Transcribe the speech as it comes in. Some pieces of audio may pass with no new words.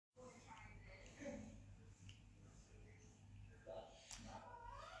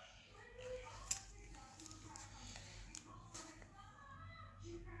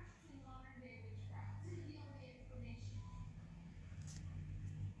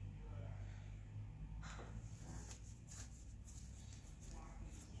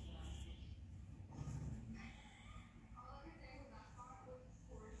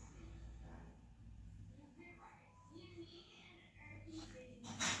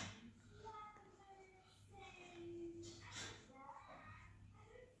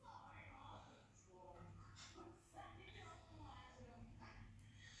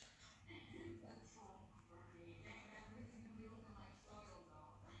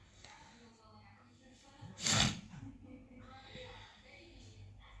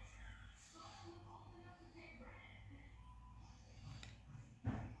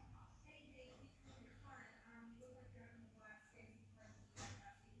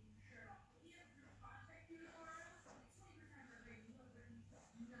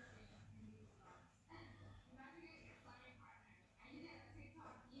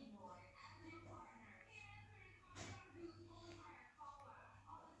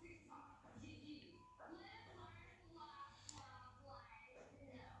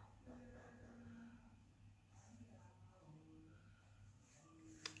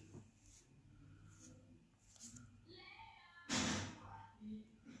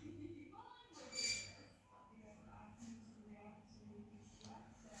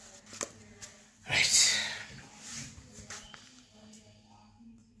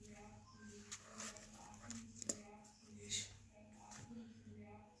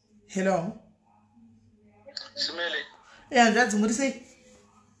Hello. Smeli. Yeah, that's what you say.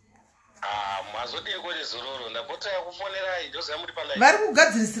 Mazodi ekole zororo ndapota yakufonera idoza muri pa live. Vari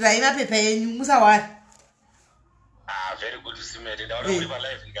kugadzirisira mapepa yenyu musawari. Very good Smeli. Ndaona muri pa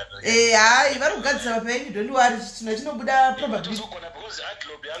live ndikatoka. Hayi vari kugadzira mapepa yenyu don't worry chinobuda probably. Tuzogona because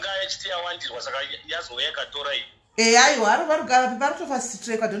adlob yanga HT yawandirwa saka yazoweka tora iyi. Hayi vari kugara vari kutofa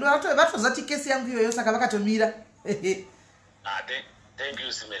strike don't worry vari kuzati kesi yangu iyoyo saka vakatomira. Thank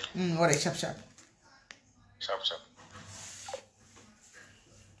you Smeli. All right sharp. Sharp.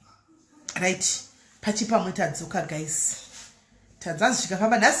 Right. Pachipa mwetadzoka guys. Tadzanzi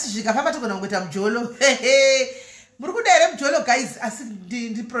zvikafamba nhasi zvikafamba togona kungoita mujolo. Muri kudaira mujolo guys asi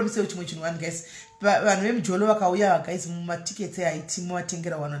ndi promise chimwe chinhu one guys. Vanhu vemujolo vakauya guys mumatickets aiti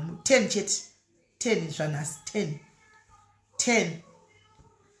muvatengera 10 chete. 10 zvanhasi 10.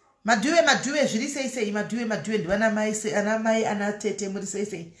 Maduwe zviri sei maduwe ndivana mai ana mai ana tete muri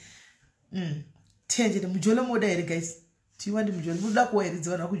sei. 10 chete mujolo moda here guys. Tiwandi mujolo muda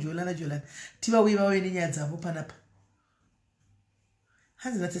kuwairidzwa na kujolana tivauya vawe nenyaya dzavo panapa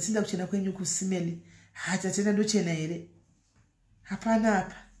hanzi natatinda kuchena kwenyu kusimeli hatatenda ndochena here hapana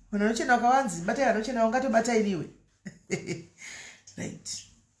apa vanhu vanochena wakawanzi batai vanochena wangatobata iniwe right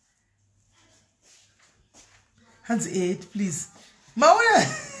hanzi please mauna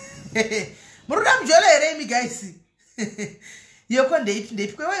muruda mujolo here imi guys yoko ndeipi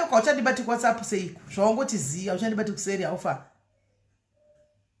kwewe yoko uchandibati WhatsApp seiko zvaungoti ziya uchandibati kuseri aufa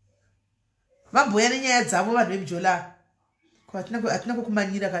vamboya nenyaya dzavo vanhu vemujola ko hatina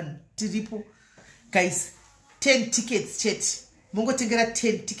kukumanyira kana tiripo guys 10 tickets chete mongotengera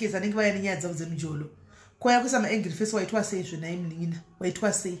 10 tickets anenge vaya nenyaya dzavo dzemujolo koya kusama angry face waitwa sei zvonai mnin'ina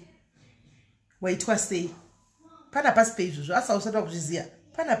waitwa sei pana pasi peizvozvo asa usati wakuzviziya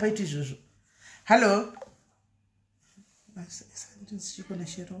pana paitwa izvozvo hallo Chikona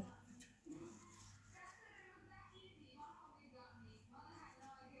shero.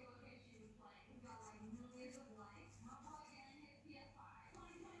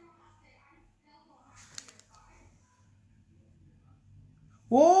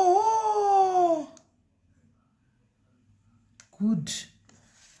 Oh, good.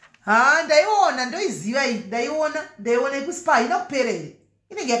 Ndaiona ndoiziva iyi ndaiona ikuspa ina kupera here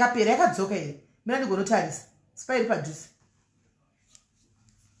inenge yakapera yakadzoka here mina ndigonotarisa spa iri padhuze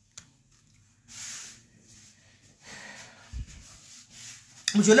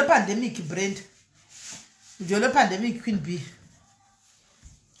mujolo pandemic brand mujolo pandemic queen b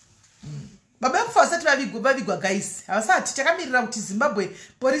baba yakufa usati vavigwa guys havasati takamirira kuti Zimbabwe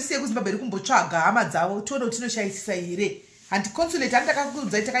polisi yekuZimbabwe iri kumbotsvaga hama dzavo tione kuti inoshayisisa here handi consulate handi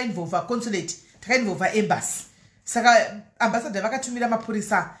takakuudzai takainvolva consulate takainvolva embassy saka ambassador vakatumira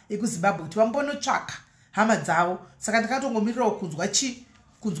mapurisa ekuZimbabwe kuti vambonotsvaka hama dzavo saka ndakatongomirirawo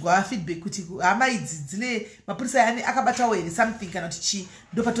kunzwa feedback kuti hama idzi dzine mapurisa yani akabatawo here something kana kuti chi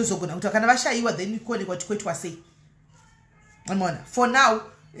ndopatozogona kuti kana vashayiwa then kuonekwa kuti koitwa sei amona for now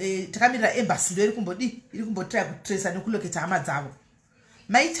takamirira embassy ndo iri kumbotry kutrace nekuloketa hama dzavo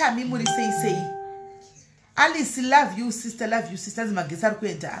maitami muri sei Alice love you sister magesi ari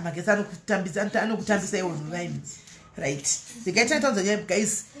kuenda magesi anokutambisa iwo vanhu vaimi right ndikaita taudza nyaya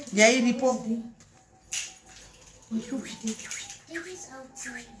guys nyaya iripo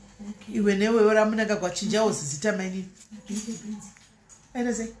iwe newewo ramunanga kwachinjawo zizita maini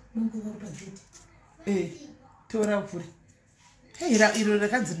aina sei tora kuri iro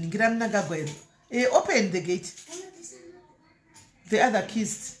rakanzi ningira munangagwa iro open the gate the other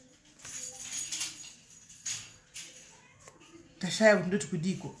keys tashaya kuti ndoti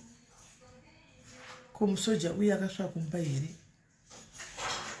kudiko komusoja uye akasvaka kumba here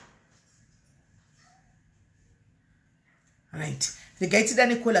right regai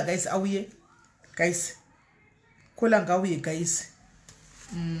tidane kola guys auye guys kola ngauye guys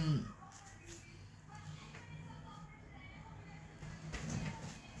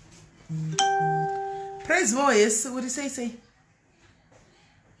praise more yes what do you say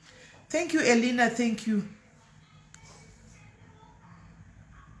thank you Elena thank you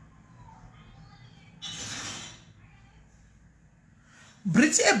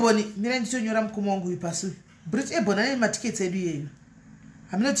Brit Ebony mira nditonyora mukoma wangu ipasi Brit Ebony ane matickets edu yeyo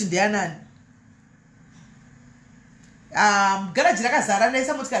haminoti ndianani garaji rakazara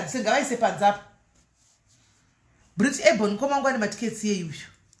naisa motikari sengavaise panzapa Brit Ebony mukoma wangu ane matickets yeyo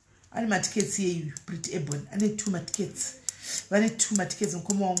ane matickets yeyo Brit Ebony ane 2 matickets vane 2 matickets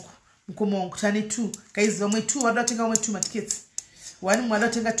mukoma wangu tane 2 guys vamwe 2 vada kutenga vamwe 2 matickets wani mwana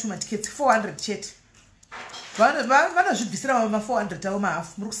kutenga 2 matickets 400 chete vanozvibvisira vama 400 avo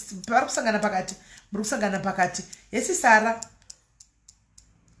mahafu muri kusangana pakati yesi Sara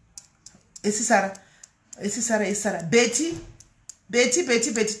esisara Betty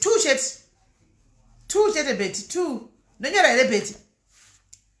 2 chete Betty 2 nonyora here Betty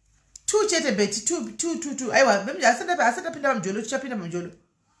 2 chete Betty 2 aiwa asata pinda pamjolo tichapinda pamjolo.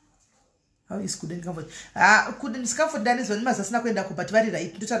 How is couldn't comfort couldn't comfort dani zoni mazasina kuenda ku but vari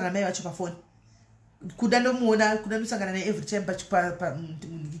right ndotara na mai vacho pa phone kuda ndomuona kuda ndosangana naye every time pa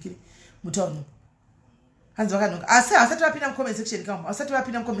mundikiri mutaunu hanzi vakanonga asi asati vapinda mu comment section kama asati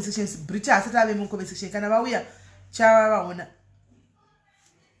vapinda mu comment section Brita asati ave mu comment section kana vauya chava vaona.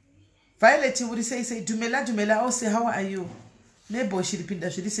 Violet uri say dumela ose how are you nebo shiripinda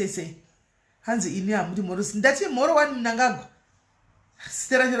zviri say hanzi ini amuti moro ndati moro wani mnangago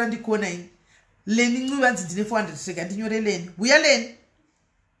stera chora ndikuona ini leni ncu vanzi ndine 400 seka ndinyore leni uya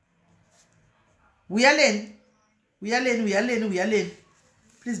leni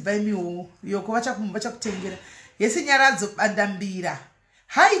please buy me yoko vachakutengera yese nyaradzo bandambira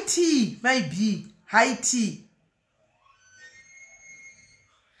high tea my b high tea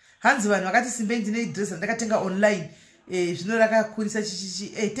hanzi vanhu vakati simbe ndine dress ndakatenga online zvino rakakurisa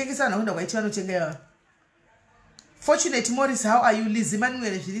chichichi tengesa vanhu vakunda kwaiti vanotenga yava. Fortunate Morris, how are you? Liz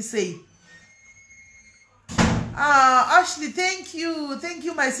Emmanuel zviri sei? Ashley, thank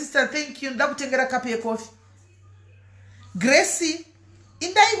you my sister, thank you. Ndakutengera cup ye coffee. Gracie,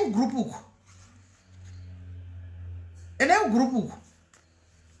 indai ku group uku. Ene ku group uku.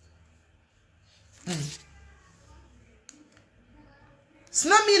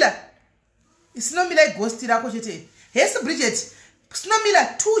 Snomila ghost rako chete. Yes Bridget, Snomila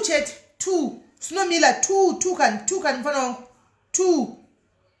 2 chete 2 Snomila 2 kan mfano wangu 2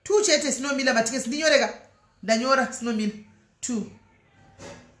 chete Snomila matikesi ndinyoreka ndanyora Snomila 2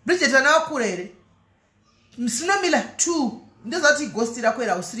 Bridget wanawakura here Snomila 2 ndozati ghost rako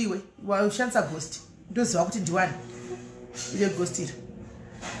era usiriwe washansa ghost ndoziva kuti ndiwani ile ghost ira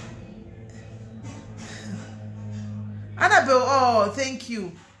Annabelle. Oh, thank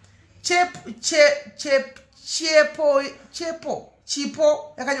you.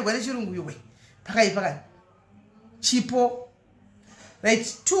 Chipo yakanyogwa nechirungu yowe pakaipa chipo.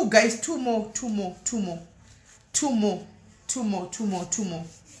 Right, 2 guys, 2 more.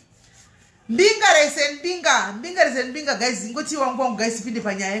 Mbinga resen guys, ngoti wangu guys pinde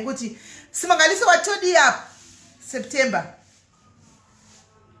panyaya ngoti simangalise watodi up September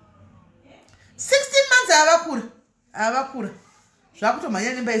 16 months avakura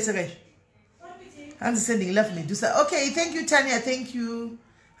zvakutomhanya nemba isaka izvo. Hanzi sending love Medusa. Okay, thank you Tanya, thank you.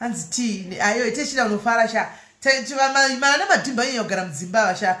 Hanzi T ayo techida unofara sha mana namadhimba yogara mudzimba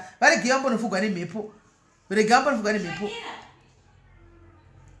vasha varege vambonofugwa nemhepo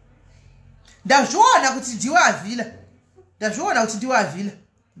ndazviona kuti ndiwo avhila.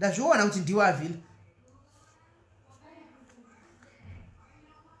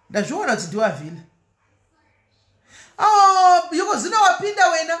 Oh, Yokozuna wapinda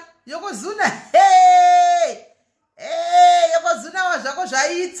wena. Yokozuna. Hey, Yokozuna wazvako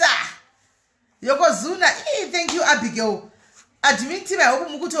zvaita. Yokozuna. Thank you Abigail. Admin team I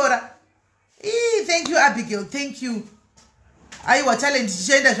hope mukutora. Thank you Abigail. Thank you. Aiwa talent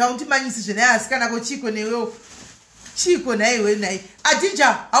chichaenda zvauti manyisi zvene asikana ko chiko newe. Chiko naiwe nai.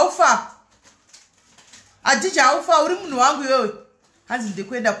 Adija aufa uri munhu wangu iwewe. Hanzi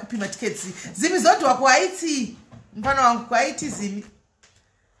ndikuenda kupima tickets. Zimi zote wako haiti. Mfano wangu kwa haiti zimi.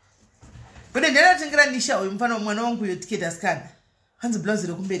 Bode ndena tengera nisha oyo mfano mwana wangu yo ticket asikana. Hanzi blouse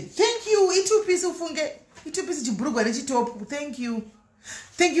rokumberi. Thank you. Itu piece ufunge. Itu piece chiburugwa nechitop. Thank you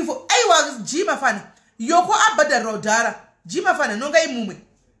for aiwa jima fana. Yoko abada rodara. Jima fana nonga imumwe.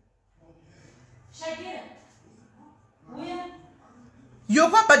 Shakira. Uya.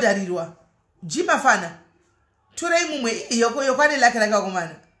 Yoko abadarirwa. Jima fana. Tura imumwe yoko ane lake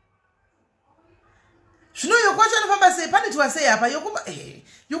komana. Zvino yoko chanofamba sei pane tiwasei apa yoko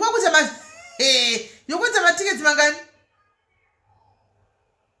kuita matiketi mangani?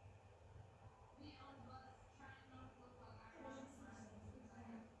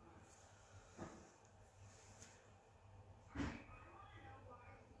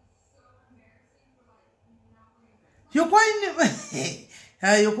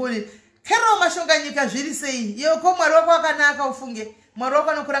 Yoko kero mashonga nyika zviri sei? Yoko mwari wako akanaka ufunge. Mwari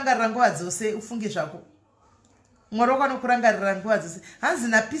wako anokurangarira nguva dzose ufunge zvako. Mwari wako anokurangarira nguva dzose. Hanzi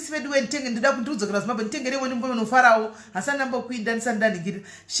na peace wedu wentenge ndida kundiudzokera Zimbabwe nditengere imwe nimbo unofarawo. Hasana mbokuinda ndisandaningiri.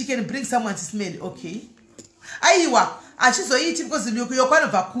 She can bring someone to smell. Okay. Aiwa achizoiti because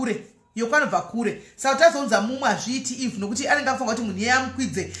yoko anobva kure. Saka tazounza mumwe azviiti if nokuti anenge afunga kuti munhu iye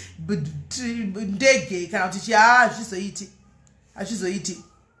amukwidze ndege kana kuti azvizoiti.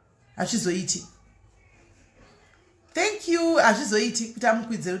 thank you. Azvizoiti kuti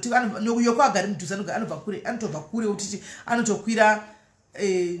amukwidzere kuti yoko agari mudhuze anotobva kure kuti anotokwira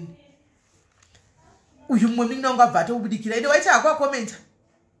uyu mumwe minongo abva atobudikira. Ende waita hako akomenta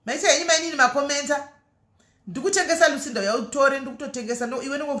maita yenyu mainini makomenta ndikutengesa Lucinda uya utore ndikutotengesa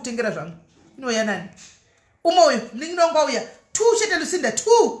iwe ndingokutengera zvangu inoya nani umoyo mninongo uya 2 chete Lucinda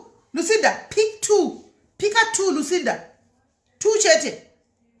 2 Lucinda pick 2 pika 2 Lucinda 2 chete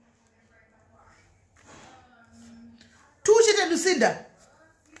 2 chete Lucinda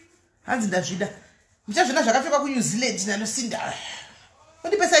hanzi ndazvida ndichazvina zvakapfekwa kuNew Zealand na Lucinda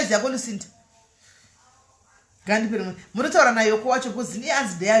undipe size yako Lucinda gandipere munotaura nayo yoko wacho because ni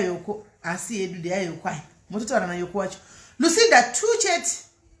hanzi ndeyayo yoko asi yedu ndeyayo yoko ai munotaura nayo yoko wacho Lucinda 2 chete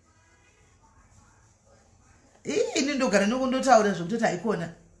ini ndogara nokundotaura zvokutoti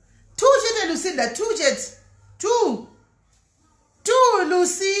haikona 2 chete Lucinda 2 chete 2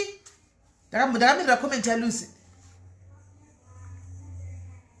 Lucy ndakamirira comment ya Lucy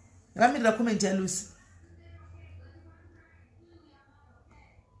ndakamirira comment ya Lucy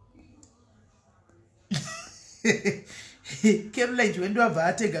Caroline wendo abva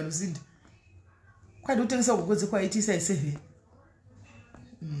atega Lucinda kwadi kutengesa kugodze kwaitisa i7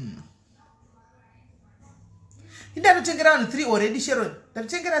 indatotengera vanhu 3 already Sharon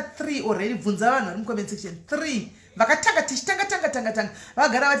ndatotengera 3 already bvunza vanhu vari mucomment section 3 vakatanga tichitanga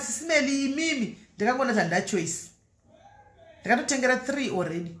vagara vati SISMELLY imimi ndakangona kuti handa choice ndakatotengera 3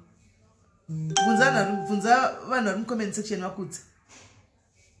 already bvunza vanhu vari mucomment section vakudze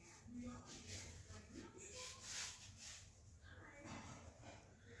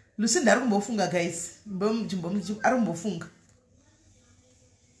Lucinda ari kumbofunga guys ari kumbofunga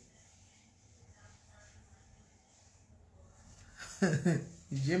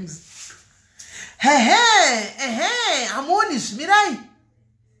James amoni zvimirai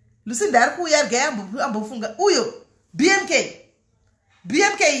Lucinda ari kuuya rega ambofunga uyo BMK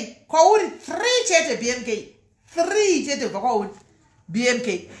kwauri 3 chete BMK 3 chete kubva kwauri BMK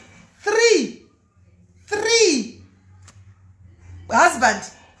 3 husband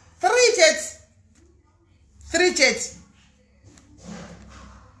 3 chete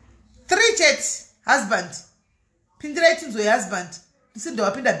 3 chete husband pindirai tunzo husband Lucinda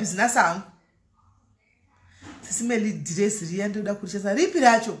wapinda business hangu SISMELLY dress riya ndoda kurichasa ripi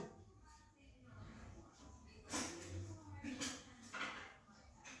racho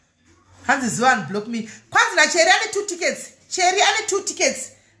hanzi Zivan block me kwanzi na Cherry ane 2 tickets Cherry ane 2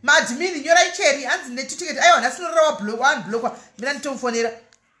 tickets madmin nyorai Cherry hanzi ne 2 tickets aiwa nasinorowa block one block mina nitomufonera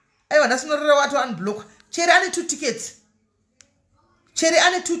aiwa nasinorowa watu unblock Cherry ane 2 tickets Cherry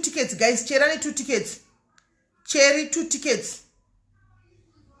ane 2 tickets guys Cherry ane 2 tickets Cherry 2 tickets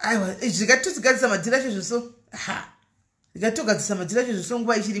aiwa zvikatogadzisa madhira chezviso zvikatogadzisa madhira chezviso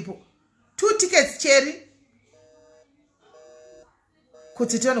nguva ichiripo 2 tickets Cherry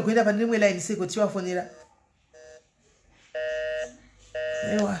kuti tiwanokuenda pane rimwe line sei kuti tiwafonera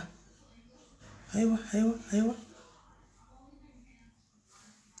aiwa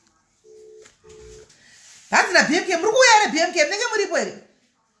hanzi na BMK muri kuuya ere BMK munenge muripo ere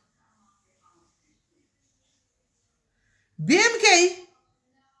BMK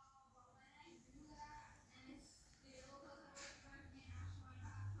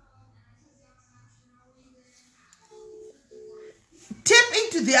tap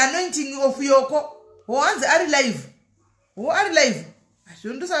into the anointing of Yoko wanzi ari live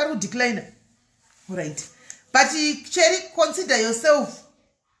ashondosa ari kudecline alright but Cherry consider yourself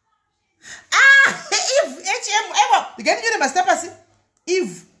Eve HM aiwa ndikaninyore mastapasi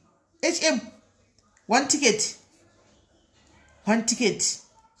Eve HM 1 ticket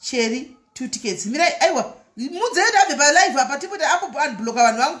Cherry 2 tickets mirai aiwa mudzeyo abve pa live apa tipoti ambo unblocka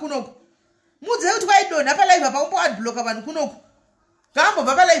vanhu vangu kunoko mudzeyo kuti kwaidonha pa live apa umbo unblocka vanhu kunoko ngambo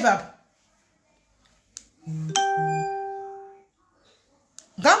bva pa live apa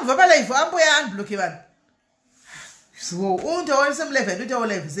ngambo bva pa live ambo ya unblocke vanhu so untaona some live ndotawo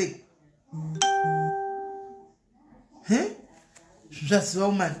live sei zvaziva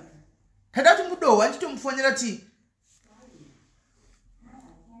umani tada kuti mudohwa nditomufonyera ti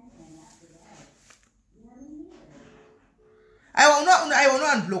aiwa uno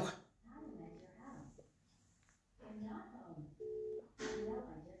unblock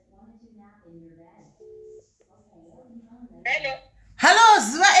Hello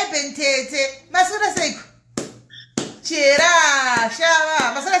Ziva ebentete masora seiko chera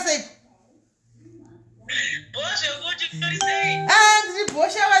shava masora seiko boshe kuti uri sei ndiri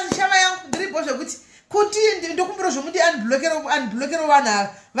bosha vashama yangu ndiri bosha kuti ndokumbira zvomuti unblockero vanhu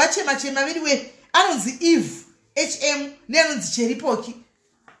ava vachema viriwe anonzi Eve HM neanonzi Cherry Poki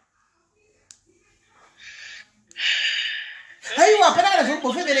Haiwa hapana kana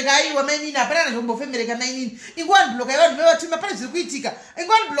zvombofemereka aiwa mainini hapana kana zvombofemereka mainini ingwani bloka ivanhu vevatima pane zviri kuitika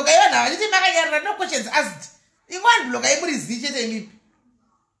ingwani bloka ivanhu havachiti makanyarira no questions asked ingwani bloka imurizivi chete imimi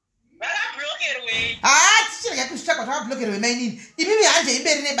tichirega kusvitsvagwa takablokerwe mainini imimi hanje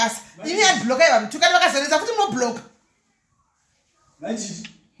imberi nebasa imimi handibloka ivanhu tukati vakazarisa futi munobloka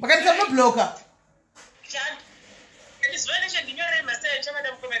makanika munobloka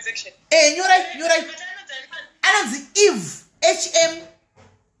nyorai anonzi Eve HM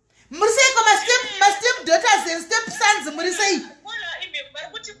muri sei kwa step daughters and step sons muri sei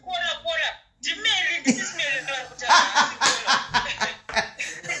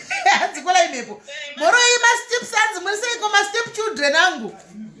dzikola imepo moro ima step sons muri sei kwa step children angu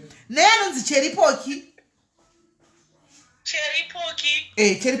ne anonzi Cheripoki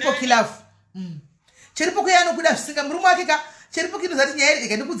Cheripoki love Cheripoki yanokuda zvisinga murume wake ka Cheripoki ndozati nyaya iri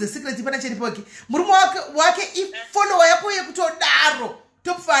ikandikudze secret pana Cheripoki murume wake ifollower yako yekutodaro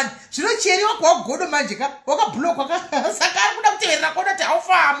top fan zvino Cheri wako wagodo manje ka wakablock saka ari kuda kuteverera kuona kuti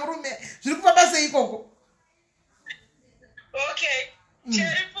haufa murume zviri kufamba sei ikoko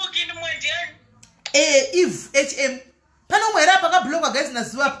Cheripoki ni mwendiani Eve HM pana umwe rapa akablockwa guys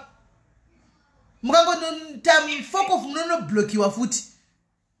nazuva mukangonota foko munonoblokiwa futi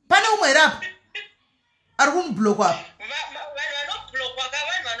pane umwe rapa ari kumublockwa apa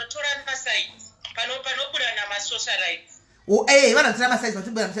vanotora masaizi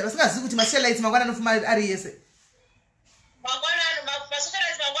vasingazivi kuti masocialites mangwana anofuma ari yese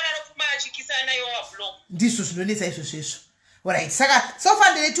ndizvo zvinonetsa izvozvo izvo alright saka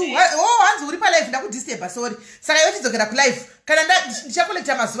sofandere tu hanzi uri palive ndakudisturba sorry saka iwe chidzokera kulive kana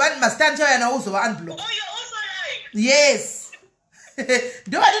ndichakolekta mazuva mazita ndichauya nawo uzova unblock yes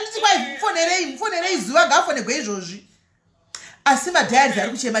ndovatonditi kwai mufonerei zuva ngaafonerwe izvozvi asi madhayaris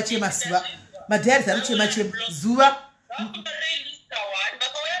ari kuchema zuva madhayaris ari kuchema zuva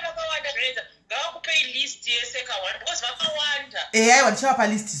aiwa ndichava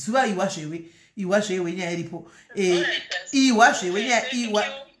list zuva iwa zvewe nyaya iripo iwa zvewe nyaya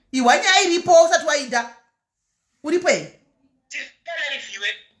iripo usati wainda uripo here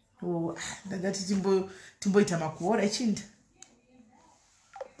ndati timboita makuora echinda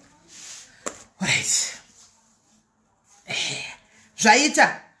alright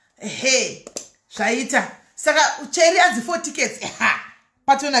zvaita saka Cheri anzi 4 tickets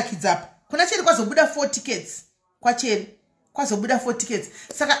patonakidzapo kuna Cheri kwazobuda 4 tickets kwacheri kwazobuda 4 tickets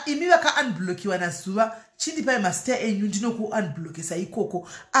saka imi vakaunblockiwa nazuva chindipai mazita enyu ndinokuunblockesa ikoko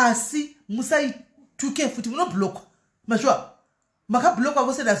asi musaituke futi munoblockwa mazviwa makablockwa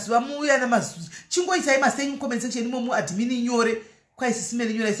vose nazuva muuya namazuva chingoisai mazita enyu comment section imo muadmin nyore kwaSIS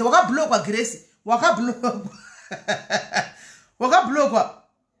MELLY nyoraisa wakablockwa Grace wakablockwa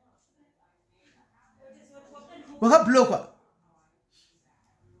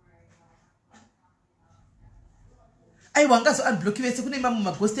aiwa angazo unblocki vese kune mamwe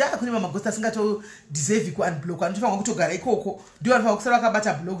magosti kune mamwe magosti asingato deserve ku unblock anofanira kutogara ikoko ndio anofanira kusara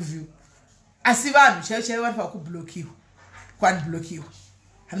akabata block view asi vanhu chaiwo anofanira kublockiwa ku unblockiwa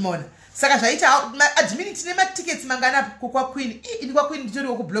hanoona saka zvaita admin tine ma tickets mangana kwa Queen ini kwa Queen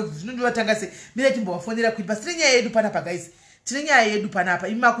nditoriwo ku block zvino ndivatanga se mira timbowafonera Queen basi tine nyaya yedu panapa guys tine nyaya yedu panapa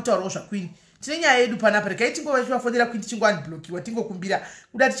ima kutaurawo zva Queen tine nyaya yedu panapa rekai tingovafonera Queen tichingo unblockiwa tingokumbira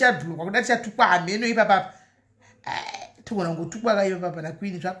kuda tichablockwa kuda tichatukwa hameno ipapa togona ngotukwa kaiva papa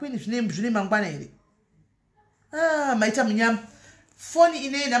naQueen zvaQueen zvine mangwana here maita munyama foni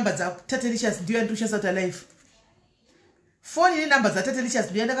ine namba dzatatelicious ndiyo yandinoshandisa kuti alive foni ine namba dzatatelicious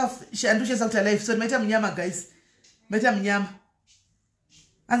ndiyo yandinoshandisa kuti alive so maita munyama guys maita munyama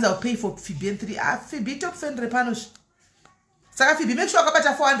anza pay for Phoebe and 3 Phoebe tokufendere panosvi saka Phoebe make sure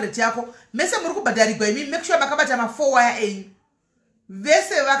akabata 400 yako mese muri kubhadharigwa imi make sure makabata ma4 waya enyu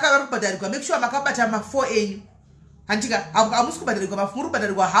vese vari kubhadharigwa make sure makabata ma4 enyu handika hamusi kubhadharigwa muri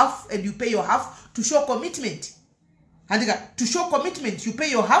kubhadharigwa half and you pay your half to show commitment handika to show commitment you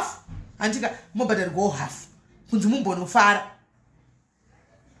pay your half handika mobhadharigwawo half kunzi mumbonofara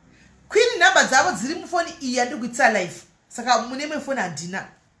Queen namba dzavo dziri mufoni iyi yandikuitsa live saka mune imwe foni handina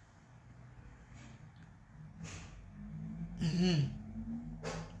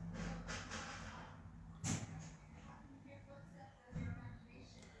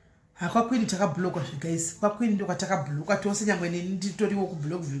kwa Queen takablockwa guys kwa Queen ndo kwatakablockwa tose nyangwe nditoriwo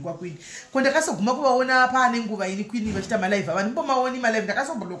kublock view kwa Queen ko ndakasoguma kuvaona pane nguva ini Queen vachita ma live avani mbomaoni ma live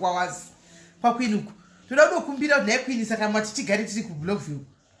ndakasoblockwa wazi kwa Queen uko toda kukumbira kuti naye Queen saka mati tigari tiri ku block view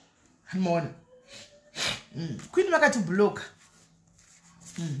hanoona Queen vakati block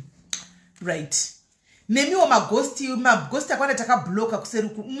right nemiwo magosti akwanda takabloka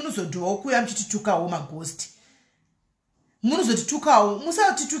kuseruku munozodhowa kuya mchititukawo magosti munozotitukawo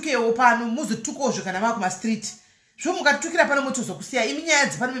musatitukewo pano muzotukawo kana mava kumastreet zvo mukatitukira pano motozokusiya imi nyaya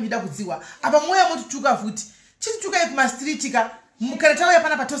dzepano mebida kudziwa apa moya motituka futi chititukai kumastreet ka kana tauya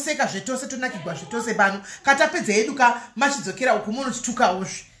pana patoseka zvetose tonakigwa zvetose pano katapedza yedu ka machidzokera uko monotitukawo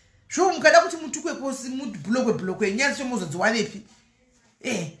zvo mukada kuti mutukwe kosi mubhlokwe nyaya zvacho mozodziwanepi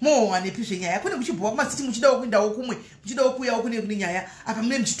mowanepi zvenyaya kune muchibhuwa kumastreet muchidawo kuindawo kumwe muchidawo kuuyawo kune nyaya apa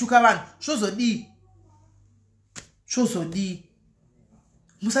mune muchituka vanhu zvozodii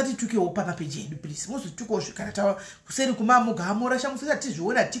musatitukewo papa peji yedu please muzotitukawo kana tawa kuseri kumamoga amorasha musati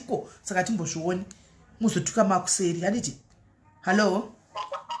tizviona tiko saka timbozvioni muzotuka makuseri handiti halo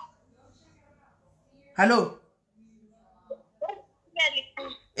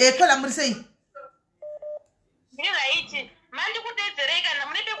kola muri sei ndiraiti mandi kudedzerei kana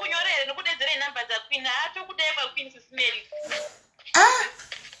mune pekunyorera nekudedzerei namba dzakwini haatokudai kwakwini sisimeri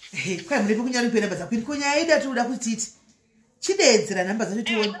kwai mune pekunyorera namba dzakwini kunyaya ida toda kutiti chidedzera namba dzacho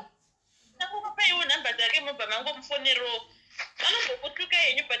tione nakukupeiwo namba dzake mobva mangomufonero vanozvokutuka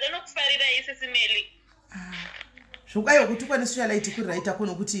henyu but anokufarira isisimeli zvokaiwa kutukwa nesocialite kuri raita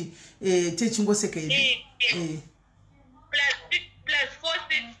kuno kuti techingoseka yedu plus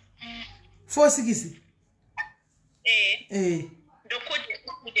 46 ndokode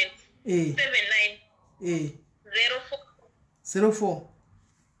student 79 04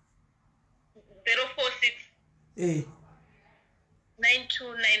 046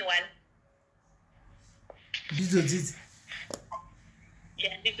 9291 ndidzo dzidzi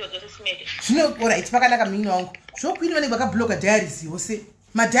ndidzo dzose simele zvino alright pakanaka mini wangu zvokwini vanenge vakabhloka diaries yose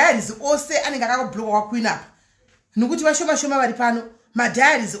madiaries ose anenge akabhloka kwakwini apa nokuti vashoma vari pano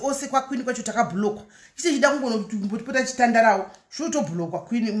madiaries ose kwakwini kwacho takabhlokwa chichida kungonombotipota chitandarawo zvotobhlokwa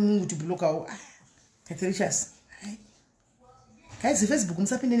kwini kuti bhlokawo delicious guys Facebook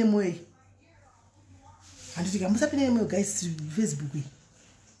musapinde nemoyo iyi handiti musapinde nemoyo guys Facebook iyi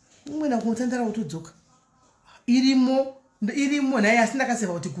umwena kumutandara utodzoka irimo naye asi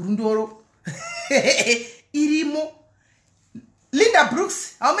ndakaseva kuti gurundoro irimo Linda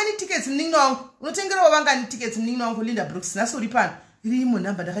Brooks how many tickets mningi wangu unotengerawo vangani tickets mningi wangu Linda Brooks naso uri pano irimo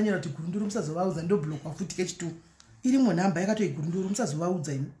namba ndakanyora kuti gurundoro musazovaudza ndobhlokwa futi kechi2 irimo namba yakatoi gurundoro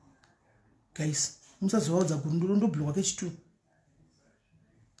musazovaudza imi guys musazovaudza gurundoro ndobhlokwa kechi2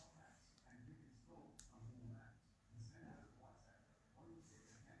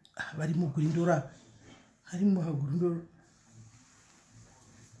 vari mugurindora ari mugurindoro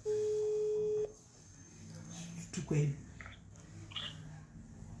tukweli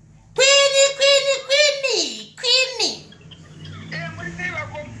kwini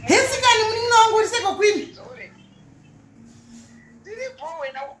hesikani munino wangu uriseko kwini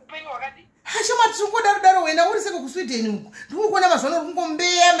hashoma tisingodaro wena uriseko kusweden uku ndikukuona mazano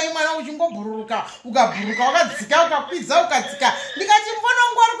rikungombeya mai mwana uchingobhururuka ukabhururuka wakadzika ukakwidza ukadzika ndikati mbona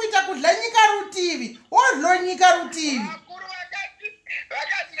wangu ari kuita kudla nyika rutivi odlo nyika rutivi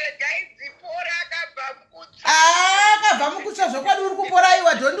akabva mukutya zvokwadi uri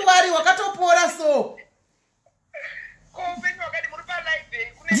kuporaiwa dhondi wari wakatopora so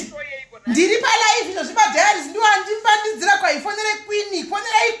ndiri palaive izvo zvipadhayaris ndiwo handimbandidzira kwaifonere kwini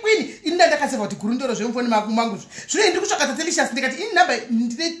fonerai kwini ini ndandakaseva kuti gurundoro zvemufoni mangu zvino ndiri kutsvaka tatelicious ndikati ini namba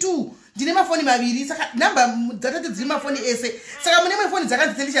ndine 2 ndine mafoni maviri saka namba dzatati dziri mafoni ese saka mune mafoni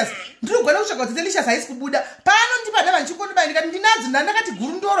dzakanzi telicious ndiri kugona kutsvaka kuti telicious haisi kubuda pano ndipadava ndichikondobai ndikati ndinadzo ndandakati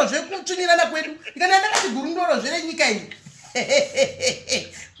gurundoro zvekutsvinyirana kwedu ndikati ndandakati gurundoro zverenyika iyi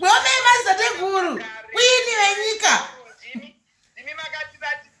mwomei mazizateguru kwini venyika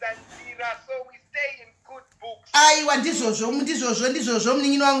aiwa ndizvozvo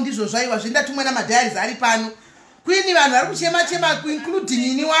munin'ini wangu ndizvozvo aiwa zvendatumwa namadhayaris ari pano kwini vanhu vari kuchema kuincluding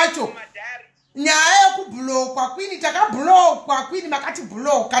ini wacho nyaya yokubhlokwa kwini takabhlokwa kwini makati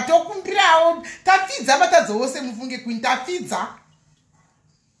bhloka tokumbirawo tafidza matadzi wose mufunge kwini tafidza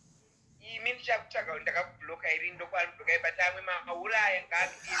imi ndichakutsvaga kuti ndakakubhloka iri ndokwanibhlokai patamwe mauraya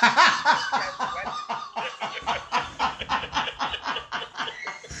ngani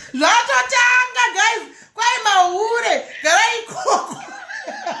zvatotanga guys kwai mahure garai ikoko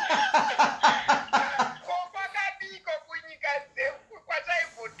kwakadiko kunyika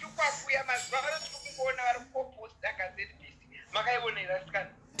kwataibhotukwa kuya mazuva ano tiri kungoona vari kuposta kazbc makaionera sikana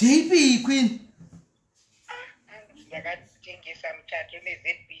ndipi queen ndakatengesa mutato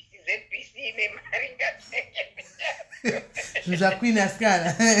nezbc ine mari zvinhu zvaqueen asikana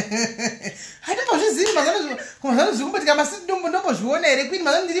hatimbozvizivi mazano zvikumbotika masiti ndombozviona here queen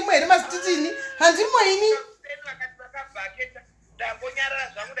mazano ndirimo here masititini handimo ini vakabhaketa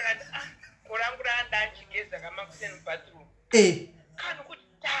ndambonyarara zvangu ndakati korangu raandanjigeza kamakuseni bathroom kanokuti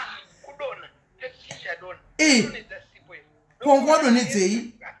kudona tatichadona onedza sipo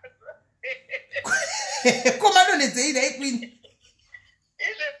Kongodonedzei. Komadonedzei dai Queen.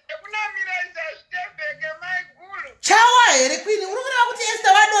 Chawa here Queen, urikuona kuti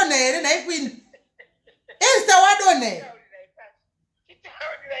Esther wadona here dai Queen. Esther wadona here.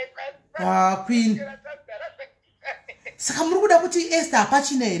 Queen. Saka muri kuda kuti Esther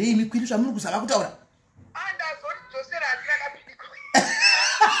apachina here imi Queen zvamuri kuzama kutaura.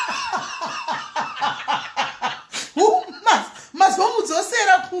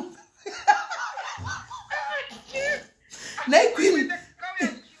 Mazomudzosera ku. Nai Queen.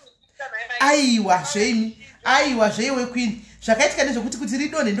 Aiwa zveiwe Queen. Zvakaitika nezvokuti kuti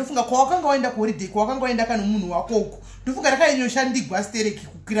ridone ndofunga kwawakanga waenda kuholiday kwawakanga waenda kana munhu wako uko. Ndofunga rakanyoshandigwa stereki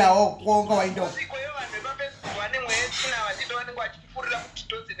kukwirawo kwawanga waenda uko.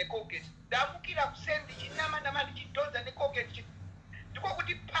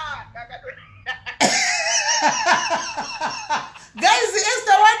 Guys,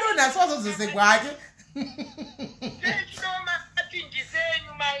 Esther wadona swazozose kwake.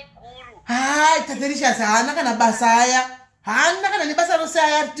 Hai, Taterisha haana kana basa aya. Haana kana nebasa rose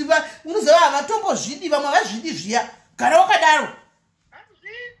aya tiba unozova avatombo vamwe vazvidi zviya. Gara wakadaro.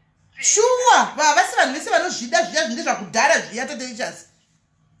 Shuwa, vasi vanhu vese vanozvida zviya zvinde zvakudhara zviya Taterisha.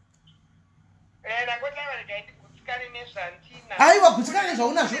 Aiwa gutsikana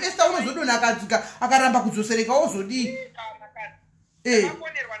nezvaunazvo Esther unozodona akadzuka akaramba kudzosereka wozodii.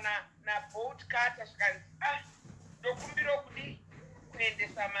 Akaponerwa na boat cutter zvikanzi ndokumbira kudi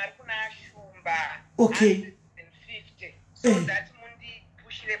kuendesa mari kuna Shumba. Okay. 150. So that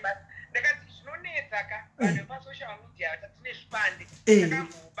mundipushire basi. Ndakati zvinonetsa ka vanhu pasocial media tatine zvipande.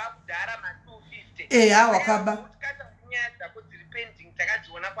 Takamboba kudhara ma250. Hawa kaba. Boat cutter nyaya dzako dziri pending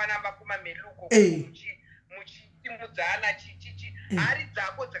takadziona kwanamba kumameluko muchimudzana chichichi hari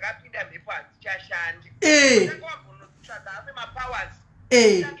dzako dzakapinda mhepo hadzichashandi. Takambonotsaga mapowers.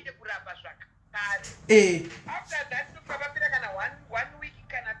 Takangide kurapa zvakare. After that ndokapapira kana one week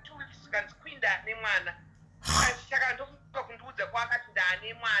kana 2 weeks kanzi kwinda nemwana. Saka ndokuka kundiudza kwakati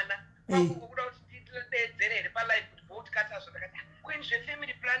ndane mwana. Kwakuda kuti tidedzerere palife kuti boat cutter zvakati kweni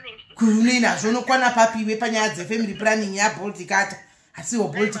zvefamily planning. Kunina zvonokwana papi iwe panyaya dzefamily planning yabolt cutter. Asiwo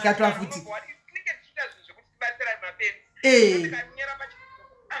bolt cutter afuti. Tinenge tichita zvinhu zvekuti tibatsira mapenzi. Ndikanyera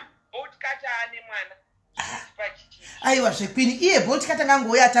boat cutter ane mwana. Aiwa zvekwini iye bolt cutter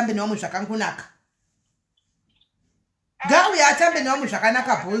ngangouya atambe nevamwe zvakangonaka. Ngauya atambe nevamwe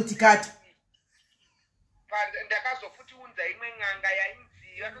zvakanaka bolt cutter. Ndakazofuti unza imwe ng'anga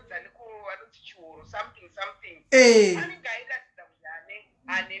yainzi vanonzi chiuru something. Anenge airatidza kuti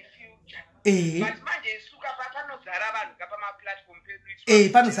ane future. But manje isuka panozara vanhu kapamaplatform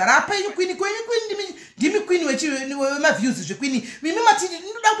pedu. Panozara apenyu Queen ndimi Queen wemaviews zvekwini. Mimi mati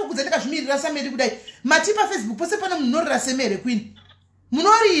ndinoda kutokudza ndakazvimirira sameri kudai. Mati paFacebook pose pana munorira semere Queen.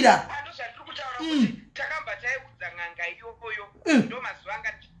 Munorira. Ndozvatiri kutaura kuti takamba taiudza ng'anga iyoyo. Ndo mazuva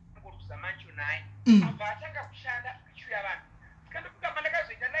anga ndichingorudza mancho naye. Abva atanga kushanda achiuya vanhu. Tikandokuka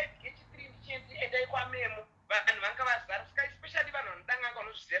mandakazoita live gechi3 ndichienzi endai kwamemo. Vanhu vanga vazara especially vanhu vanodanganga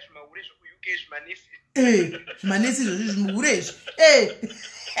vanozviziva zvimahure zvokuuk zvimanesi. Zvimanesi izvozvi zvimahure izvi.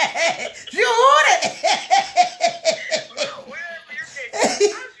 Zvihure.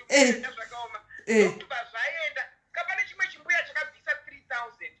 Zvakaoma. Zvaenda kapane chimwe chimbuya chakabvisa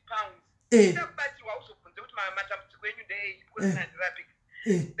 3,000 pounds. Takubatsirwa uzobvunze kuti matambudziko enyu ndei kuzinandirapika.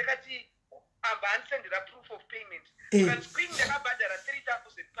 Ndakati amba andisendera proof of payment. Kanzi Queen ndakabhadhara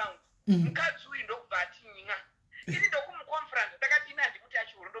 3,000 pounds. Mukadzi uyu ndokubva atinyin'a. Ini ndokumuconference ndakati ina ndikuti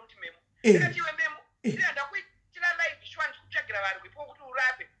achiuro ndomuti memo. Ndakati iwe memo ina ndakuitira live shwa ndikutsvagira varwi po kuti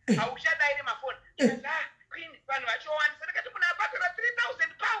urape. Hauchadaire mafoni. Queen vanhu vachowandisa ndakati munabhadhara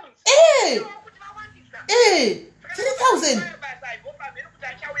 3,000 pounds. Kuti vawandisa. 3,000. Basa aibopamheri kuti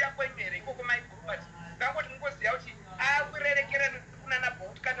achauya kwenyere ikoko maigurubati. Ngangoti mungoziva kuti akurerekera kunana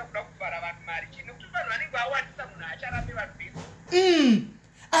boat cutter kuda kuvhara vanhu mari chini kuti vanhu vanenge vawandisa munhu acharape vanhu bisi.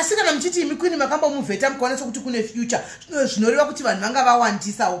 Asi kana muchiti imi Queen makamba muvheta mukaonesa kuti kune future zvinoreva kuti vanhu vanga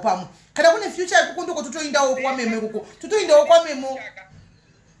vawandisawo pamwe. Kana kune future ikoko ndoko totoindawo kwamemo ikoko. Totoindawo kwamemo.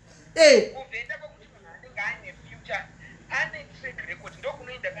 Kuvheta kwekuti munhu anenge ane future ane track record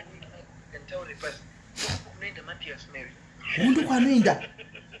ndokunoenda kaningi nditaure pasi. Ndokunoenda Matthias Mary. Ndo kwanoenda.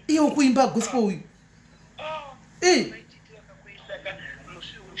 Iyo kuimba gospel uyu.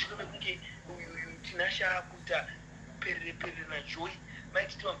 Tinasha kuta perere na joy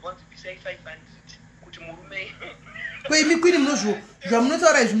maiti wamvanzi bisai 500 kuti murume Kwemi Queen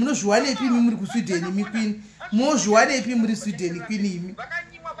zvamunotaura izvi munozviwanepi imi muri kuSweden imi Queen? Mozviwanepi muri Sweden Queen imi?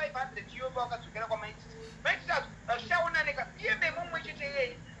 Vakanyimwa 500 yo vakadzokera kwa maiti. Maiti azvichaonaneka iye memo mwe chete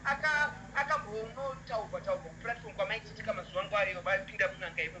yeye akambonotaurwa kuplatform kwamaichitika mazuva nguva ivo vapinda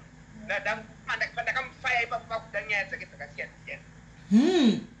munanga imomo pandakamufaya ipapo pakuda nyaya dzake dzakasiyana siyana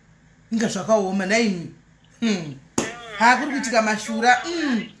inga zvakaoma naimi hakuri kuitika mashura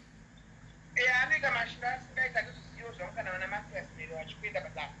anoita mashura asingaita nezvisiyo zvangu kana vana makilasmeri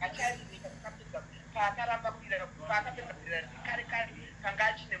vachikuenda acharirika akapedza paakaramba kuira paakapedza kuira kare kare kanga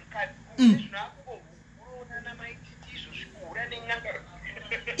achine mukadzi zvino akungohuronana maititi izvo zvikura nenyanga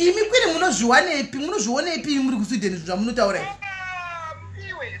imi kwini munozvionepi muri kusweden zvo zvamunotaura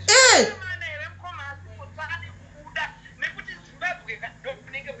iwe mana here mukomasi kutsane kubuda nekuti zimbabwe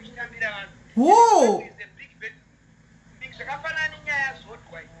ndokunenge kuchitambira vanhu zvakafanana nenyaya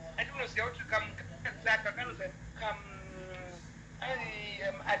zodwa ati unoziva kuti kamuzaka kanoza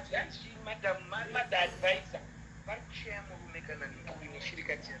madaadvaisa vari kushaya murume kana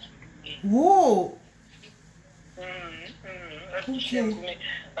neshirikati yazvo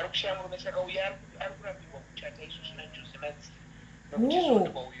vari kushaya murume saka uyo ari kurapirwa kuchata izvozvo najosemats nokuti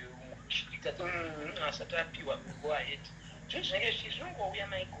zvodwa uyo asati apiwa go ahead zvinenge zvinongouya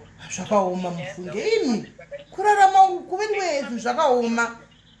maikuru zvakaoma mufunge imi kurarama kuveniwe zvakaoma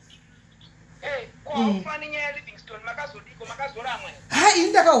hai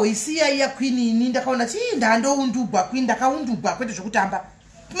ndakahoisiya iya kwini ini ndakaona chii ndandoundugwa kwini ndakaundugwa kwete zvokutamba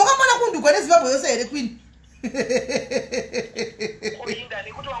makambona kuundugwa nezimbabwe yose here kwini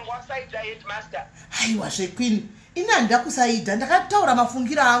haiwa zvekwini ini handida kusaidha ndakataura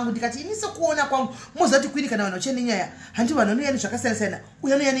mafungiro angu ndikati ini sekuona kwangu mozati kwini kana vanhu vachene nyaya handi vanhu vanoya nezvakasiyana siyana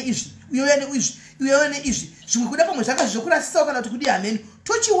uyo anoya neizvi uyo oya neizvi uyo oya neizvi zvimwe kuda pamwe zvanga zvizokurasisawo kana kuti kudi hameni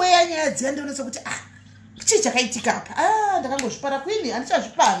tochiweya nyaya dziya ndionesa kuti chii chakaitika apa ndakangozvipara kwini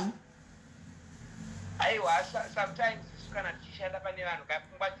handichazvipani aiwa sometimes isu kana tichishanda pane vanhu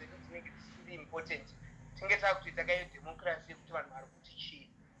pfungwa dzedu dzinenge dzisiri important tinge takuti takayo democracy yekuti vanhu vari kuti chii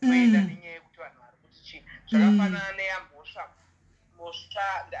toenda nenyaya yekuti vanhu vari kuti chii zvakafanana neyamhosva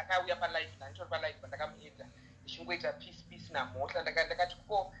ndakauya palive nanditori palive pandakamuedza ndichingoita peace namhosva ndakati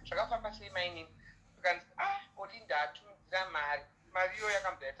ko zvakafamba sei mainini tukanzi oti ndatumidzira mari iyo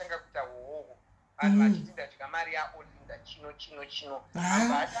yakambva yatanga kuita hohoho vanhu vachiti ndadya mari yaolinda chino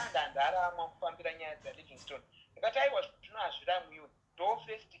abatanga ndaramwa kufambira nyaya dzalivingstone ndakati aiwa zvino hazviramwiwe ndo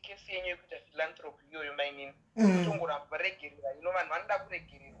first case yenyu yekuita philanthropy iyoyo mainini kutongoramba regerera ino vanhu vanoda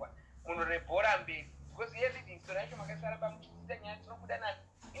kuregererwa munhu rebhora mberi because yelivingstone yacho makasaramba muchiita nyaya dzinobuda nadzo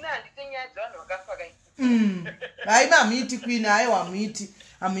ina handite nyaya dzavanhu vakafa kai hai mamiti kwini haiwa hamiti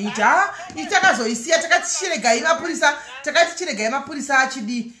itakazoisiya takati chiregai mapurisa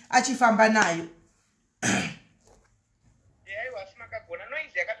achifamba nayo aiwa simakagona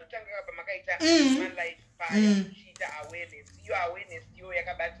noizi yakatotanga pamakaita malife pachiita awareness iyo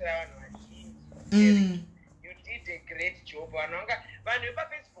yakabatira vanhu vazhinji you did a great job vanhu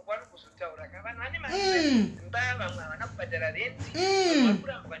vepafacebook vanokuzotaura ka vanhu vane maimba vamwe havana kubhadhara renti vari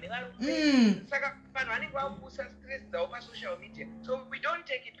kurambwa nevarume saka vanhu vanenge vakubusa stress dzavo pasocial media so we don't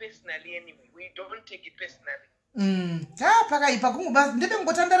take it personally anyway pakaipa kungoba ndebe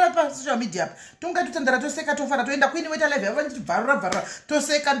ngotandara pasocial media apa tongatotandara toseka tofara toenda kwini weta live yava vaniti bvarura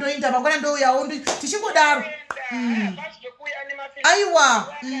toseka ndoenda mangwana ndouyawo tichingodaro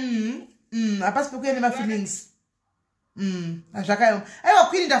aiwa hapasi pekuya nemafeelings zvakaoma aiwa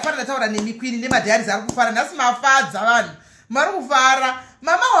kwini ndafara ndataura nemi kwini nemadhayarizi ari kufara nhasi mafadza vanhu mari kufara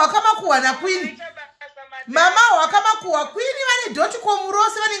mama wakamakuhwa kwini vane dotcom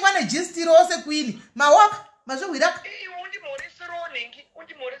rose vanenge vane gist rose kwini mawaka mazvohwiraka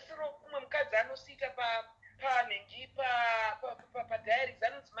undimhoresero umwe mukadzi anosita panhengi padhayarizi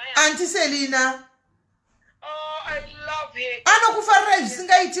anonzi maya antiselina I love her. Anokufarira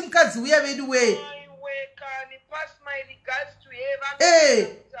zvisingaiti mukadzi uya vedu we. Pass my regards to her.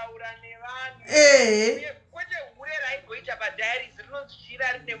 Taura nevanhu. Kwete hure raigoita padiaries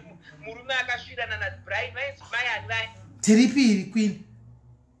rinozvira rine murume akasvirana naBrian vainzi mai ani vai. Tiripiri queen.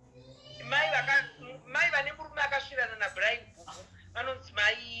 Mai vane murume akasvirana naBrian vanonzi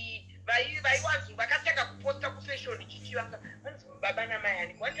mai vaiwanzi vakatanga kuposta kufashion chichivanga vanzi baba namai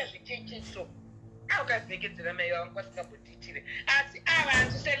ani kwaita zvitecheso. Ukazekedzera mai vangu vasingambodhitire asi ava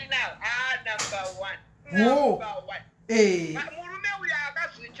handiselinawo number one murume uyo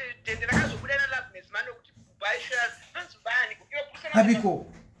akazotendera akazobuda naloveness man okuti baishara anzi bani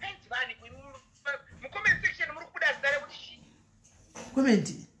habiko anzi bani mucomment section muri kubuda zita rekuti shi comment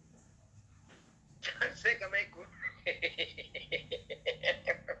seka maiko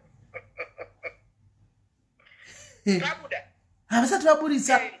kabuda havasati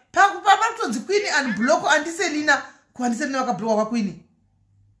vaburisa pakutonzi kwini anblock andiselina vakabloka kwakwini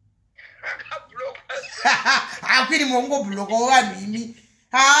kwini mongobloka vanhu imi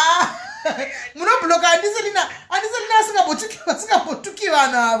Munobloka andiselina asingabotuki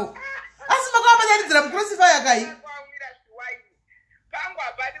vanhu avo. Asi makavamazanidzira mucrucifier kai. Pangu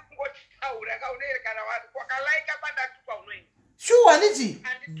abadi kungotaura kaunerekana vanhu kwakalaika pandatuka unoini. Sure, Niji.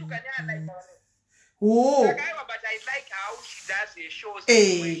 Andituka nyalaika vanhu. Oh. But I like how she does her shows.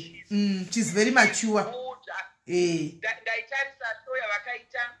 She's very mature. Ndaitarisa show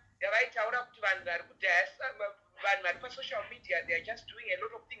yavaitaura kuti vanhu vari kudhasa vanhu vari pasocial media, they are just doing a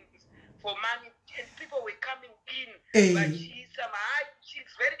lot of things for money and people were coming in. But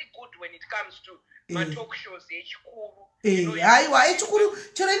she's very good when it comes to talk shows echikuru. Aiwa echikuru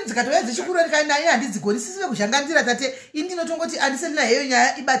chero ini dzikatouya dzechikuru ndikainaye handidzigoni sisive kuzhanganira tate ini ndinotongoti andisendina heyo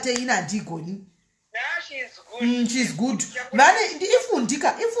nyaya ibate ina handigoni. She's good. Vane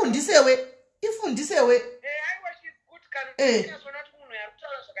ifundika ifundisewe.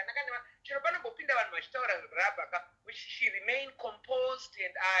 Which she remained composed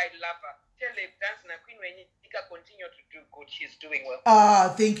and I love her. Tell her dance na Queen when you continue to do good. She's doing well.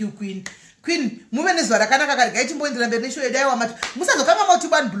 Thank you Queen. Queen, muve nezwa rakanaka karigai timboendera mberi neshow yedu yawamati. Musazokanga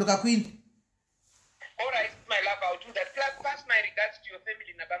mautibani bloka Queen. All right, my love, I'll do that. Pass my regards to your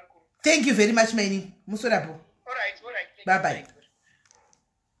family Nabamkuru. Thank you very much, Maini. Musorapo. All right. Bye-bye.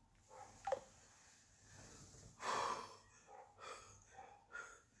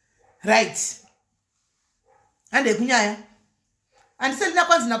 Right. Ande kunyaya. Andiselina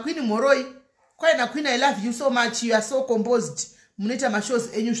kwanzi na Queen Moroi. Kwaye na Queen, I love you so much. You are so composed. Muneta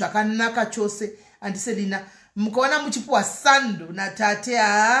mashows enyu zvakanaka chose. Andiselina mukaona muchipuwa sando na tate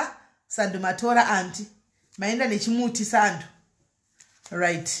sando matora anti. Maenda nechimuti sando.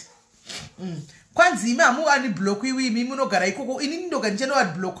 Right. Kwanzi imi hamu unblock iwi imi munogara ikoko. Ini ndoga ncheno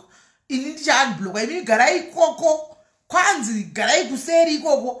unblock. Ini ndicha unblock. Imi gara ikoko. Kwanzi gara ikuseri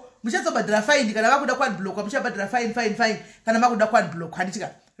ikoko. Muchazobhadhara fine kana vakuda kuunblock. Muchabhadhara fine. Kana makuda kuunblock.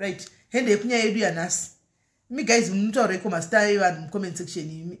 Handitika. Right. Hende yekunyaya yedu yanhasi. Imi guys munotaura iko mastar evanhu comment section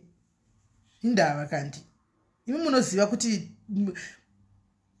imi. Indava kandi. Imi munoziva kuti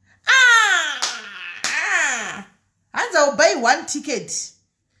hands I'll buy one ticket.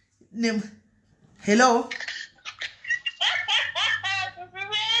 Hello.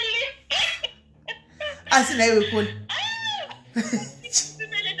 Asina iwe kule.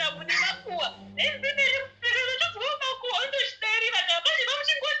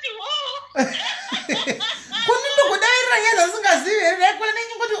 Kunindo kudaira yeza singazivi rekule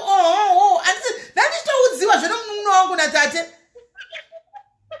nenyingoti ndanditoudziwa zvino munun'una wangu natate.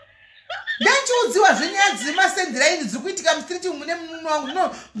 Ndachiudziwa zvenyaya dzemasendera ini dziri kuitika mustreet mune munun'una wangu.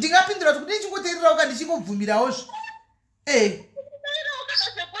 No, ndingapindura kuti ndichingoteerera uka ndichingobvumirawo zvo.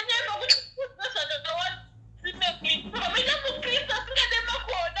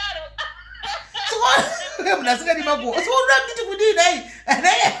 Muna singadi makuo. So unamditi kudii nai.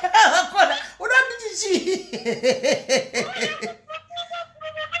 Nai akona. Unamditi chi.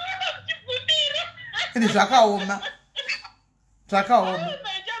 Ni zvakaoma.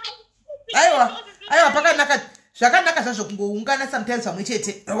 Aiwa pakanaka. Zvakanaka zvazvo kungoungana sometimes pamwe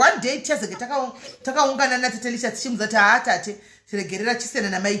chete. One day chazenge takaungana naTetelisha tichimudza tate tiregerera chisena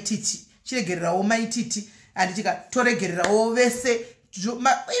namaititi. Chiregererawo maititi. Anditika toregererawo vese.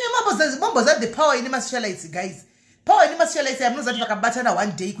 Mambo za the power in my socialites, guys. Power in my socialites, I'm not that like a batana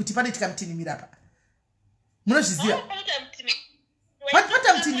one day. Could you find it come to Mirapa? Munozizia. What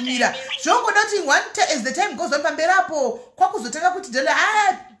I'm telling Mira? So go nothing one as the time goes on Pamberapo. Kwakuzotaka kuti dela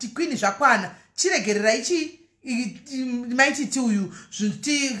tikwini shakwana. Chiregeraichi mighty to you.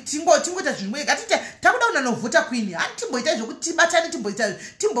 Tingo tazvimwe katita takuda unanovhuta Queen. Antimboita zvokuti batani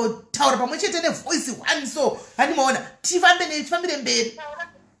timbo taura pamwe chete ne voice one so animaona tifambire mberi.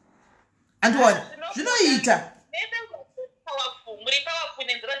 Andiona zvinoita. Muri powerful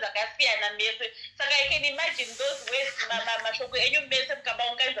nenzira dzakasiyana mese. Saka I can imagine those ways mashoko enyu mese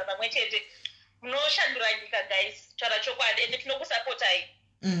mukabaunganidza pamwe chete. Munoshandura nyika guys. Chara chokwadi ende tinokusupportai.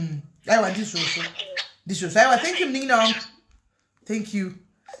 Aiwa ndizvo. Aiwa, thank you mningina wangu. Thank you.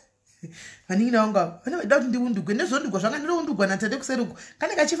 Vaningina wangu. Vanoda kuti ndiundugwe nezondugwa zvanga ndinoundugwa natate kuseruko.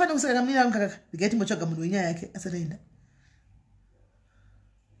 Kana kachifana kusaka kamningina wangu kaka. Ndikaiti mbotsvaga munhu wenyaya yake asataenda.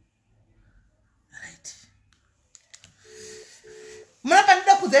 Right. Mwana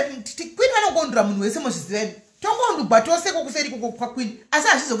ndida kudzai Queen vanongondura munhu wese muzviziveni. Tongondugwa tose kokuseri kwa Queen. Asi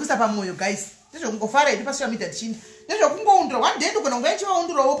hazvizokuisa pamoyo guys. Ndezvokungofara iri pasocial media tichini. Ndezvokungoundura one day ndogona kunga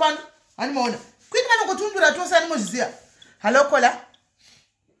ichivaundurawo pano. Animaona. Queen vanongotundura tose animozviziva. Hello Kola.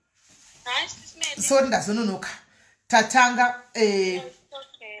 So ndazononoka. Tatanga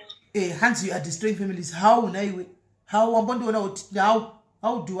Hans, you are destroying families. How naiwe? How wambondiona uti how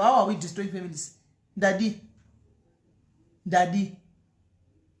are we destroying families? Daddy.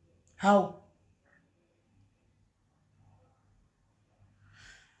 How?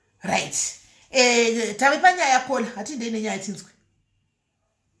 Right. Tave panyaya kola hatinde nenyaya tinzwe.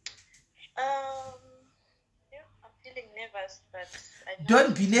 Yeah, I'm feeling nervous, but I know.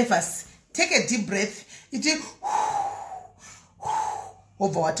 Don't be nervous. Take a deep breath. Iti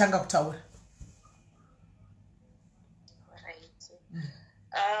over watanga kutaura.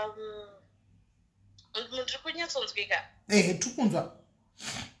 Muntu kunyatsonzwika. Tukunzwa.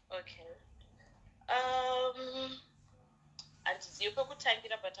 Okay. Handizivi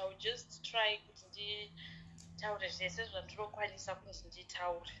kwekutangira, but I will just try kuti nditaure zvese zvandinokwanisa kuti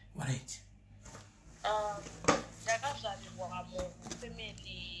nditaure. Right. Ndakazvarirwa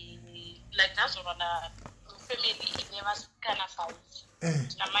mufamily, like ndazorwa mufamily ine vasikana 5.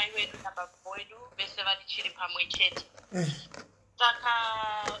 Tina mai vedu nababa vedu vese vachiri pamwe chete. Saka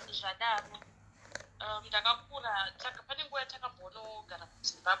zvadaro ndakakura pane nguva yatakambonogara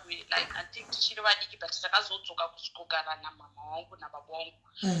kuZimbabwe, like I think tichiri vadiki, but takazodzoka kusvikogara namama wangu nababa wangu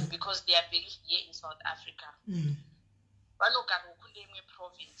because they are based here in South Africa. Vanogara kune imwe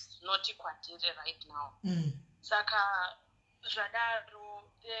province, not Kwatire right now. Saka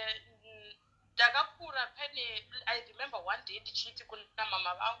zvadaro ndakakura pane, I remember one day ndichiti kuna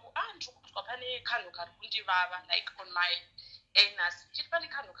mama vangu, ndiri kuzwa pane kanhu kari kundivava, like on my anus. Ndichiti pane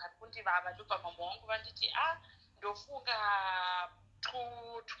kanhu kari kundivava, ndobva mama vangu vanditi ndofunga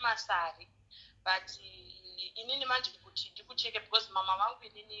tumasari, but inini manje kuti ndikucheke because mama vangu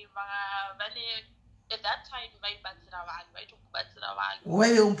inini vane at that time vaibatsira vanhu, vaitokubatsira vanhu.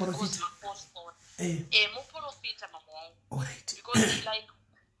 Wewe umprofita. Muprofita mama wangu. Because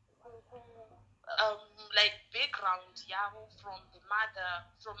like background yavo from the mother,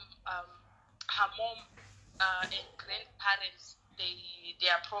 from her mom and grandparents, they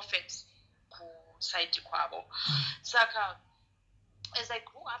are prophets kuside kwavo. Saka as I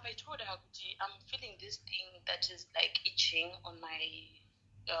grew up, I told her I'm feeling this thing that is like itching on my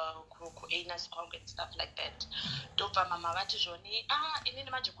anus and stuff like that. Ndobva mama vati zvoni inini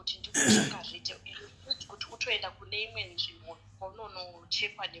manje kuti ndikuchekazvite kuti utoenda kune imwe nzvimbo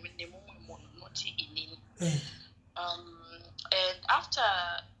kwaunonochekwa nemumwe munhu unoti inini. And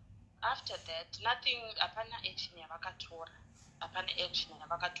after that nothing, hapana action yavakatora.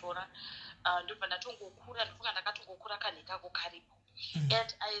 Ndobva ndatongokura, ndofunga ndakatongokura kanhu kako karipo.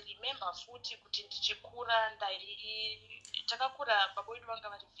 And I remember futi kuti ndichikura takakura, baba vedu vanga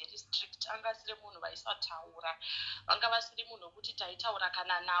vari very strict, anga asiri munhu vaisataura, vanga vasiri munhu wekuti taitaura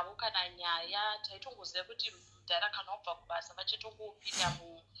kana navo kana nyaya, taitongoziva kuti mudhara kana wabva kubasa vachitongopinda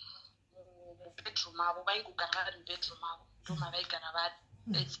mubedroom avo, vaingogara vari mubedroom avo, ndoma vaigara vari.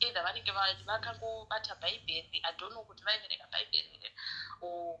 It's either vanenge vakangobata bhaibheri, I don't know kuti vaiverenga bhaibheri here,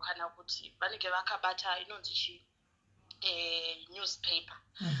 or kana kuti vanenge vakabata inonzi chii, newspaper.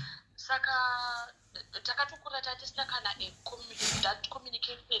 Saka takatokura tatisina kana that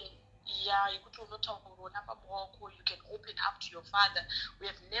communication yekuti unotaura nababa wako, you can open up to your father. We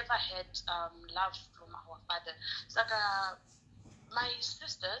have never had love from our father. Saka my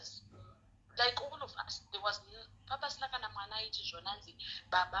sisters, like all of us, there was papa sina kana mwana aiti zvonanzi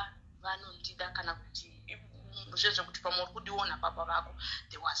baba vanondida kana kuti zvezvo kuti pamwe uri kudiona baba vako.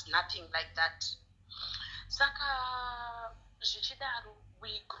 There was nothing like that. Saka zvichidaro,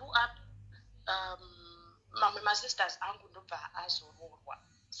 we grew up, mamwe masisters angu ndobva azoroorwa.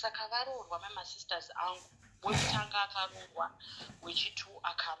 Saka varoorwa masisters angu, wekutanga akaroorwa, wechitu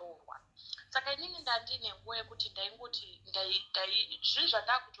akaroorwa. Saka inini ndandine nguva yekuti ndaingoti zvinhu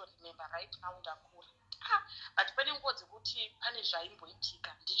zvandakutoremember right now ndakura. But pane nguva dzekuti pane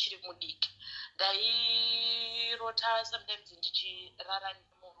zvaimboitika ndichiri mudiki. Ndairota sometimes ndichirara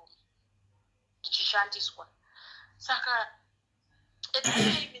nemurume, ndichishandiswa. Saka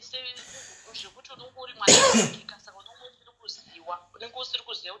zvekuti unenge uri mwana wekika, saka unenge usiri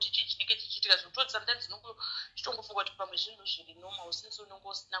kuziva kuti chii chinenge chichiitika. Zvekutoti sometimes unenge uchitongofunga kuti pamwe zvinhu zviri noma, since unenge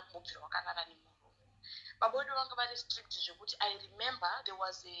usina kumubvira wakarara nemurume. Baba vedu vanga vari strict zvekuti I remember there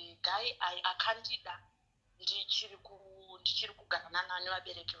was a guy akandida ndichiri kugara nani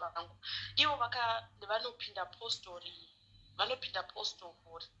vabereki vangu. Ivo vanopinda postori.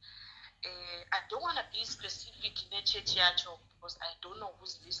 I don't want to be specific in the church yacho because I don't know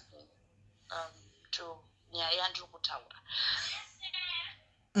who's listening to nyaya yandiri kutaura.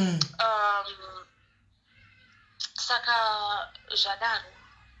 Saka zvadaro.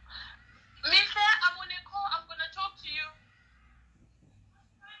 Mise, I'm on a call. I'm going to talk to you.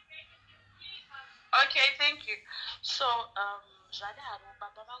 Okay, thank you. So, zvadaro,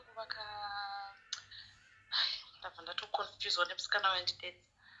 baba vangu ndabva ndatoconfused nemusikana wandidedza.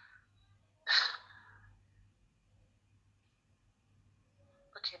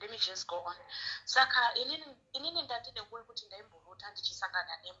 Okay, let me just go on. Saka inini ndatine nguva yekuti ndaimborota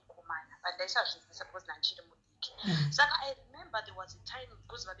ndichisangana nemukomana but ndaisazvizisa because ndanchiri mudiki. Saka I remember there was a time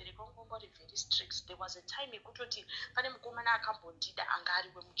because vabereki vangu vanga vari very strict. There was a time yekutoti pane mukomana akambondida anga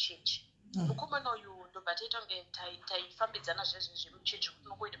ari wemuchechi. Mukomana uyu ndobva taita kunge taifambidzana zvezvo zvemuchechi kuti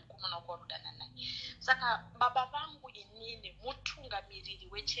unongoita mukomana wakarodana naye. Saka baba vangu inini mutungamiriri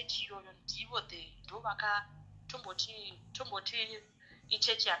wechechi iyoyo ndivo tomboti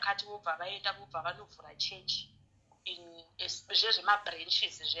ichechi yakati vobva vaenda vobva vanovhura chechi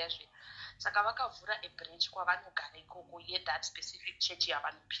zvezvemabranches zvezve. Saka vakavhura ebranch kwavanogara ikoko yethat specific chechi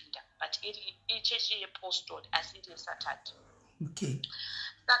yavanopinda but ichechi yepostal asi iri yesaturday. Okay.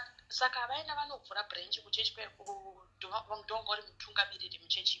 Saka vaenda vanovhura branch kuchechi ndonga uri mutungamiriri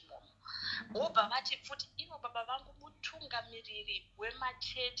muchechi imomo. Vobva vati futi ivo baba vangu mutungamiriri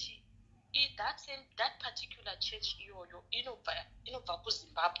wemachechi that particular church iyoyo inobva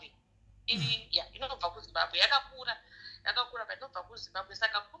kuZimbabwe. Inobva kuZimbabwe yakakura but inobva kuZimbabwe.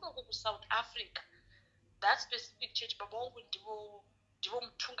 Saka kunoko kuSouth Africa that specific church baba vangu ndivo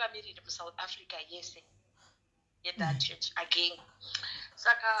mutungamiriri muSouth Africa yese that church again.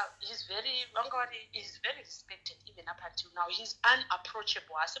 Saka he's very respected even up until now. He's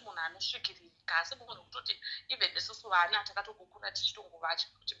unapproachable. Asi munhu anosvikiririka, asi munhu kutoti even isusu vana takatokukura tichitongovacha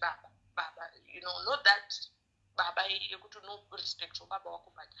kuti baba, not that baba yekuti no respect for baba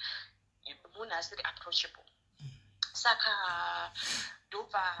wako but munhu asiri approachable. Saka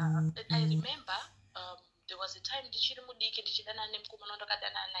ndobva I remember there was a time ndichiri mudiki ndichidana nemukomana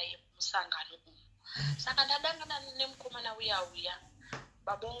ndakadana naye musangano umu. Saka ndadangana nemukomana uya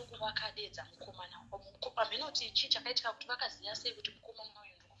baba vangu vakadedza mukomana pamenoti chii chakaitika kuti vakaziva sei kuti mukomana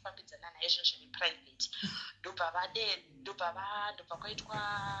uyu ndikufambidzana naye izvo zviri private. ndobva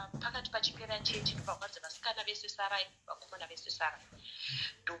kwaitwa pakati pachipera chechi ndobva kwanzi vasikana vese sarai vakomana vese sarai.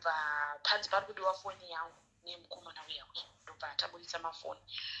 Ndobva panzi pari kudiwa foni yangu nemukomana uya ndobva tabudisa mafoni.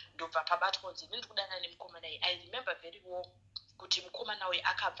 Ndobva pabatwa kunzi ini ndikudana nemukomana uyu. I remember very well kuti mukomana uyu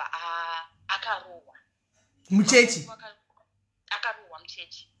akabva akarohwa muchechi. Akarohwa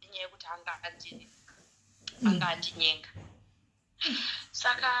muchechi inyaya yekuti anga andinyenga.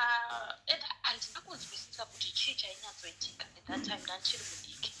 Saka handina kunzwisisa kuti chii chainyatsoitika at that time ndanchiri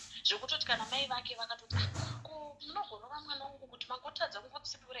mudiki zvekutoti kana mai vake vakatoti munogorova mwana wangu kuti mangotadza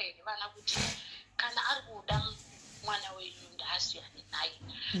kungotsipura here vana kuti kana ari kuda mwana wenyu ndaasiyane naye.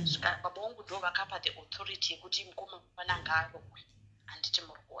 Saka baba vangu ndo vakapa the authority yekuti mukomana ngaarohwe handiti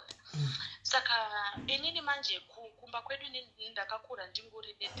muri kuona. Saka inini manje kumba kwedu ndakakura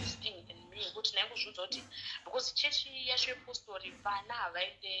ndingori this thing in me yekuti ndaingozviudza kuti because chechi yacho yepostori vana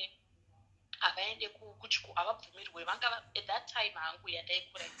havaende kuchikoro havabvumirwe. Vanga at that time hangu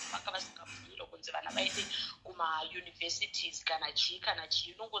yandaikura vanga vasingabvumirwe kunzi vana vaende kumauniversities kana chii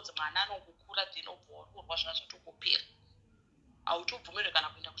unongonzi mwana anongokura then obva warurwa zvazvatongopera hautobvumirwe kana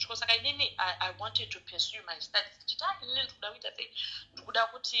kuenda kuchikoro. Saka inini I wanted to pursue my studies ndichita inini ndikuda kuita sei ndikuda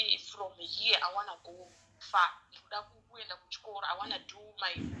kuti from here I wanna go far. Ndikuda kuenda kuchikoro I wanna do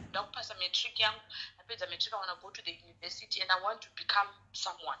ndikuda kupasa matric yangu. Napedza matric I wanna go to the university and I want to become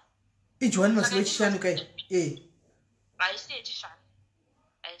someone. Ijwani masiwe chishanu kai? Aisiye chishanu.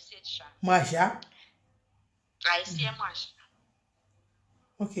 Masha? Aisiye Masha.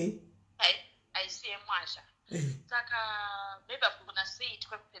 Okay. Aisiye Masha. Saka maybe I'm gonna say it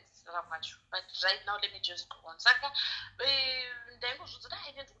kwekupedzisira kwacho but right now let me just go on. Saka ndaingozvudza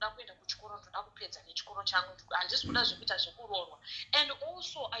ine ndikuda kuenda kuchikoro ndoda kupedza nechikoro changu handisi kuda zvekuita zvekuroorwa. And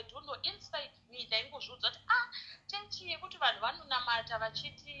also I don't know inside me ndaingozvudza kuti chechi yekuti vanhu vanonamata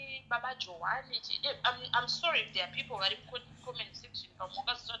vachiti baba Johani. I'm sorry if there are people vari comment section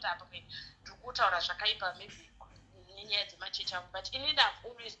pamungazoti apa ndikutaura zvakaipa maybe nenyaya dzemachechi angu but inini I've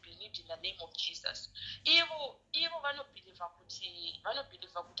always believed in the name of Jesus. Ivo vanobhilivha kuti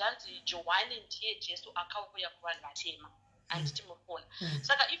hanzi Johani ndiye Jesu akauya kuvanhu vatema handiti muri kuona.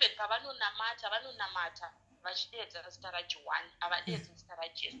 Saka even pavanonamata vachidedza zita raJohani havadedzi zita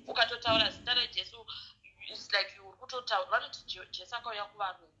raJesu. Ukatotaura zita raJesu it's like you kutotaura vanoti Jesu akauya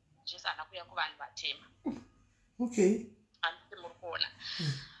kuvarungu Jesu haana kuuya kuvanhu vatema. Okay. Handiti muri kuona.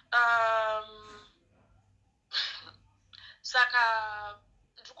 Saka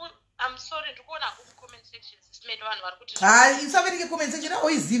I'm sorry ndikuona comment sections simene vanhu vari kuti isavereke comment section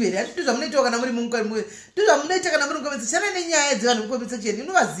oizive here hati ndizvamunoitawo kana muri ndizvamunoita kana muri mucomment section nenyaya dzevanhu mucomment section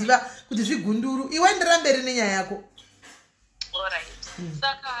inovaziva kuti zvigunduru iwe ndira mberi nenyaya yako. Alright.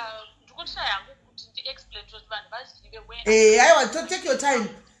 Saka ndikushaya hangu kuti ndi-explain kuti vanhu vazive aiwa take your time.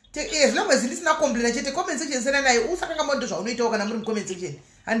 As long as ndisina complain chete comment section sena naye usakanga mondo zvaunoitawo kana muri mucomment section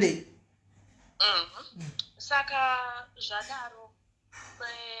handei. Saka zvadaro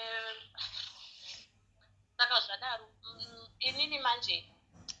saka zvadaro inini manje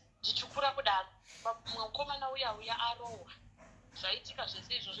ndichikura kudaro mukomana uya arohwa zvaitika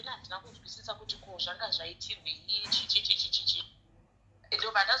zvese izvozvo handina kunzwisisa kuti ko zvanga zvaitirwei chichichichichichi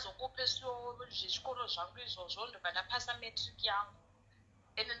ndobva ndazokopesawo zvezvikoro zvangu izvozvo ndobva ndapasa matric yangu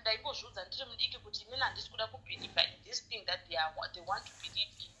ende ndaingozviudza ndiri mudiki kuti inini handisi kuda kubhilivha in this thing that they want to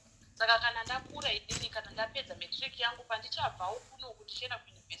believe in. Saka kana ndakura inini kana ndapedza matric yangu pandichabvawo kuno kuti chienda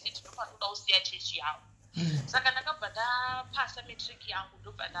kuyunivhesiti ndopanoda kusiya chechi yavo. Saka ndakabva ndapasa matric yangu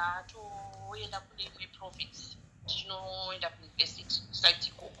ndobva ndatoenda kune imwe province ndinoenda kuyunivhesiti site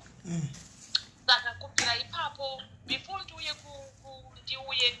ikoko. Saka kubvira ipapo before ndiuye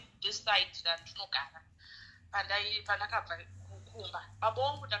this site randinogara pandakabva kukumba baba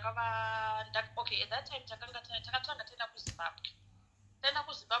wangu okay at that time takatanga taenda kuZimbabwe. Taenda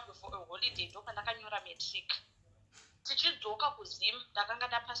kuZimbabwe for a holiday ndopandakanyora matric. Tichidzoka kuZim ndakanga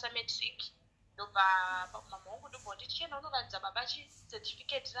ndapasa matric ndobva mama wangu ndobva nditi chienda unoratidza baba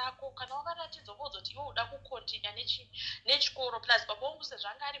certificate rako kana wakaratidza kuzoti iwe uda kukontinua nechikoro plus baba wangu sezvo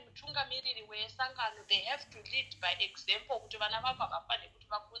anga ari mutungamiriri wesangano they have to lead by example kuti vana vavo havafaniri kuti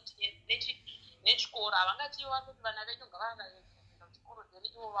vakontinue nechikoro havangati kuti vana venyu ngavakaenda kuchikoro then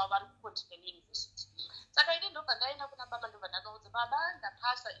ivo vavo vari kukontinua neuniversity. Saka ini ndobva ndaenda kuna baba ndobva ndakaudza baba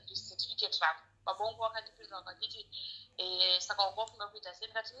ndapasa iri certificate rangu. Baba wangu wakandipindura akanditi saka wanga wafunga kuita sei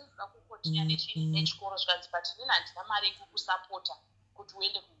ndikati ndinoda kukontinua nechikoro zvikanzi but inini handina mari yekukusapota kuti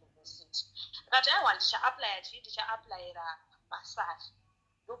uende kuyunivhesiti. Ndikati aiwa ndichaaplayira basari.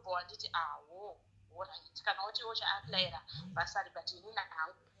 Ndobva wanditi awo alright kana kuti uchaaplayira basari but inini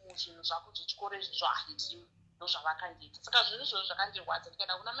hangu zvinhu zvako zvechikoro izvozvo handiwi ndozvavakandiita. Saka zvinhu izvozvo zvakandirwadza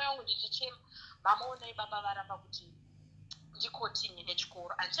ndikaenda kuna mai wangu ndichichema mama onai baba varamba kuti ndikontinue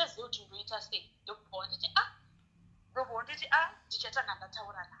nechikoro handichazivi kuti ndoita sei. Ndobva wanditi ndichatanga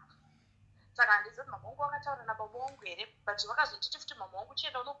ndataura navo. Saka handizivi mama wangu wakataura nababa wangu here but vakazonditi futi mama wangu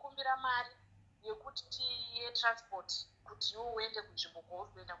chienda unokumbira mari yekuti yetransport kuti iwe uende kunzvimbo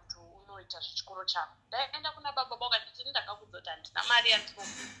kwauri kuenda kuti unoita zvechikoro chako. Ndaenda kuna baba vakanditi ndakakudza kuti handina mari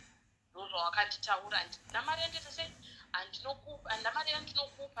yandinokupa. Ndozvawakanditaura handina mari yanditese handina mari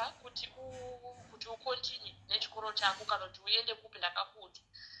yandinokupa kuti ukontinue nechikoro chako kana kuti uende kupi ndakakuudza.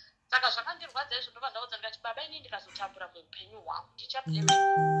 Saka zvakandirwadza izvo ndobva ndaudza ndikati baba ini ndikazotambura muupenyu hwangu ndichablame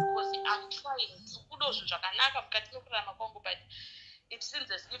because I'm trying kudo zvinhu zvakanaka mukati mekurarama kwangu but it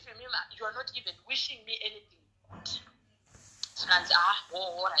seems as if you are not even wishing me anything good. Zvikanzi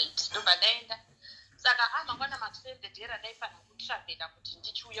alright ndobva ndaenda. Saka mangwana masende dera ndaifanira kutravhela kuti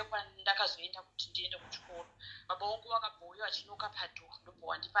ndichiuye kwandakazoenda kuti ndiende kuchikoro. Baba wangu wakabvouya achinoka padhoo ndobva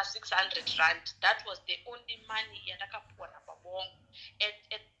wandipa 600 rand. That was the only money yandakapiwa nababa wangu. At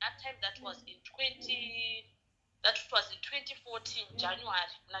that time that was in 2014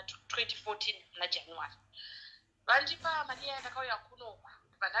 January na 2014 na January. Vandipa mari yandakauya kunoku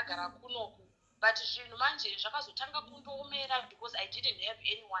vandagara kunoku but zvinhu manje zvakazotanga kundoomera because I didn't have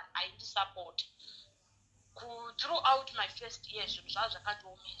anyone aindisupport. Throughout my first year zvinhu zvava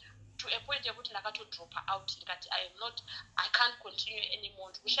zvakandoomera to a point yekuti ndakatodropa out ndikati I can't continue anymore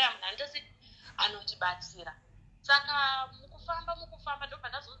ndikushaya munhu handisi anondibatsira. Saka mukufamba ndobva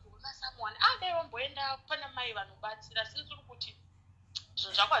ndazonzwa someone dai wamboenda pana mai vanobatsira since uri kuti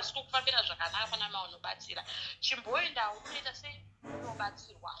zvinhu zvako hazisi kukufambira zvakanaka pana mai vanobatsira chimboendawo unoita sei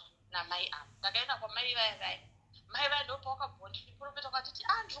unobatsirwa namai avo. Ndakaenda kwamai vaya ndopa wakabva ndiprofeta wakatiti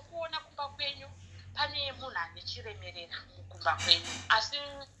ndiri kuona kumba kwenyu pane munhu ane chiremerera mukumba kwenyu asi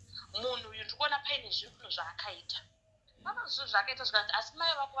munhu uyu ndiri kuona paine zvinhu zvaakaita. Pana zvinhu zvaakaita zvikati asi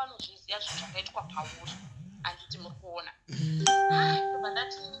mai vako vanozviziva zvinhu zvakaitwa pauri handiti muri kuona. Ndobva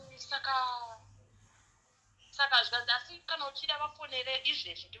ndati saka zvikanzi asi kana uchida vafonere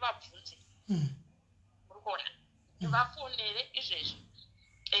izvezvi ndivabvunze. Muri kuona ndivafonere izvezvi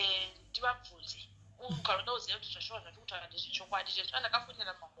ndivabvunze ukaroda uzive kuti zvashova zvati kutaura ndezvechokwadi. Zvezvo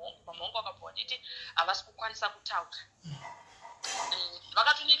ndakafonera mama wangu akabva wanditi havasi kukwanisa kutaura.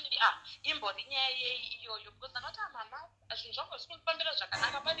 Vakatonditi imbori nyaya yei iyoyo because ndakati mama zvinhu zvangu zvisi kundifambira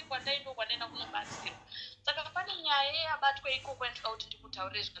zvakanaka pane kwandaenda kunobatsirwa. Saka pane nyaya yabatwa ikoko yandinoda kuti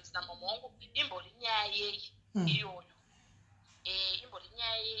ndikutaurire zvikanzi namama wangu imbori nyaya yei iyoyo. Imbori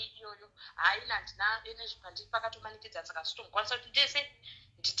nyaya yei iyoyo haina handina nezvipandiri pakatomanikidza saka zvitongokwanisa kuti ndese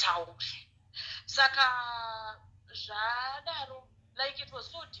nditaure. Saka zvadaro like it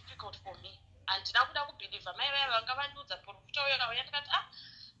was so difficult for me. Handina kuda kubhilivha mai vaya vanga vandiudza profita uyo kauya ndikati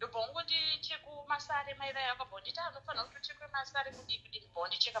ndobva wangondicheka masare. Mai vaya vakabva nditi anofanira kutochekwa masare kudii ndobva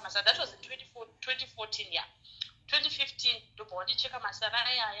wandicheka masare. That was in 2014 ya 2015 ndobva wandicheka masare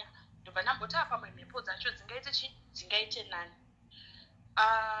ayaya ndobva ndamboti pamwe mhepo dzacho dzingaite nani.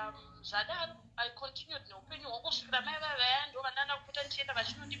 Zvadaro I continued neupenyu hwangu kusvikira mai vavaya ndo vandana kupota ndichienda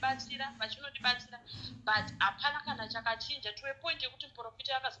vachinondibatsira but hapana kana chakachinja to a point yekuti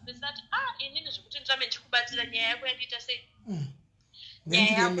muprofita akazopedzisa ati inini zvekuti ndrambe ndichikubatsira nyaya yako yandiita sei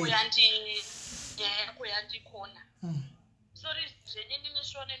nyaya yako yandikona sorry zvenini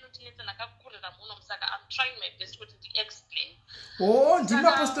shona inotinetsa ndakakurira muno musaka I'm trying my best kuti ndiexplain ndimi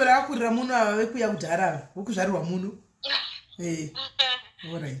mapostori akakurira muno ava vekuya kudhara vokuzvarirwa muno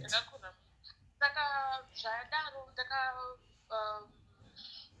alright saka zvadaro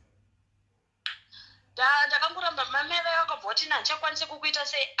ndakangoramba mamai vakabva kuti handichakwanisi kukuita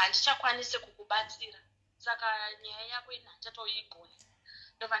sei handichakwanisi kukubatsira saka nyaya yako ina handichatouigona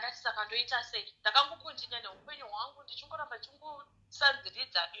ndobva ndati saka ndoita sei ndakangokontinya neupenyu hwangu ndichingoramba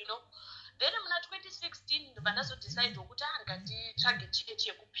chingosanziridza then muna 2016 ndobva ndazodecide kuti nganditsvage chechi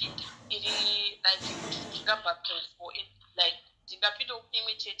yekupinda iri like kuti ndingabaptize for it like ndingapinda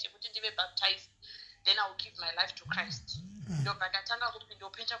kuimwe chechi yekuti ndive baptized then I will give my life to Christ ndobva ndatanga kupinda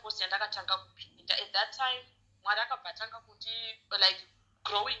upentecost yandakatanga kupinda at that time mwari akabva atanga kuti like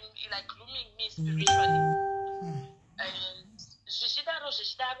grooming me spiritually and zvichidaro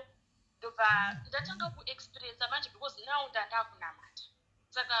ndobva ndatanga kuexperience manje because now ndanga kunamata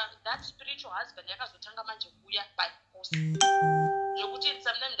saka that spiritual husband yakazotanga manje kuuya by force zvokuti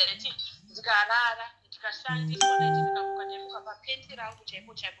sometimes ndaiti ndikarara ndikashandiswa naiti ndikamuka ndaimuka papenti rangu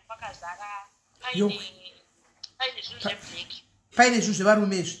chaipo pakazara paine zvinhu zvebhleki paine zvinhu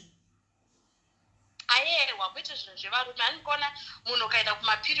zvevarume izvi ayewa kwete zvinhu zvevarume andikona munhu ukaenda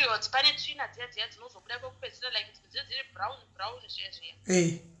kumaperiods pane tsvina dziya dzinozobuda kwekupedzisira like dziri brown zviya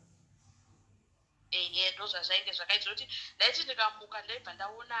ndo zvazvainge zvakaita kuti ndaiti ndikamuka ndaibva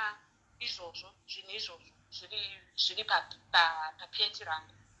ndaona izvozvo zvinhu izvozvo zviri papenti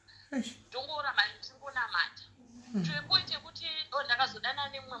rangu ndongoramba ndichingonamata to a point yekuti ndakazodana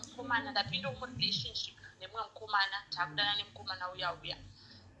nemumwe mukomana ndapinda murelationship nemumwe mukomana taakudana nemukomana uya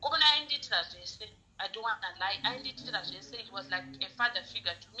mukomana aindiitira zvese I don't want to lie. I did as I said, he was like a father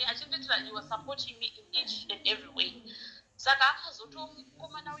figure to me. I think that he was supporting me in each and every way. Saka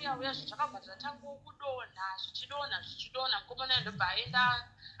akazotomukomana uya zvichakabva zvatango kudonha zvichidonha mukomana ndobva aenda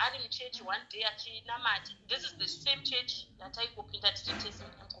ari muchechi one day achinamata. This is the same church yataingopinda tiri tese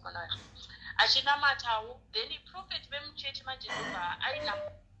nemukomana uya achinamatawo then prophet vemuchechi manje ndobva aina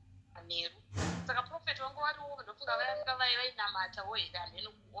manheru saka prophet wangu wariwo ndofunga vanga vainamatawo here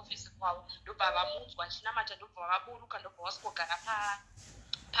hameno kuofisi kwavo ndobva vamunzwa achinamata ndobva vaburuka ndobva vaswogara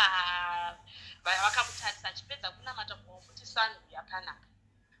vakamutarisa achipedza kunamata kuti sanu yakanaka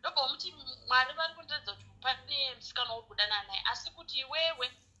ndobva muti mwari vari kundiratidza kuti pane musikana wokudana naye asi kuti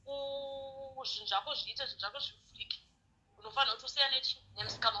iwewe zvinhu zvako zviite zvinhu zvako zvivhurike unofanira kuti usiyane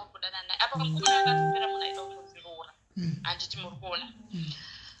nemusikana wokudana naye apa mukomana akatopera munhu aida kutoziroora handiti muri kuona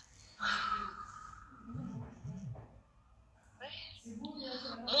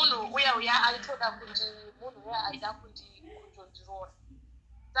munhu uya aitoda kuti munhu uya aida kutondiroora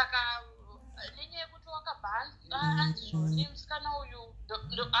saka nenyaya yekuti wakabva andizvoni musikana uyu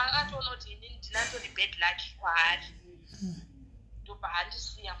akatoona kuti inini ndinatori bad luck kwaari ndobva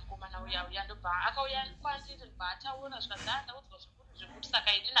handisiya mukomana uya ndobva akauya kwandiri ndobva ataura zvikazaa ndaudzwa zvekuti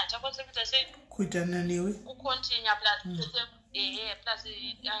saka inini hachakwanisa kuita sei kuitana newe kukontinya plus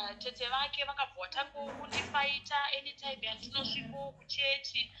tete vake vakabva vatango kundifaita anytime yandinosviko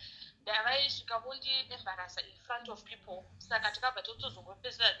kuchechi ndavaisvika vondiembarasa in front of people saka takabva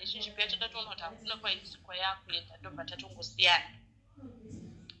totozongopedzera relationship yacho tatoona kuti hakuna kwayakuenda ndobva tatongosiyana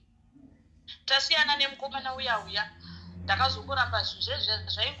tasiyana nemukomana uya ndakazongoramba zvinhu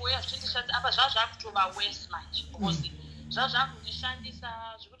zvaingouya zvichindishandisa apa zvazvakutova wese manje because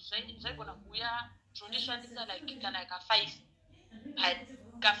zvazvakundishandisa zvekuti zvaigona kuuya zvondishandisa like kana ka5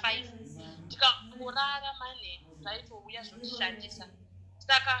 ndikangorara manheru zvaitouya zvondishandisa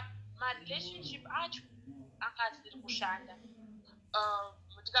saka marelationship acho akasiri kushanda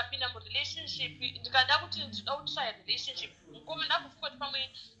ndikapinda murelationship ndikada kuti ndida kutrya relationship mukome ndakufunga kuti pamwe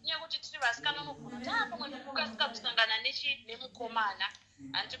nyaya yekuti tiri vasikana unogona kuti pamwe ndokukasika kusangana nemukomana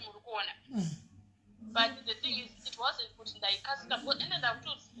handi muri kuona but the thing is it wasn't kuti ndaikasika because ende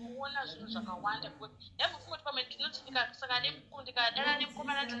ndakutoona zvinhu zvakawanda ndaimufunga kuti pamwe ndinoti ndikadana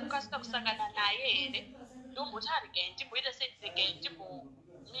nemukomana ndikukasika kusangana naye here ndomboti arigai ndimboita sei dzigai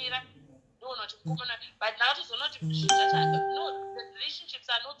ndimbomira ndoona kuti mukomana but ndakatozoona kuti no the relationships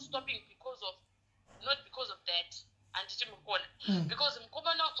are not stopping because of that handiti mukona because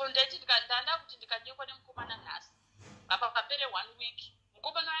mukomana ndaiti ndanda kuti ndikanyekwa nemukomana nhasi apa papere 1 week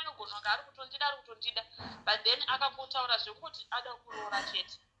mukomana anogona kunge ari kutondida but then akangotaura zvekuti ada kuroora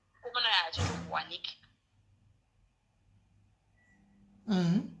chete mukomana yacho hachitombowaniki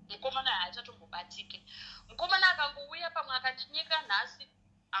mukomana hachatombobatike. Mukomana akangouya pamwe akandinyika nhasi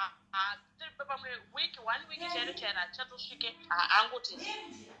tiri pamwe wiki 1 week chairo chairo hachatosvike angoti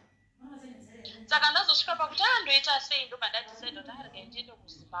saka ndazosvika pakuti andoita sei ndo mandadecide kuti arega ndiende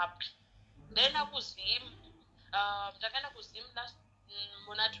kuzimbabwe. Ndaenda kuZim, ndakaenda kuZim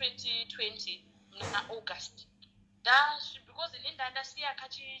muna 2020 muna August. Because inini ndasiya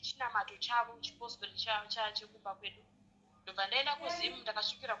kachinamato chavo chipostori chekumba kwedu. Ndobva ndaenda kuZim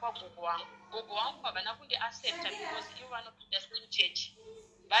ndakasvikira kwagogo wangu. Gogo wangu havana kundiaccepta because ivo vanopinda same church.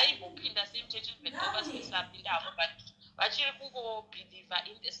 Vaimbopinda same church even though vasisapindapo but vachiri kungobeliever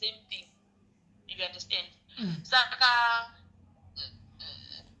in the same thing. You understand? Saka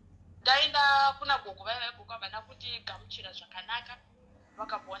ndaenda kuna gogo vaya gogo havana kundigamuchira zvakanaka.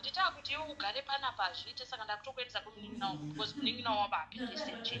 Vakabva ndita kuti iwe ugare panapa zviite saka ndakutokuendesa kumunin'ina because munin'ina wavo hapindi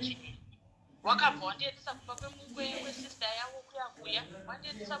same church inini. Wakabva wandiendesa kumba kwesister yavo kuya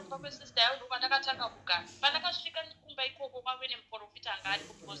wandiendesa kumba kwesister yavo ndokwandakatanga kugara. Pandakasvika kumba ikoko kwave nemuprofita anga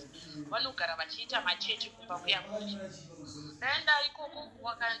ariko because vanogara vachiita machechi kumba kuya. Ndaenda ikoko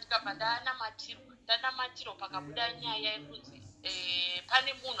ndikabva ndanamatirwa pakabuda nyaya yekunzi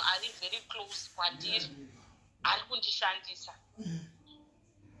pane munhu ari very close kwandiri ari kundishandisa.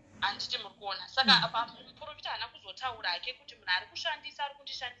 Handiti muri kuona. Saka apa muprofita haana kuzotaura hake kuti munhu ari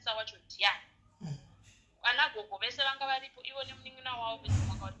kundishandisa wacho ndiani. Ana gogo vese vanga varipo ivo nemunin'ina wavo vese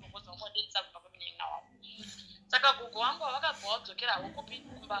vanga varipo because vanga vadendisa kumba kwemunin'ina wavo. Saka gogo wangu vakabva vadzokerawo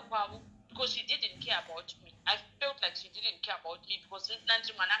kumba kwavo because she didn't care about me. I felt like she didn't care about me because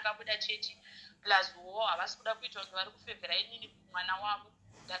nandiri mwana anga abuda chechi plus wo havasi kuda kuita kuti vari kufevhera inini mwana wavo.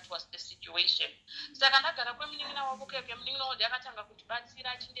 That was the situation. Saka ndagara kwemunin'ina wavo keke munin'ina wavo ndakatanga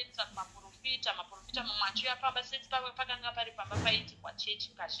kundibatsira achindiendesa kumaprofita. Maprofita mamwe achiyapamba seti pakanga pari pamba paiitirwa chechi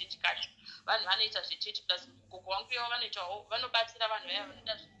kazhinji kacho. Vanhu vanoita zvechechi plus gogo wangu ivo vanoitawo vanobatsira vanhu vaya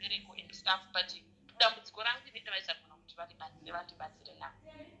vanoda zvibereko and stuff but dambudziko rangu ndinenge vaisagona kuti vandibatsire navo.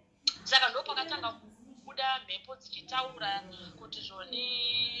 Saka ndo pakatanga kubuda mhepo dzichitaura kuti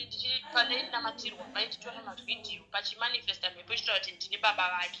zvoni pane namatirwa vaititora mavhidhiyo pachimanifesta mhepo ichitaura kuti ndini baba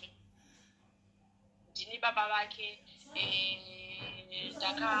vake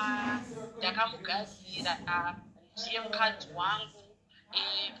ndakamugadzira ndiye mukadzi wangu.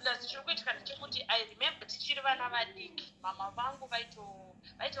 Plus chiri kuitika ndechekuti I remember tichiri vana vadiki mama vangu vaiti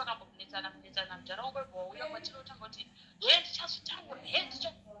vakambonetsana muntaraunda webva wauya kwatinotanga kuti ndichazvitaura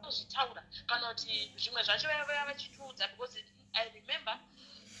kana kuti zvimwe zvacho vaya vachitiudza because I remember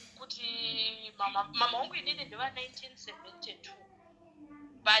kuti mama vangu inini ndeva 1972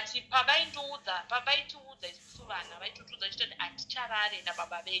 but pavaitiudza isusu vana vaitotudza chitoti haticharare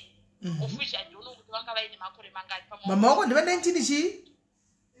nababa vedu of which I don't know kuti vanga vaine makore mangani mama wako ndeva 19 chii?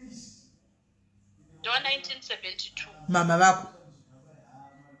 Ndeva 1972 mama vako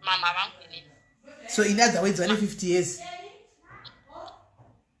vangu inini. So in other words vane 50 years.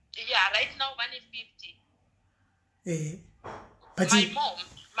 Yeah, right now vane 50. But my mom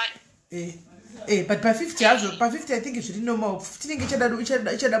but pa 50 hazo pa 50 I think zviri normal. 50 inge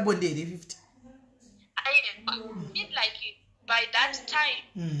ichada bondere 50. I feel like by that time.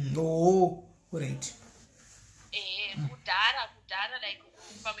 Oh, right. Kudhara like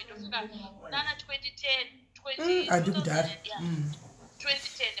pamedofika unana 2010 andi kudhara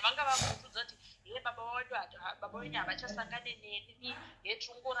 2010 vanga vakutudza kuti baba wenyu havachasangane neni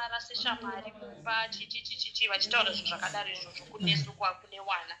tungorara seshamwari mumba chichi vachitaura zvinhu zvakadaro izvozvo kunesu kwakune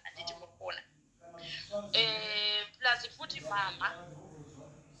wana handiti muri kuona. Plus futi mama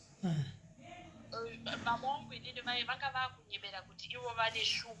vangu inini vanga vakunyemera kuti ivo vane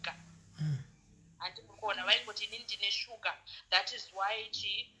shuga. Handiti muri kuona vaingoti inini ndine shuga that is why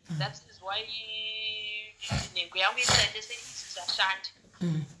nhengo yangu itaendese isizashandi.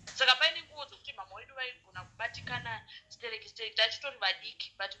 Saka paine nguo dzokuti mama wedu vaigona kubatikana chitereki tachitori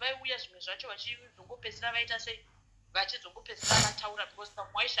vadiki but vaiuya zvimwe zvacho vachizongopedzisira vaita sei vachizongopedzisira vataura because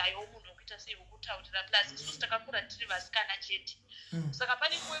pamwe waishayawo munhu wekuita sei wokutaurira plus isusu takakura tiri vasikana chete. Saka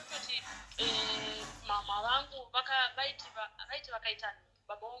pane nguo yekutoti mama vangu vaiti vakaita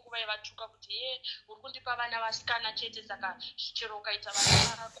baba vangu vaivatuka kuti uri kundipa vana vasikana chete saka chero ukaita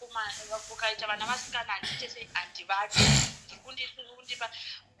vana vasikana handite sei handivadi kundipa.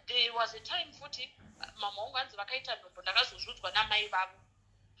 There was a time futi mama wangu hanzi vakaita nhumbu ndakazozvudzwa namai vavo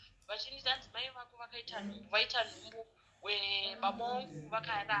vachinita hanzi mai vako vaita nhumbu baba wangu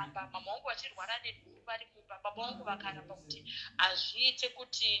vakaramba mama wangu vachirwara nenhumbu vari mumba baba vangu vakaramba kuti hazviite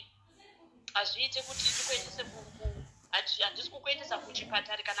kuti ndikuendese handisi kukuendesa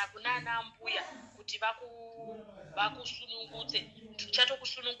kuchipatari kana kunana mbuya kuti vakusunungutse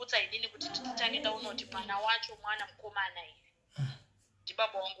ndichatokusunungutsa inini kuti titange ndaona kuti mwana wacho mwana mukomana here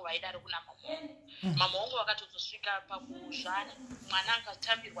baba wangu vaidaro kuna mama wangu. Mama wangu vakatozosvika pakuzvana mwana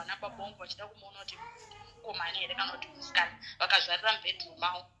akatambirwa nababa wangu vachida kumuona kuti komani here kana kuti musikana vakazvarira mubedroom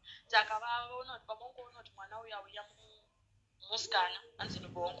mavo. Saka vaona kuti baba wangu vaona kuti mwana uyu auya musikana anzi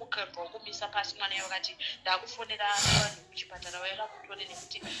baba wangu kamba wakumisa pasi mwana iye vakati ndakufonera vanhu kuchipatara vaira kutore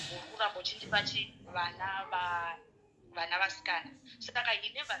nekuti uri kuramba uchindipa vana vasikana. Saka he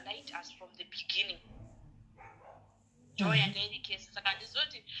never lied us from the beginning. Joy and any case. Saka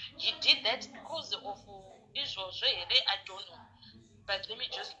ndizoti he did that because of izvozvo here, I don't know. But let me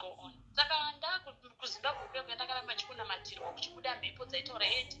just go on. Saka ndakuzimbabwe kwenda kana machikuna matirwa kuchibuda mhepo dzaitaura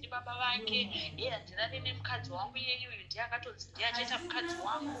ndini baba vake handirane nemukadzi wangu iyeyu ndiye akatonzi ndiye achaita mukadzi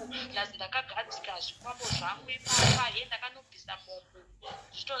wangu lazi ndakagadzika zvikwambo zvangu ipapa ndakanobvisa mombe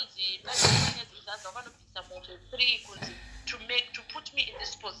zvitonzi paine dzimuzanzi vakanobvisa mombe 3 kunzi to put me in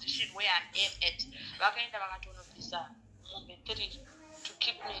this position where I am at. Vakaenda vakatonobvisa mombe 3 to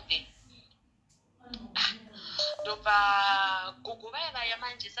keep me there. Ndobva gogo vaya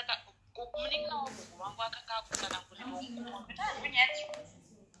manje saka munin'ina wagogo vangu akanga akutsanangurira umugomo kuti hazvinyatsi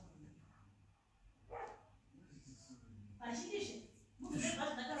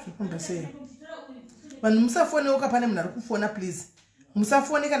zvifamba sei vanhu musafonewoka pane munhu ari kufona please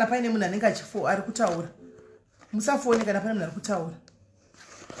musafone kana paine munhu anenge ari kutaura musafone kana pane munhu ari kutaura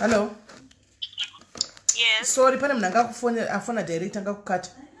hello yes sorry pane munhu anga afona direct anga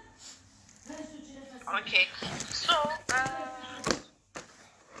kukata okay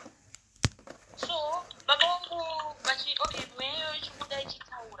so baba wangu okay mweyo ichibuda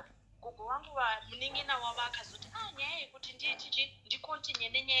ichitaura gogo wangu munin'ina wavo akazoti nyaya yekuti ndikontinye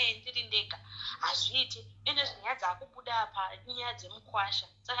nenyaya yendiri ndega hazviiti ende zvinyaya dzakubuda pa nyaya dzemukwasha.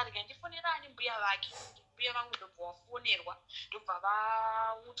 Saka ndikandifonerani mbuya vake mbuya vangu ndobva wafonerwa ndobva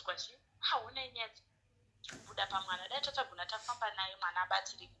vaudzwa haona nyaya kubuda pamwana dai tatagona tafamba naye mwana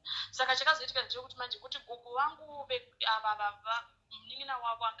abatsirika. Saka chakazoitika ndechekuti manje kuti gogo vangu ava munin'ina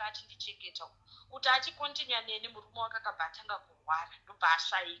wavo anga achindichengeta kuti achikontinya neni murume wakakabva atanga kurwara ndobva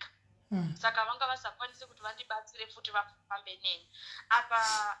ashayika. Saka vanga vasakwanisi kuti vandibatsire futi vafambe neni. Apa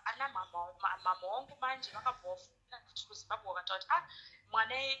ana mama wangu manje vakabva vafunda kuzimbabwe vakataura kuti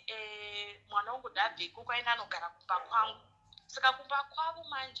mwana wangu ndabve ikoko aenda anogara kumba kwangu. Saka kumba kwavo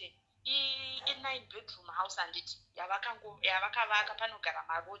manje i9 bedroom house handiti yavakavaka panogara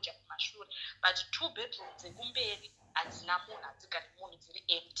maroja kumashure but 2 bedrooms dzekumberi hadzina munhu hadzigari munhu dziri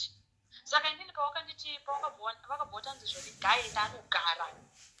empty. Saka ini ndikauka nditi vakabva tanzi zvoti gaenda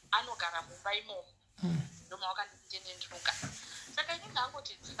anogara mumba imomo ndomauka nditende ndinogara. Saka ini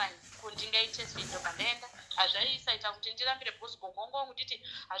ndangoti it's fine kundingaite sei ndobva ndaenda hazvaisaita kuti ndirambire bhosi gogo wangu wangu nditi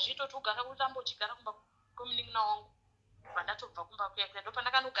hazviitoti ugara kurambo uchigara kumba kwomunin'ina wangu. Vandatobva kumba kuya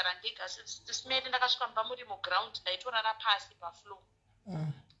ndopandakanogara ndega simeri ndakasvika mumba muri muground ndaitorara pasi pafloor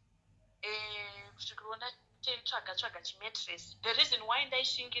kusvikiro ndatsvaga chimetress. The reason why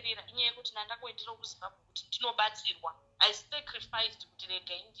ndaishingirira inyaya yekuti ndandakuendera kuzimbabwe kuti ndinobatsirwa. I sacrificed kuti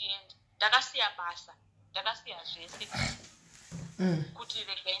regai ndiende. Ndakasiya basa ndakasiya zvese kuti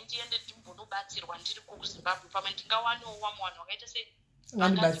regai ndiende ndimbonobatsirwa ndiri kuzimbabwe pamwe ndingawanawo vanhu vakaita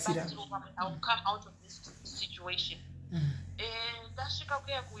vandibatsira I will come out of this situation. Ndasvika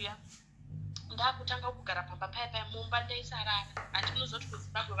kuya ndakutanga kugara pamba paya mumba ndaisarara. Handinozoti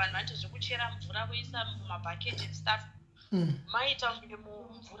kuzimbabwe vanhu vati zvekuchera mvura voisa mumabhaketi and stuff maita kunge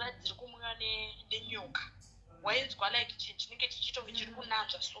mvura dziri kumwiwa nenyoka. Wainzwa like chinenge chichitonge chiri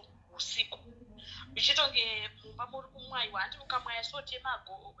kunanzva so usiku ichitonge mumba muri kumwaiwa handi ukamwaya soti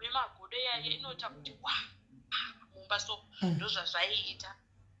yemagodo inoita kuti mumba so ndozvazvaiita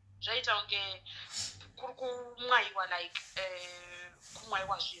zvaita kunge kuri kumwaiwa like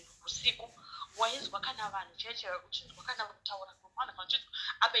kumwaiwa zvinhu usiku. Wainzwa kana vanhu cheche uchinzwa kana kutaura kwemwana machizwa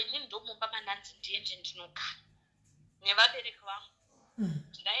apa inini ndomumba mananzi ndiende ndinogara nevabereki vangu.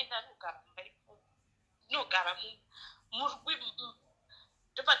 Ndaenda nogara mumba ndinogara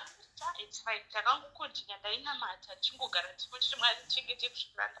it's fine takangokontinya ndainamata ndichingogara ndinoti mwari chengete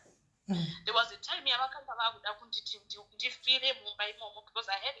kusvikirana. There was a time yavakanga vakuda kunditi ndifire mumba imomo because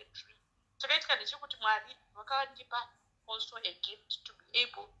I had a dream. Chakaitika ndechekuti mwari vakandipa also a gift to be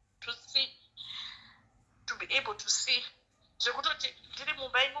able to see zvekutoti ndiri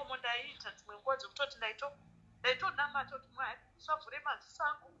mumba imomo ndaiita dzimwe nguva dzekutoti ndaitonamata kuti mwari usavhure maziso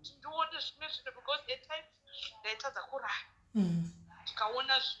angu kuti ndione zvimwe zvinhu because at times ndaitadza kurara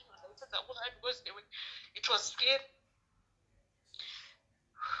ndikaona zvinhu ndaitadza kurara because it was scary.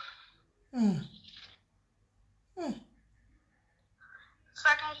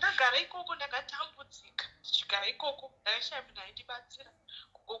 Saka ndagara ikoko ndakatambudzika ndichigara ikoko ndakashaya munhu aindibatsira.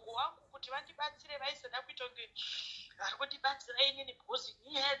 Gogo wangu kuti vandibatsire vaizoda kuita kunge arikudibatsira inini because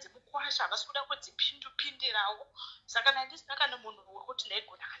nyaya dzemukwasha havasi kuda kudzipindupindirawo. Saka ndandisina kana munhu wekuti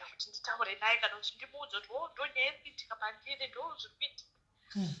ndaigona kana kuti nditaure naye kana kuti ndimuudze kuti ndo nyaya iri kuitika pandiri ndo zviri kuitika.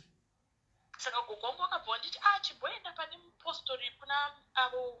 Saka gogo wangu akabva nditi chimboenda pane mupostori kuna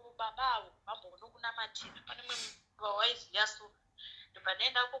avo baba avo vambono kunamatira pane mwe waiziya so.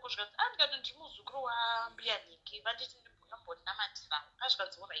 Ndopanaenda uko kusvika ndikati ndimuzukuru wambuya Niki vanditi ndimbonamatira. Asvika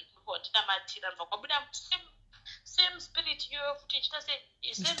dzora ndinamatira ndibva kwabuda same spirit iyoyo futi ichita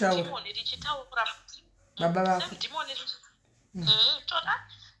same demon richitaura futi. Baba vako. Same demon toda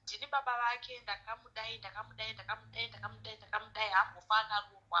ndini baba vake ndakamudai hambofa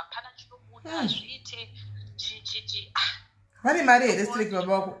akarurwa hapana chinobuda zviite chichiti. Vane mari here strike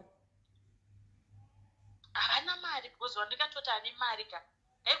baba vako? Havana mari because wandikatoti ane mari ka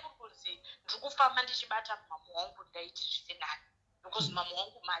aikuri kunzi ndiri kufamba ndichibata mama wangu ndaiti zvisinani because mama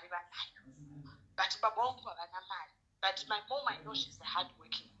wangu mari vanayo but baba wangu havana mari. But my mom, I know she's a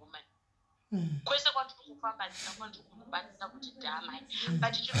hard-working woman. Kwese kwandiri kufamba ndina kwandiri kumubatisa kuti ndamai.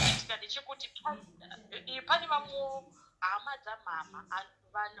 But chinoitika ndechekuti pane vamwe hama dzamama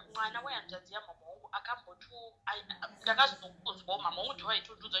mwana wehanzvadzi yamama wangu ndakazokuzwawo mama wangu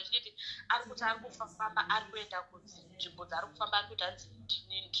ndiwaitondudza achiti ari kuti ari kufamba ari kuenda kunzvimbo dzaari kufamba ari kuti hanzi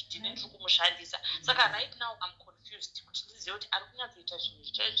ndine ndiri kumushandisa. Saka right now I'm confused kuti ndizive kuti ari kunyatsoita zvinhu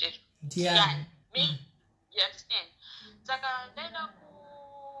zvichaizvezvo. You understand? Saka ndaenda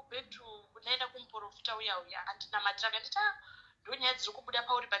ndaenda kumuprofita uya andinamatira nditi ndo nyaya dziri kubuda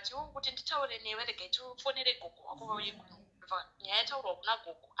pauri but iwo kuti nditaure newe regai tifonere gogo wako vauye kuno. Nyaya yataurwa kuna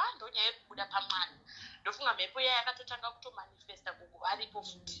gogo ndo nyaya yekubuda pamwana. Ndofunga mhepo iya yakatotanga kutomanifesta gogo varipo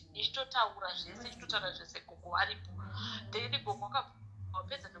futi ichitotaura zvese gogo varipo. Ndeiri gogo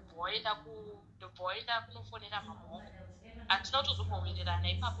wakapedza ndobva waenda kunofonera mama wangu. Hatina kutozombowirirana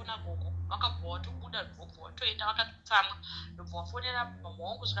ipapo nagogo wakabva watobuda ndobva watoenda wakatotsamwa ndobva wafonera mama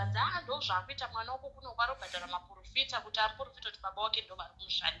wangu zvikanzi ndo zvaakuita mwana wako kuno warobhadhara maprofita kuti amuprofita kuti baba wake ndo vari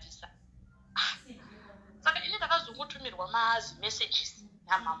kumushandisa. Saka ini ndakazongotumirwa mazimessages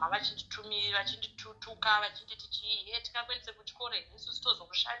namama vachinditutuka vachinditi chii tikakwanise kuchikora isusu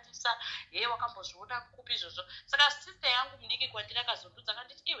tozokushandisa wakambozviona kupi izvozvo. Saka sista yangu mudiki kwandiri akazondudza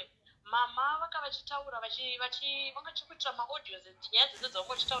akanditi iwe mama vanga vachitaura vanga chikuitira maaudios nyaya dzese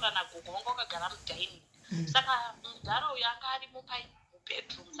dzavanga vachitaura nagogo vanga vakagara mudining. Saka mudhara uyo anga ari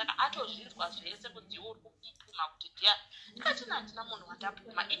mubedroom saka atozvinzwa zvese kunzi iwe uri kupuma kuti ndiya. Ndikati handina munhu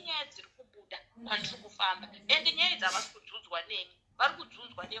wandapuma inyaya dziri kubuda kwandiri kufamba ende nyaya idzi havasi kudzunzwa neni vari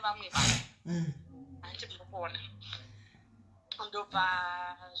kudzunzwa nevamwe vanhu. Handiti murikuona. Ndobva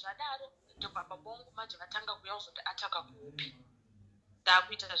zvadaro ndobva baba vangu manje vatanga kuuya kuzoti ataka kuupi.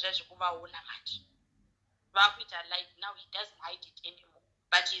 Ndakuita zvazvekuvaona manje vakuita live now. He doesn't hide it anymore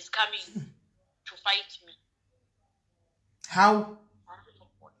but he is coming to fight me. How?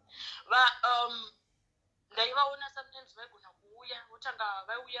 Ndaivaona sometimes vaigona kuuya votanga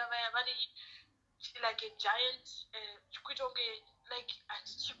vaiuya vaya vari like a giant chikuita unge like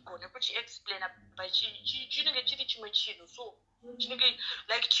handichigone kuchiexplaina but chinenge chiri chimwe chinhu so chinenge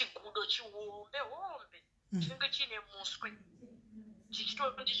like chigudo chihombe chinenge chiine muswe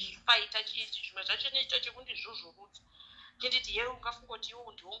chichitondizvifaita chiichi zvimwe zvacho nechicho chekundizvuzvurudza chinditi yewe ungafunga kuti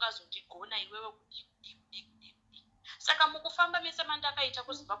iwe ndiwo ungazondigona iwewe. Saka mukufamba mese mandakaita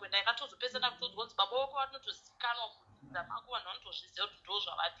kuZimbabwe ndakatozopesana kutodzwa kuti baba vako vanotozikanwa mudzidza mako vanhu vanotozviziva kuti ndo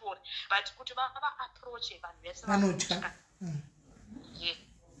zvavatori but kuti vavaapproache vanhu vese vanotya.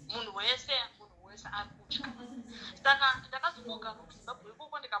 Munhu wese ari kutya. Saka ndakazongogara kuZimbabwe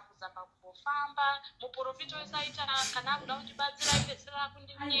ikoko ndikakuzamba kumbofamba muprofita wese aita kana akuda kundibatsira aipedzisira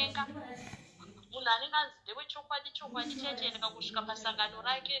kundinyenga. Munhu anenge anzi ndewechokwadi chete ndikakusvika pasangano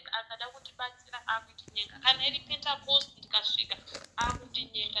rake akada kundibatsira akundinyenga. Kana iri Pentecost ndikasvika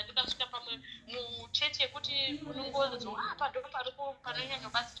akundinyenga. Ndikasvika pamwe mucheche yekuti unongonzwa apa ndo panonyanya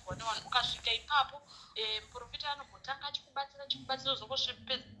kubatsirwa nevanhu. Ukasvika ipapo muprofita anombotanga achikubatsira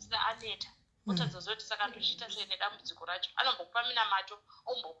zongosvipedzisira aneta. Motadza zoti saka ndochiita sei nedambudziko racho. Anombokupa minamato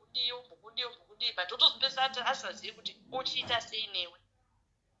ombokudii but otozopedzisira asazivi kuti ochiita sei newe.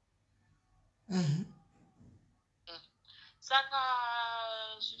 Saka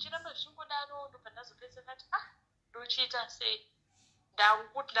zvichiramba zvichingodaro ndobva ndazopedzisira ndati ndochiita sei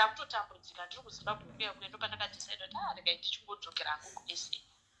ndakutotambudzika ndiri kuZimbabwe kuya ndobva ndakadecide kuti regai ndichingodzokera hangu kuSA.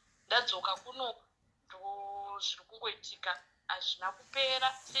 Ndadzoka kuno ndo zviri kungoitika hazvina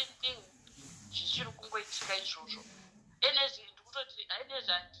kupera same thing zvichiri kungoitika izvozvo. Enezvi ndikutoti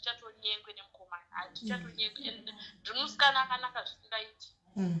enezvi handichatonyengwe nemukomana handichatonyengwe ndimusikana akanaka zvisingaiti.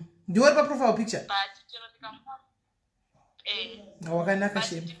 Ndiwari paprofile picture but chero ndikafamba wakanaka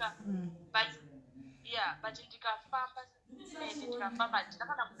shema. But yeah, but ndikafamba ndikafamba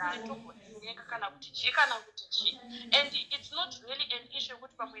ndakana kutomboneka kana kuti chi kana kuti chi. And it's not really an issue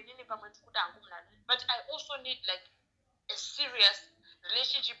kuti pamwe nini pamwe ndikuda hangu munani, but I also need like a serious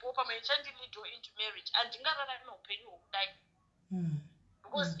relationship pamwe ichandilido into marriage andingararama upenyu hwekudai.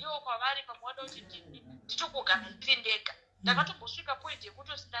 Because iwo kwavari pamwe wada kuti ndichogara ndiri ndega. Ndakatombosvika point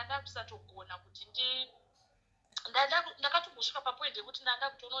yekuti ndanda kusatogona kuti ndakatombosvika papoint yekuti ndanda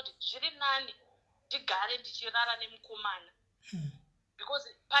kutoona kuti zviri nani ndigare ndichirara nemukomana. Because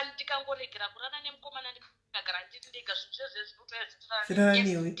ndikangoregera kurara nemukomana ndikagara ndiri ndega zvinhu zvezve zvinotoya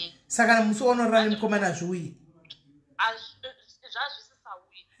newe. Saka musi unorara nemukomana zviuyi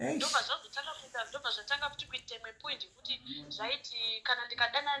zvazvisisauyi. Ndobva zvatanga kuti kuita imwe point yekuti zvaiti kana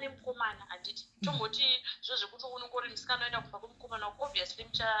ndikadana nemukomana handiti tomboti zvezvekuti unongori musikana unoenda kumba kwemukomana wako obviously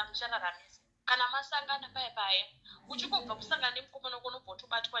muchararamisa. Kana masangana paya uchingobva kusangana nemukomana wako unobva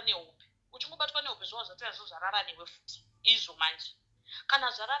utobatwa nehope. Uchingobatwa nehope zvova zvatoya zvarara newe futi izvo manje.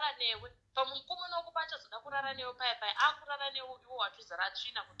 Kana zvarara newe pamwe mukomana wako pachazoda kurara newe paya akurara newe iwo watozara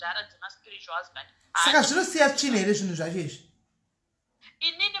tsvina kudhara dzemaspiritual husband. Saka zvinosiya tsvina here zvinhu zvacho izvi?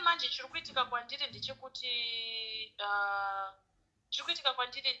 Inini manje chiri kuitika kwandiri ndechekuti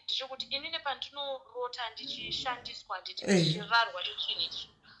inini pandinorota ndichishandiswa ndichirarwa nechini ichi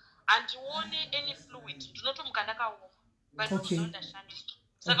handione any fluid ndinotomuka ndakaoma pandinoziva ndashandiswa.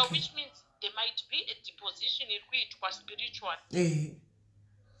 Saka which means there might be a deposition iri kuitwa spiritual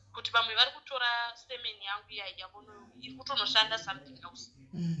kuti vamwe vari kutora semen yangu iri kutonoshanda something else.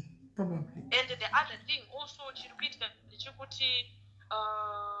 Probably. And the other thing also chiri kuitika ndechekuti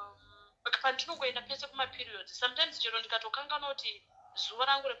pandinongoenda pese kumaperiods sometimes chero ndikatokanganwa kuti zuva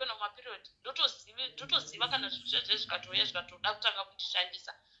rangu rekuenda kumaperiod ndotoziva kana zvinhu zvezve zvikatoya zvikatoda kutanga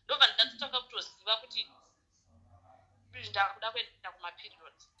kundishandisa ndobva ndatotanga kutoziva kuti ndakuda kuenda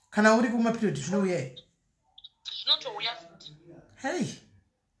kumaperiods. Kana uri kumaperiod zvinouya here? Zvinotouya futi. Hey.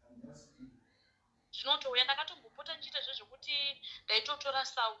 Zvinotouya. Ndakatombopota njiita zvezvekuti ndaitotora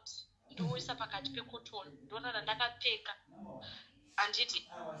sauti ndoisa pakati pekotoni ndorara ndakapfeka. Handiti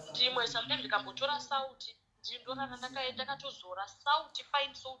ndimwe sometimes ndikambotora sauti ndorara ndakatozora sauti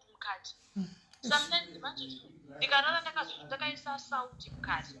fine sauti mukati. Sometimes manje ndikarara ndakaisa sauti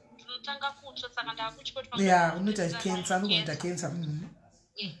mukati ndinotanga kutsva saka ndakutyoti unoita cancer.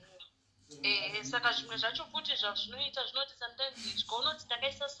 Saka zvimwe zvacho futi zvazvinoita zvinoti sometimes zvikaonoti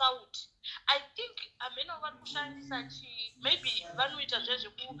ndakaisa sauti I think amene vari kushandisa maybe vanoita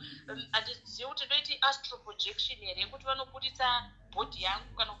handizivi kuti ndoiti astral projection here yekuti vanobuditsa bhodhi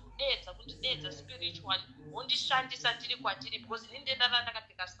yangu kana kundidedza spiritually wondishandisa ndiri kwandiri because ini ndendarara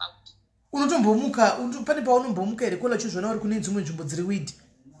ndakapfeka sauti. Unotombomuka pane paunombomuka here kola chizvona uri kune dzimwe nzvimbo dziri widi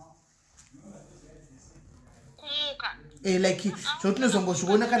kumuka like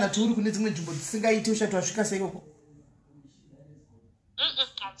zvotinozongozviona kana tiuri kune dzimwe nzvimbo dzisingaiti usati wasvika seikoko?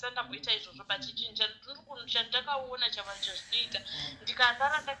 handisandamboita izvozvo pachichinja chandakaona chavancho zvinoita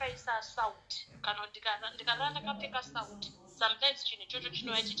ndikarara ndakaisa sauti kana ndikarara ndakapfeka sauti sometimes chinhu ichocho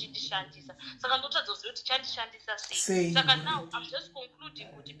chinouya chichindishandisa saka ndotadza kuziva kuti chandishandisa sei. Saka now I'm just concluding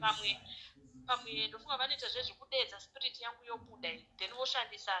kuti pamwe ndofunga vanoita zvezvekudedza spirit yangu yobuda then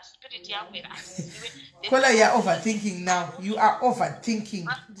voshandisa spirit yangu here handizive. Kola, you are overthinking now. You are overthinking.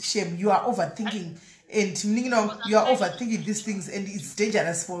 Shame, you are overthinking. And you are overthinking these things and it's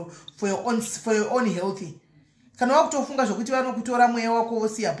dangerous for your own healthy. Kana wakutofunga zvokuti vanokutora mweya wako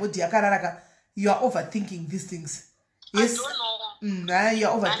wosiya body yakararaka, you are overthinking these things. Yes. I don't know. You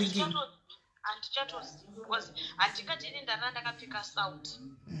are overthinking. handikati ini ndarara ndakapfeka sauti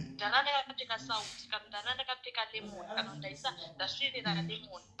ndarara ndakapfeka sauti kana ndarara ndakapfeka lemon kana ndasvirira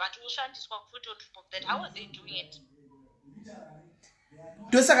lemon but woshandiswa futi on top of that. How are they doing it?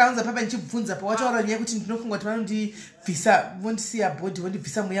 Ndosaka anza papa ndichibvunza pawataura nyaya kuti ndinofunga kuti vanondibvisa vondisiya bhodhi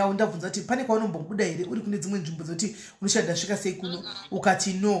vondibvisa mweya wako ndabvunza kuti pane kwaunombobuda here uri kune dzimwe nzvimbo dzoti unoshanda svika sei kuno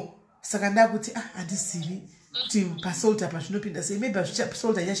ukati no. Saka ndakuti handizivi kuti pasolta apa zvinopinda sei. Maybe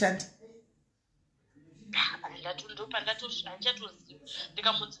solta ichashandi. handichatozii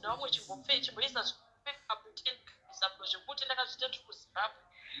ndikambonzina vamwe chimboisa zvipfekabutenzapuro zvekuti ndakazviita ndiri kuzimbabwe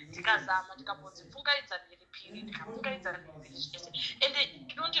ndikazama ndikambonzipfungaidza mhiri piri ndikafungaidza mhiri piri zvese ende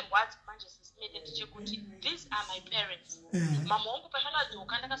chinondirwadza manje sisimene ndechekuti these are my parents. Mama wangu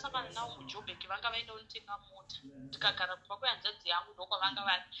pandakadzoka ndakasangana navo mujobheki vanga vaenda unitenga mota ndikagara kumba kwehanzvadzi yangu ndokwavanga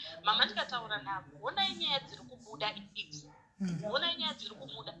vari. Mama ndikataura navo honai nyaya dziri kubuda idzi honai nyaya dziri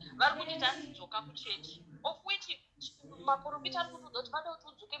kubuda vari kunditi handidzoka kuchechi of which maprofita ari kutudza kuti vada kuti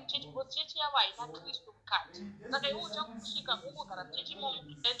udzoke muchechi because chechi yavo haina kristu mukati saka iwe uchakusvika ungogara muchechi imomo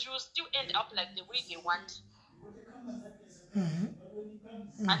and you will still end up like the way they want.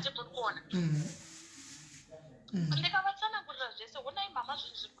 Handipuri kuona ndikavatsanangurira zvese onai mama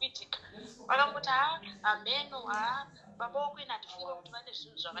zvinhu zviri kuitika vakangoti ameno baba wakuina handifunga kuti vane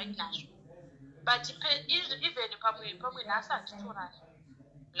zvinhu zvavainazvo but even pamwe nhasi handitorari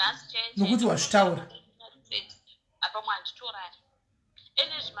nhasi nokuti wazvitaura pamwe handitorari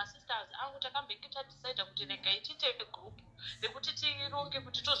ene zvimasisters angu takambenge tadecida kuti regai titeke group rekuti tironge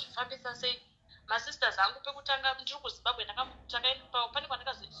kuti tozvifambisa sei. Masisters angu pekutanga ndiri kuZimbabwe pane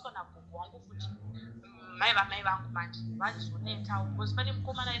kwandakazoendeswa nagogo wangu futi mai vangu manje vanizonetawo because pane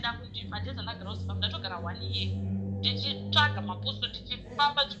mukomana aida kuti madhezi andagara kuZimbabwe ndatogara 1 year ndichitsvaga maposto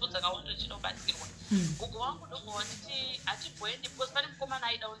ndichifamba nzvimbo dzakawanda ndichida kubatsirwa. Gogo wangu ndogowa titi hatibhoendi because pane mukomana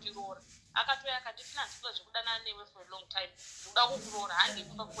aida kundiroora akatouya akati tina nzvimbo zvekudanana newe for a long time ndoda kukuroora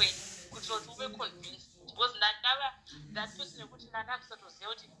handifumba kwenyu kuitira kuti uve convinced because ndava that person yekuti ndandaakusatoziva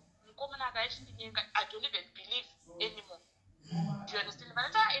kuti mukomana akaichindinyeka I don't even believe anymore. Do you understand?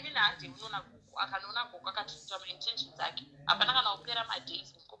 Vanata ini nahandi unoona gogo akanoona gogo akatita intentions dzake hapana kana kupera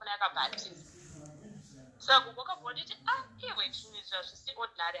madays mukomana yakabhatiza. Saka gogo akabva nditi iwe zvinoizva zvisi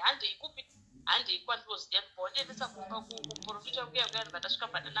ordinary handeikupi handeikwandioziya bondiendesa kumba kuprofita kuya vanhu vatasvika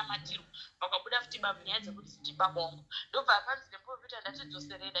pananamatiro vakabuda futi nyaya dzekuti dzitibaba wangu ndobva apanzi neprofita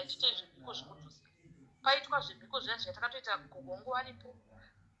ndatidzosereda tiite zvimhiko zvikutusa paitwa zvimhiko zviya zvatakatoita gogo wangu varipo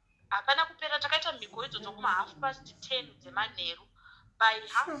hapana kupera takaita mhiko idzodzo kuma 10:30 dzemanheru by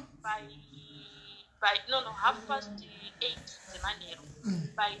 8:30 dzemanheru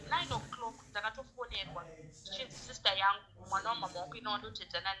by 9 o'clock ndakatofonerwa zvichinzi sister yangu mwana wamama wangu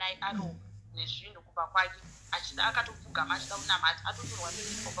inawandotedzana naye aro nezvinhu kubva kwake achida akatopfugama achida kunamata atotorwa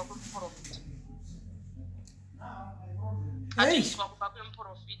kubva kwemuprofita atoiswa kubva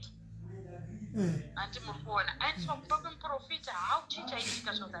kwemuprofita handi muri kuona aiswa kubva kwemuprofita how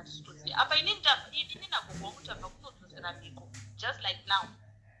chichaitika zvakuti hatitoziva apa inini nagogo wangu tabva kunodzosera mhiko just like now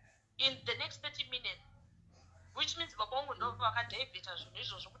in the next 30 minutes which means baba wangu ndo vakadhaivheta zvinhu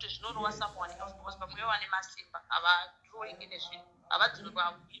izvozvo kuti zvinorowa someone else because pamwe vane masimba havaroingi nezvinhu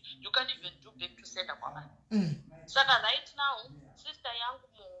havadzirwa you can't even do back to sender kwavanhu. Saka right now sister yangu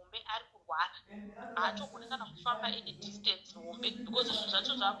muhombe ari kurwara haatogoni kana kufamba any distance hombe because zvinhu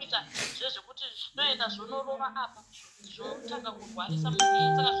zvacho zvakuita zvezvekuti zvinoenda zvonorova apa zvotanga kurwarisa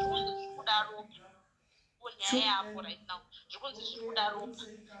munhu saka zvikunzi zviri kuda ropa nyaya yapo right now zvikunzi zviri kuda ropa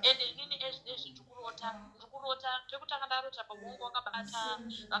ende inini ezvinezvi ndikurota pekutanga ndarota pamongo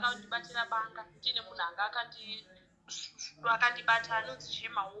vakandibatira banga tine munhu anga vakandibata anonzi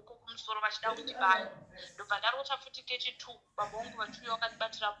chemaoko kumusoro vachida kundibaya ndobva ndarota futi kechi2 baba vangu vachiuya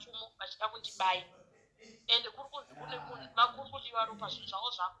vakandibatira pfumo vachida kundibaya ende kuri kunzi kune munhu vakuri kudiwa ropa zvinhu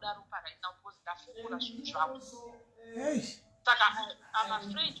zvavo zvakuda ropa right now because ndafungura zvinhu zvavo. Saka I'm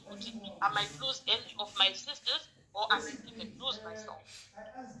afraid kuti I might lose any of my sisters or I might even lose myself.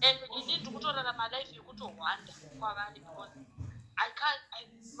 And inini ndikutorarama life yekutohwanda kwavari because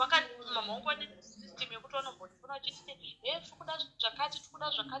mama wangu ane system yekuti vanombondifuna vachiti tikuda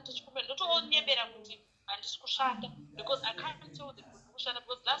zvakati chikumbe ndotonyembera kuti handisi kushanda because I can't tell them kuti kushanda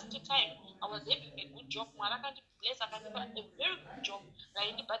because last time I was having a good job mwari akandibless akandipa a very good job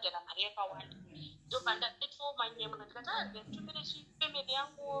raindibhadhara mari yakawanda ndobva ndaitwa manyemo ndikati nditumire chifemeli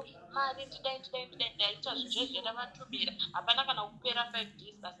yangu mari ndaita zvezve ndavatumira hapana kana kupera 5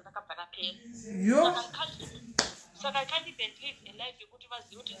 days basi ndakabva napera. Saka I can't even live a life yekuti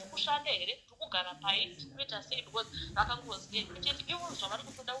vazive kuti ndikushanda here ndikugara pai ndikuita sei because vakangoziye chete ivo zvavari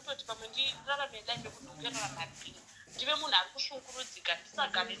kutoda kutoti pamwe ndirarame life yekuti ndikuperera mari ndive munhu ari kushungurudzika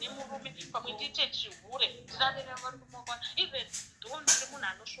ndisagare nemurume pamwe ndiite chihure ndirarere vari kumaoko even ndo ndiri munhu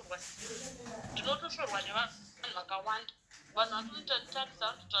anoshorwa ndinotoshorwa nevanhu vakawanda vanhu vanotarisa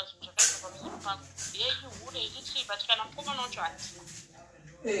vanotoita zvinhu zvakaita pamusoro pako yei hure ichii but kana mukomana wacho hatina.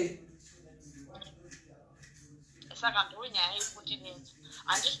 Saka ndo nyaya yekundinetsa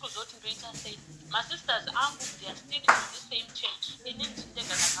handisi kuzoti ndoita sei. Masisters angu they are still in the same church inini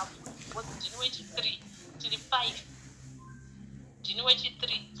ndinenge ndakabuda because ndini wechi3 tiri 5 ndini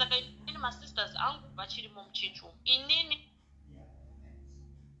wechi3 saka inini masisters angu vachirimo muchechi umu inini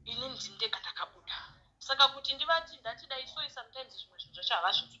ndinenge ndakabuda saka kuti ndivati ndatida isoi sometimes zvimwe zvinhu zvacho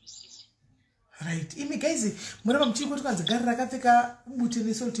havazvinzwisisi. Right. Imi guys, muraba mchiri kuti kanzi gari rakapfeka buti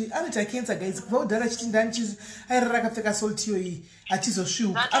nesolti anoita cancer guys. Kubva kudhara chiti ndani aira rakapfeka solti iyo iyi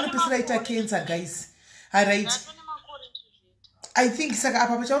achizosviuka. Anopesera ita cancer guys. Alright. I think saka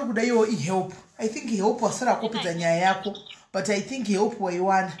apa pachauri kuda iwo help. I think help wasara kopedza nyaya yako, but I think help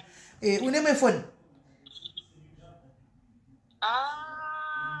waiwana. Une my phone?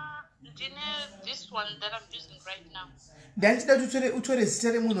 Ndine this one that I'm using right now. Ndachida utore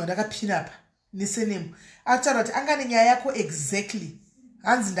zita remunhu wandakapina apa. Nisenemu. Ataura kuti angane nyaya yako exactly.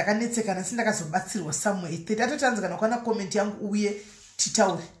 hanzi ndakanetsekana sindakazobatsirwa somewhere 30 atotanzi kana kwana comment yangu uye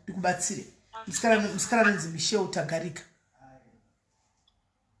titaure ndikubatsire musikana nonzi Michelle Tagarika.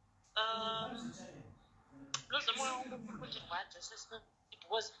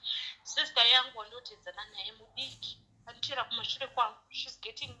 Because sister yangu wandotedzana naye mudiki anditira kumashure kwangu, she's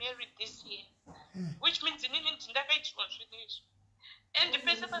getting married this year, which means inini ndindakaitirwa zvinezvi and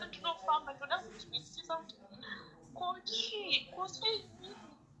pese pano tinofamba ndoda kunzwisisa kuti kosei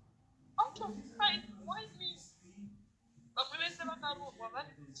out of pride why me. Vamwe vese vakarohwa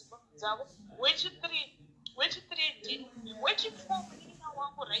vari kudzimba dzavo. Wechi4 munina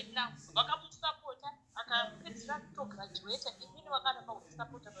wangu right now vakamusapota akapedzisa kutograduata, imini vakaramba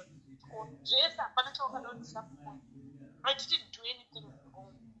kumusapota zvese hapana chavakada kundisapota. I didn't do anything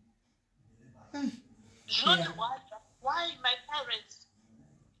wrong. Zvinondirwadza. Why my parents?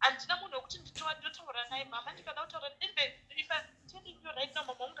 Handina munhu wekuti ndotaura naye mama ndikada kutaura if I'm telling you right now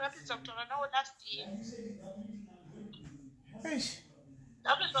mama ungapedza kutaura nawo last year.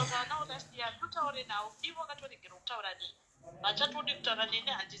 Ndapedza kutaura nawo last year nditaure nawo ivo vakatorengera kutaura neni. Vachatodi kutaura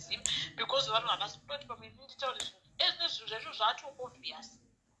neni handizivi because vanhu havasi kutoti pamwe nditaure zvinhu zvinhu zvacho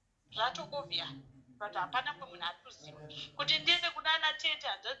zvato obvious but hapana mumwe munhu ari kuziva kuti ndiende kunana tete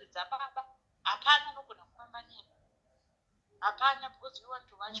hanzvadzi dzababa hapana nogona kufamba neni. Hapana because we want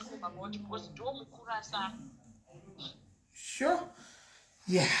to watch over about because ndo mukuru asara. Sure.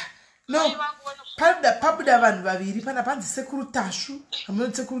 Yeah. No. Pabuda vanhu vaviri pana panzi sekuru tashu.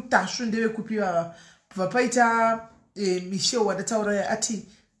 Hamuna sekuru tashu ndeve kupiwa vapaita Michelle wadataura ati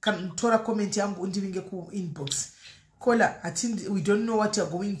tora comment yangu undivinge ku inbox. Kola ati we don't know what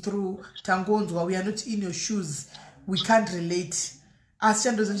you're going through. Tangonzwa we are not in your shoes. We can't relate.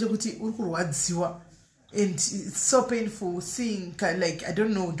 Asiyandoza nje kuti uri kurwadziwa. And it's so painful seeing like I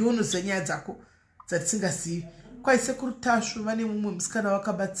don't know zenya dzako dzatsingazivi kwai sekuru tashu vane mumwe musikana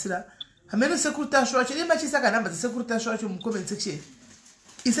wakabatsira hameno sekuru tashu wacho nema chisaka namba dzesekuru tashu wacho mu comment section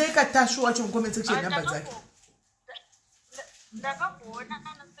isaika tashu wacho mu comment section namba dzake ndakabona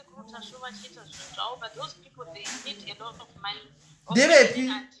kana sekuru tashu vachiita zvinhu zvavo but those people they need a lot of money. Ndevepi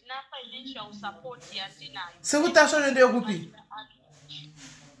handina financial support yandinayo. sekuru tashu wacho ndeyekupi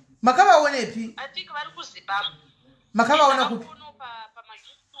makavaonepi? I think vari kuZimbabwe. Makavaona kupi?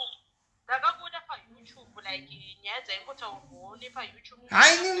 Ndakaona paYouTube like nyaya dzaingotaurwawo nepaYouTube.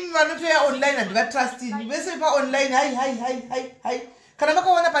 Haini vanotoya online handingatrustini vese paonline hai kana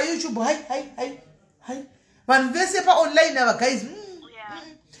makaona paYouTube hai vanhu vese paonline ava guys.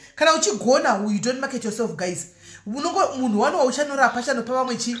 Kana uchigona you don't market yourself guys. Munhu wano uchanorapa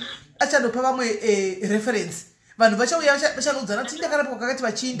achanopa vamwe reference. Vanhu vachauya vachanodzana kuti ndakarapwa kakati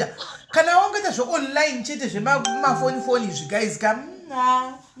vachinda kana wangoita zveonline chete zvemafoni izvi guys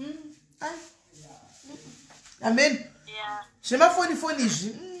amen zvemafoni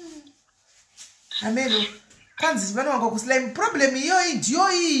izvi amen kanzi vanovanga kuslime problem iyoyi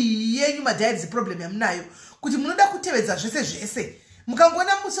ndiyo iyi yenyu madhairis problem yamunayo kuti munoda kutevedza zvese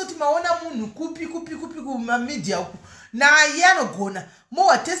mukangoona musi kuti maona munhu kupi kumamedia uku naye anogona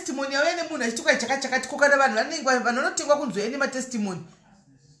mowa testimony yauya nemunhu achitukai chakati kokana vanhu vanotengwa kunzwa yeni matestimony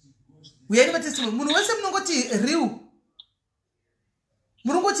uyani matestimony munhu wese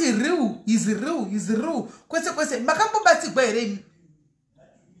munongoti real is real kwese makambobatsigwa here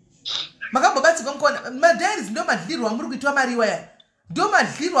makambobatsigwa mukona madhairis ndo madhirwa amuri kuitwa mariwaya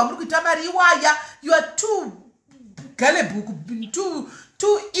you are too gullible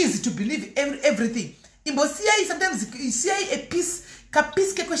too easy to believe everything. Imbosiyai sometimes siyai a piece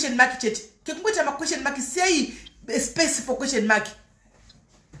ke question mark chete kekungota ma question mark siyai a space for question mark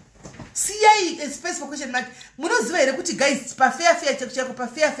munoziva here kuti guys pa fair cheko pa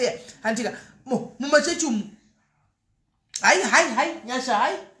fair handika mumachechu hai nyasha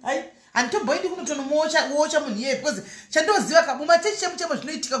hai antomboendi kunotonomocha munhu iye because chandoziva mumachechi chemuchemo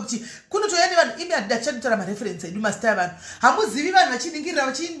zvinoitika kuti kunotoyani vanhu imi handidachandotora mareferensi edu masita vanhu hamuzivi vanhu vachiningirira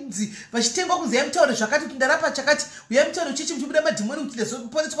vachinzi vachitengwa kunzi yamutauro zvakati kuti ndarapa chakati uyamutauro chichi muchibuda madhimoni kuti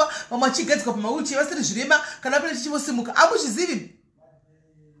ndazoponeswa vamwe vachigadzikwa pamauchi vasiri zvirema kana vapinda chichivosimuka hamuzvizivi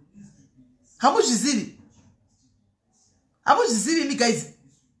imi guys.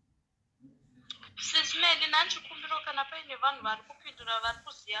 SIS MELLY nanchikumbiro kana paine vanhu vari kupindura vari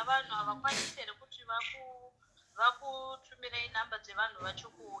kuziva vanhu havakwanisi here kuti vakutumirai nhamba dzevanhu vacho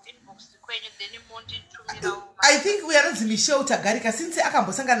kuinbox kwenyu then monditumirawo. I think we are not Michelle Tagarika since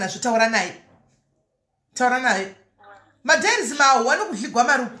akambosangana nazvo taura naye madhairis mawo vanokudhligwa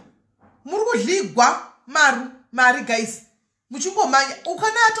maruku muri kudhligwa mari guys muchingomanya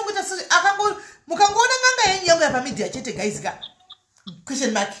ukana atongoita mukangoona nganga yenyu yangu yapamedia chete guys ka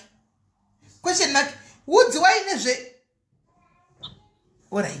question mark udzi waine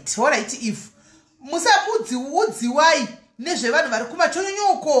Alright, if musabudzi udziwai nezvevanhu vari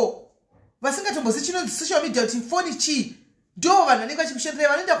kumachonyoko vasingatombozi chinonzi social media kuti foni chii ndo vanhu vanenge vachikushandira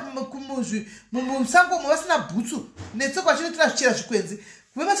vanoenda musango umo vasina bhutsu netsoka vachinotora zvichera zvikwenzi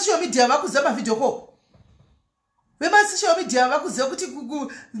vemasocial media vakuziva mavhidhio call vemasocial media vakuziva kuti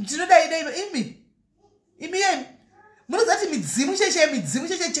ndinodai imi yemi munoziva kuti midzimu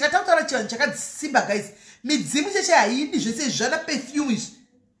chechei chikatautaura chivanhu chakasimba guys midzimu chechei haidi zvese zvana perfume izvi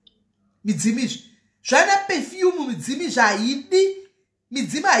midzimu izvi zvana perfume midzimu izvi haidi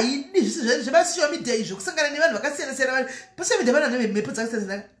midzimu haidi zvese zvemasocial media izvo kusangana nevanhu vakasiyana-siyana pasocial media vanhu vane mhepo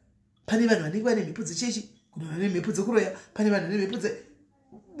dzakasiyana-siyana pane vanhu vanenge vane mhepo dzechechi kuna vane mhepo dzekuroya pane vanhu vane mhepo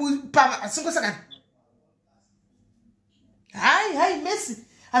asingosangana hai mesi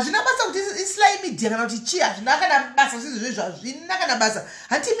hazvina basa kuti islai media kana kuti chii hazvina kana basa sizvizvo hazvina kana basa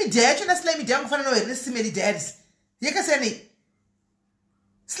hanti media yacho naslai media yangofanana here neSIS MELLY diaries yakasiyana nei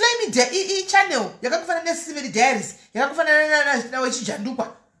slai media channel yakakufanana neSIS MELLY diaries yakakufanana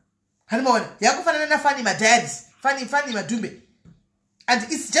nawechijandukwa hanimaona yakakufanana naFani madiaries Fani Madumbe and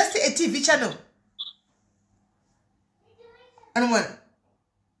it's just a TV channel hanimaona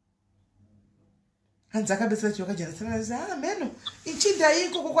hanzi akabesera chiwakajara meno ichinda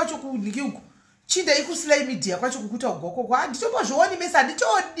ikoko kwacho kuniki uko chinda ikuslai media kwacho kukuta ugoko handitombozvioni mesi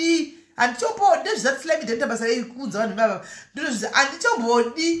handitombodi zvizati slai media ndabasa reikuudza vanhu vava ndinozviza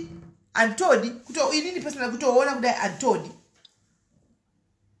handitodi kuti inini pesana kutoona kudai handitodi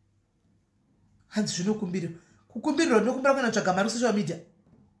hanzi zvinokumbirwa ndinokumbira kuenda kutsvaga mari kusocial media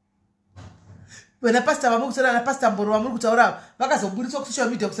vanapasta vamuri kutaura napasta mboro vamuri kutaura vakazoburitswa kusocial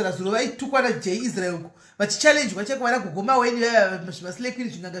media kusara zuro vaitukwa naJ Israel uko vachichallenjwa cheko vana kugoma weni zvimaslekini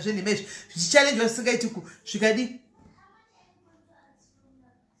zvinganga zvenhemezvi zvichichallenjwa zvisingaitiku zvikadi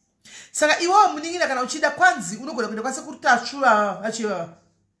saka iwawo muningina kana uchida kwanzi unogona kuenda kwasekuru tashuva vachiva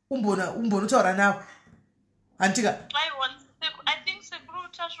umbonotaura navo handitika I think sekuru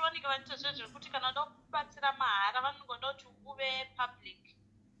tashuvanika vanita zvezvo kuti kana uda kubatsira mahara vanongoda kuti uve public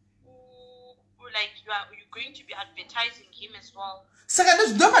like you're going to be advertising him as well. Saka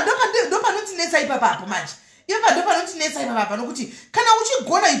ndopanoti ipapapo manje ndopanoti ipapapo nokuti kana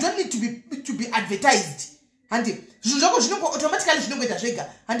uchigona you don't need to be advertised handi zvinhu zvako zvinongo automatically zvinongoita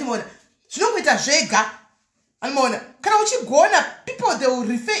zvega handimona zvinongoita zvega handimona kana uchigona people they will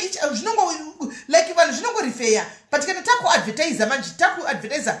refer each zvinongo like vanhu zvinongo refer but kana takuadvertisa manje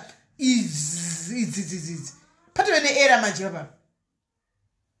takuadvertisa is patove neera manje papapo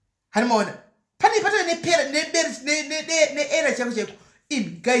handimona pane patove neera chako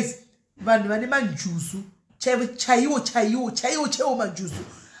imi guys vanhu vane manjusu chaiwo manjusu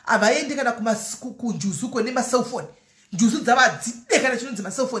havaendi kana kunjusuko nemaselfoni njusu dzavadzide kana chinonzi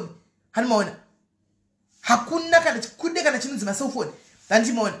maselfoni handimaona hakuna kana chikude kana chinonzi maselfoni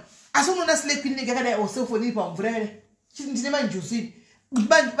handimaona asi unoona slekwini nenge yakadai selfoni iri pamvura ere ndine manjusu iri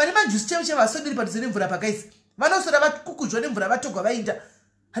vane manjusu chaiwo vasondiri padhuze nemvura pagaisi vanosora vakukudzwa nemvura vatogwa vainda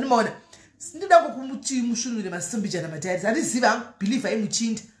handimaona ndida kukumuti mushunure masimbijana madiaries handiziva hangu believe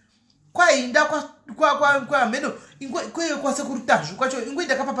aimuchinda kwainda kwa meno kweyo kwasekurutazvu kwacho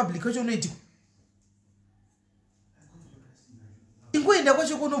ingoenda kapapublic kwacho unoitika ingoenda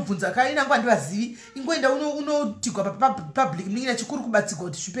kwacho kunobvunza kainangu handivazivi ingoenda unotigwa papublic mningina chikuru kubatsirwa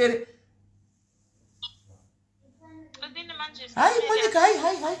kuti zvipere hai monika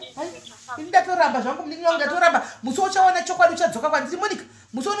hai ndatoramba zvangu mningi wangu ndatoramba musi uchawana chokwadi uchadzoka kwandiri monika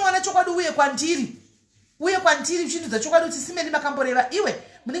musi unowana chokwadi uye kwandiri chinhu dzachokwadi kuti SIS MELLY makamboreva iwe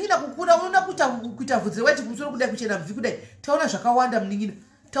muningina kukura unoona kuita vhudzi weti kumusoro kudai kuchena mvhi kudai taona zvakawanda muningina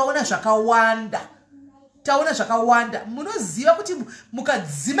taona zvakawanda munoziva kuti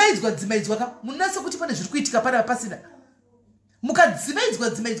mukadzimaidzwa ka munonasa kuti pane zviri kuitika pana pasina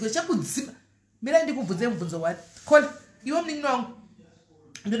mukadzimaidzwa chakudzima mirai ndikubvunze mubvunzo wani kola iwe muningina wangu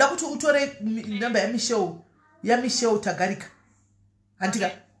ndoda kuti utore namba yamichelle tagarika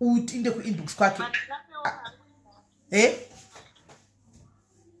handika uinde kuinbox kwake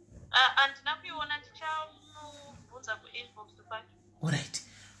alright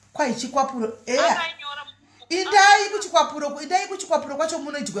kwai chikwapuro indai kuchikwapuro kwacho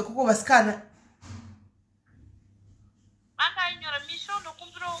munoitigwa koko vasikana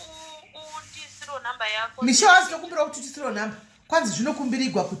misho azitokumbira kuti utisiro namba kwanzi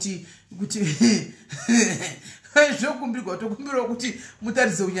zvinokumbirigwa kuti zvinokumbirigwa tokumbirwa kuti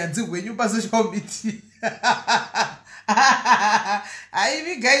mutarise unyanzvi hwenyu pasocial media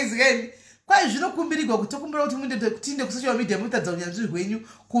aivi guys kani kwai zvinokumbirigwa kuti tokumbira kuti tiinde kusocial media mutaridza unyanzvi hwenyu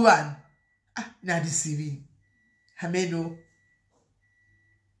kuvanhu handisivi hameno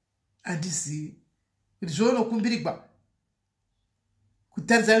handisivi kuti zvonokumbirigwa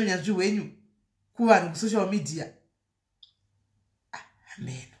kutaridza unyanzvi hwenyu kuvanhu kusocial media.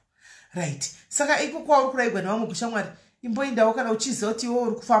 Amen. Right. Saka iko kwauri kuraigwa nevamwe kushamwari imboindawo kana uchiziva kuti iwo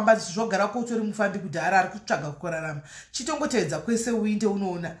uri kufamba zvogara koutori mufambi kudhara ari kutsvaga kukorarama. Chitongotevedza kwese uinde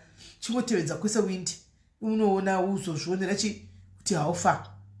unoona. Chingotevedza kwese uinde unoona uzozvionera kuti haufa.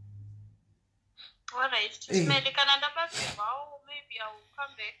 Alright. Maybe can maybe I will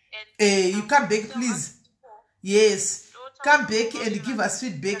come back and you come back please. Yes. Come back and give us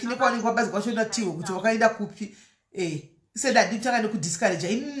feedback. Nekwaninga kwabazi kwachona tiwo kuti wakaenda kupi. Seda nditanga nekudiscourage.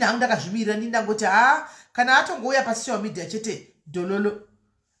 Ini nangu ndakazvimirira ndangoti kana atongouya pa social media chete dololo.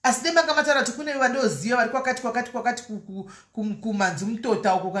 Asi makamatara kuti kune vandoziva vari kwakati kumanzi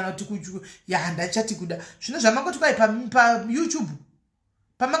mutota uko kana kuti ya ndachati kuda. Zvino zvamangoti kwai pa YouTube.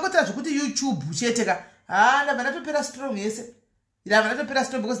 Pamangotira zvokuti YouTube chete ka. Ndabva ndatopera strong yese. Ndabva ndatopera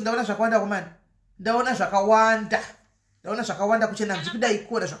strong because ndaona zvakawanda komani. Ndaona zvakawanda. Ndaona zvakawanda kuchena nzikudai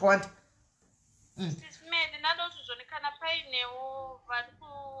kora zvakawanda.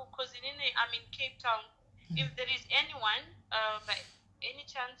 Because I'm in Cape Town. If there is anyone, by any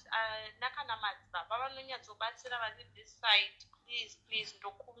chance, nakana madzibaba vanonyatsobatsira vari this side, please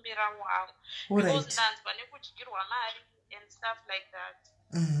ndokumbira wangu. Because ndanzwa nekudyirwa mari and stuff like that.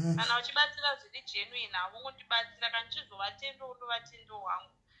 Kana uchibatsira zviri genuine havongondibatsira kana chizovatendo undovatendo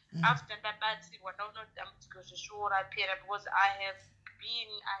wangu. After ndabatsirwa ndaona kuti dambudziko zveshuwo rapera because I have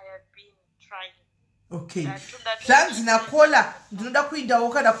been trying. Okay. Zvanzi nakola ndinoda kuindawo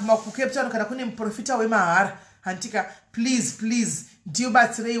kana kumakucape town kana kune muprofita wemahara. Antika please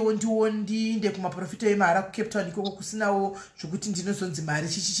ndiubatsireiwo ndiwo ndiinde kumaprofita wemahara kucape town ikoko kusinawo zvokuti ndinozonzi mari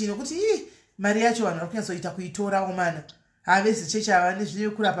chichichino kuti mari yacho vanhu vari kunyatsoita kuitorawo mana. Havezi chechi ava nezvine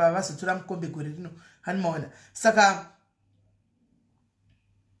kurapa vazotora mukombe gore rino hanimaona. Saka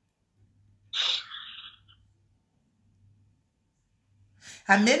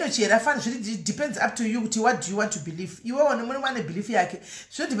ameno chera fana zviri depends up to you kuti what do you want to believe. Iwe one belief yake.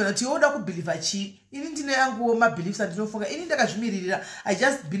 So depends kuti woda kubelieve chi. Ini ndine yangu ma beliefs andinofunga. Ini ndakazvimirira. I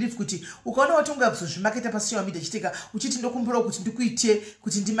just believe kuti ukaona watonga kuzozvimaketa pa social media chitika uchiti ndokumbura kuti ndikuitie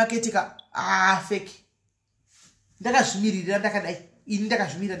kuti ndimaketeka fake. Ndakazvimirira ndakadai. Ini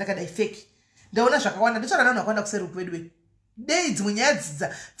ndakazvimirira ndakadai fake. Ndaona zvakawanda ndotsvaka vanhu vakawanda kuseri kwedwe. Dei dzimwe nyaya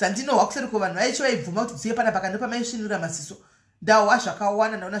dzandinohwa kuseri kovanhu vaicho vaibvuma kuti dziye pana pakandopa maisvinura masiso. Ndawa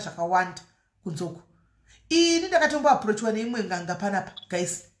zvakawanda ndaona zvakawanda kunzoko. Ini ndakatomba approachwa neimwe nganga panapa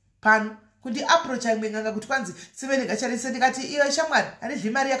guys. Pano kuti approach imwe nganga kuti kwanzi seveni gacharise ndikati iwe shamwari andidli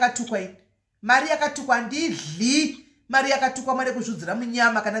mari yakatukwa ini. Mari yakatukwa ndidli. Mari yakatukwa mari kuzvudzira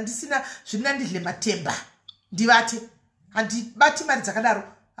munyama kana ndisina zvina ndidle matemba. Ndivate. Handibati mari dzakadaro.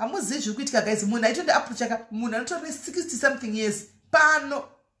 Hamuzivi zviri kuitika guys. Munhu aitonda approach aka munhu anotori 60 something years. Pano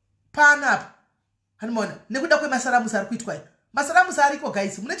apa. Hanimona nekuda kwemasaramusi ari kuitwa ini. Masaramusi ariko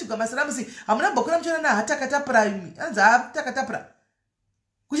guys. Munochigwa masaramusi hamuna mbokora muchona na hatakatapura imi. Anza hatakatapura.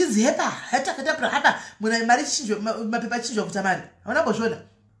 Kuchidzi hepa hatakatapura hapa muna mari chinjwa mapepa chinjwa kuita mari. Hamuna mbozvona.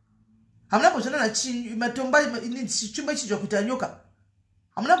 Hamuna mbozvona na matomba chimba chinjwa kuita nyoka.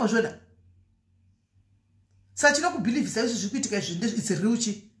 Hamuna mbozvona. Saka chinokubelieve saizvo zviri kuitika izvi it's real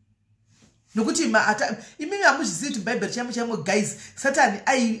chi. Nokuti imimi hamuzvizivi kuti Bible chamwe guys Satan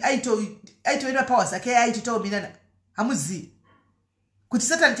aitoina powers ake aitoitawo minana. Hamuzivi kuti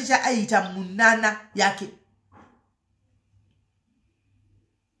Satan checha aiita munana yake.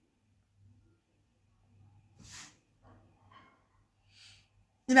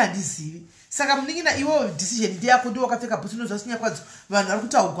 Ina handizivi. Saka muningina iwo decision ndiyako ndiwo wakapfeka bhutsu unozvasinya kwadzo vanhu vari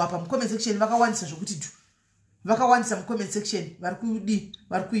kutaugwa pa comment section vakawandisa zvokuti vakawandisa mu comment section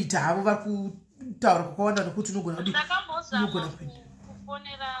vari kuita havo vari kutaura kwakawanda nokuti unogona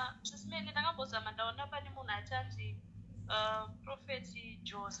kufonera chisimene ndakambozama ndaona pane munhu achanzi Prophet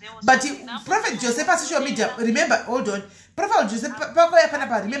Jose. But Prophet Jose pa social media, remember, hold on. Prophet Jose pako ya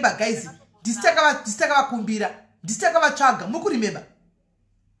panapa, remember guys, disitaka vakumbira, disitaka vatsvaga, remember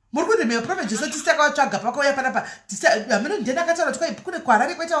Prophet Jose disitaka vatsvaga pako ya panapa. Ameno ndenda kataura tukai kune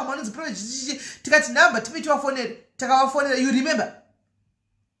kwarare kwaita vamanonzi Prophet Jose tikati namba timiti wafonere, takavafonera, you remember?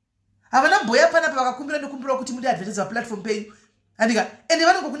 Havana mboya panapa vakakumbira nekumbira kuti mude advertise platform penyu. Andika ende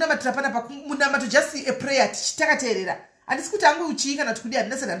vanongokunamatira panapa munamato just a prayer tichitakateerera. Handisi kuti hangu uchii kana kuti kudi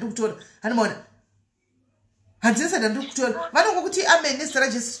handinasada ndikutora. Hanimona. Handinasada ndikutora. Vanongokuti amen nezita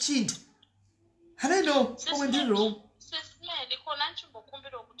raJesu chinda. Hameno komwe ndiro. Sismeli kona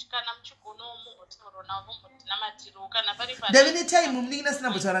nchimbokumbira kuti kana mchigono mungotoro navo namatiro kana pari pari. Ndavene time muningina sina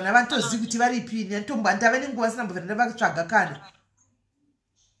mbotaura navanhu tozivi kuti vari pini ntombo ndavene nguva sina mbovera ndavatsvaga kana.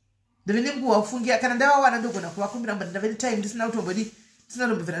 Ndavene nguva ufungia kana ndavawana ndogona kuvakumbira mba ndavene time ndisina utombodi ndisina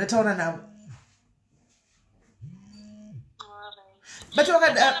ndombovera ndataura navo. but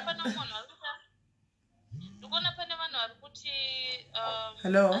wakada ndikona pane vanhu vari kuti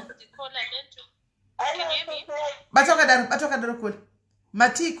hello ndikola lentu can you hear me but wakada call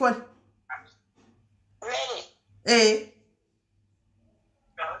mati call really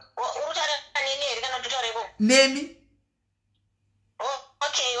nemi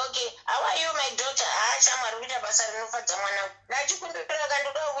okay how are you my daughter shamwari kuita basa rinofadza mwana ndachikumbira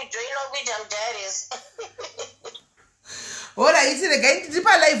kandoda kujoina kuita mudiaries ora isi regai ndiri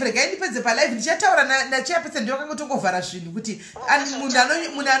palive regai ndipedze palive ndichataura nachiyapedza ndiwakangotongovhara zvinhu kuti munhu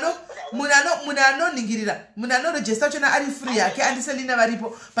anonhingirira munhu anorejesta chona ari free yake andiselina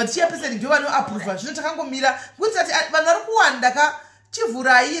varipo but chiyapedza ndio vanoaprova zvino takangomira kuti ati vanhu vari kuwanda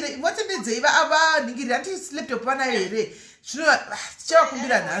chivhurai vatendedzei vanhingirira anditi laptop vanayo here zvino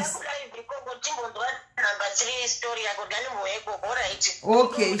tichavakumbira nhasi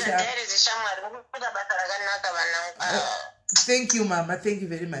okay thank you mama thank you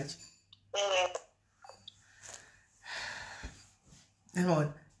very much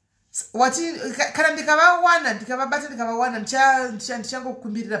wati kana ndikavawana ndikavabata ndikavawana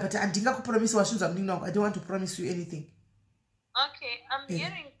ndichangokumbirira but handingakupromisi wasvinhu zvamunini wangu I don't want to promise you anything. Okay, I'm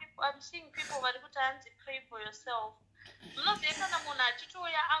hearing people, I'm seeing people vari kuti hanzi pray for yourself. Munoziva kana munhu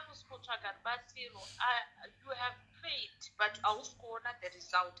achitouya akusikutsvaga rubatsiro, you have prayed but hausi kuona the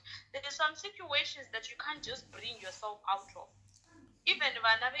result. There are some situations that you can't just bring yourself out of. Even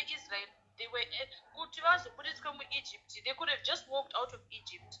vana veIsrael, they were kuti vazobudiswe muEgypt, they could have just walked out of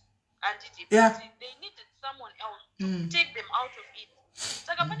Egypt and Egypt. Yeah. They needed someone else to take them out of it.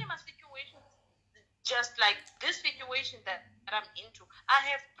 Saka pane situations just like this situation that I'm into. I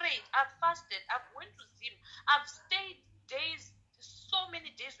have prayed, I've fasted, I've went to Zim, I've stayed days, so many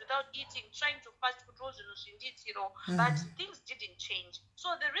days without eating, trying to fast, but things didn't change.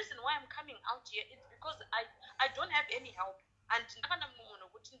 So the reason why I'm coming out here is because I don't have any help. And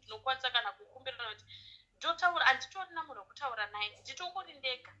ndotaura handitorina munhu wokutaura naye nditongori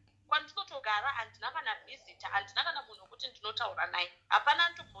ndega kwandinotogara handina kana visitor handina kana munhu wokuti ndinotaura naye hapana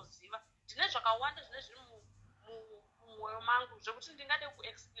antomboziva ndine zvakawanda zvine zviri mumwoyo mangu zvekuti ndingade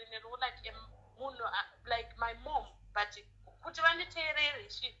kuexplainerawo like munhu like my mom but kuti vanditeerere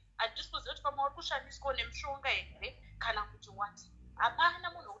handisi kuziva kuti pamwe uri kushandiswa nemishonga here kana kuti what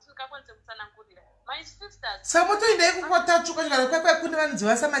hapana munhu wokuti ndingakwanise kutsanangurira my sisters samotoendai kukwatatsvuka kana kwaikwai kune vanonzi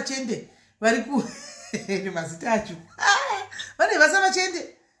vasamachende vari ku mazita acho vane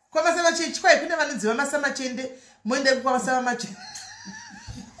vasamachende kwamasamachende kwai kune vanonzi vamasamachende moendai kwamasamachende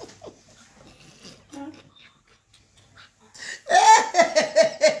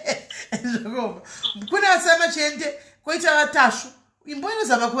zvakoma kune vasamachende koita vatasvu imbo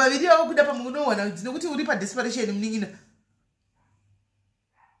inozama kuvaviri vavo kuda pamwe unowana nekuti uri padesperation munin'ina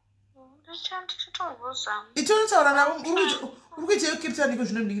itonotaura navo uri kuiteyo Cape Town iko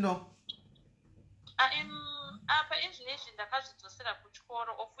zvino munin'inawo apa ezvinezvi ndakazvidzosera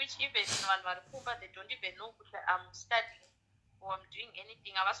kuchikoro of which even vanhu vari kumba they don't even know kuti I'm studying or I'm doing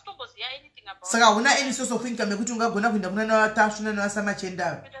anything havasi tomboziva anything about saka huna any source of income yekuti ungagona kuenda kuna navatasvu nanavasamachende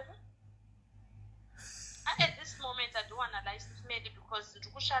avo at this moment I don't want to license MELLY because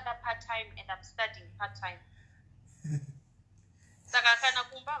ndiri kushanda part time and I'm studying part time saka kana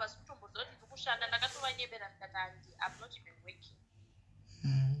kumba havasi kutomboziva kuti ndiri kushanda ndakatovanyebera ndikati handi I'm not even working.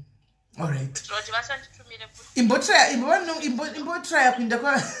 Alright. So vasanditumire futi imbotraya kuinda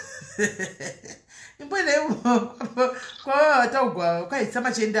kwa kwavataugwa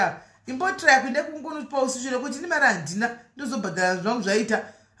kwaisamachenda imbotraya kuinda kungonopausishore kuti ni mari handina ndozobhadhara zvangu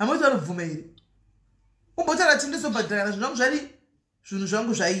zvaita hamoti vari bvuma here umbotaura kuti ndizobhadhara zvangu zvari zvinhu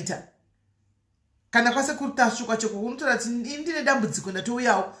zvangu zvaita kana kwasekuru tasvu kwachoko unotaura kuti ndine dambudziko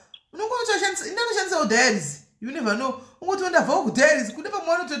ndatouyawo unongonotashandisawo diaries you never know ungoti ndabvawo kudiaries kune pamwe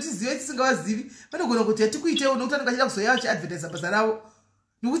vanototiziva tisingavazivi vanogona kuti hatikuitewo nokuti anenge achida kuzoya vachiadvertisa basa ravo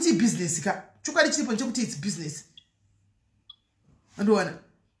nokuti ibusiness ka chokwadi chiripo nchekuti its business andowana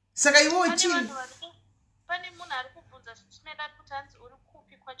saka iwewo chini pane munhu ari kubvunza zvichimeda kuti hanzi uri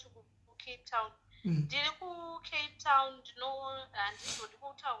kupi kwacho kucape town ndiri kucape town handizodi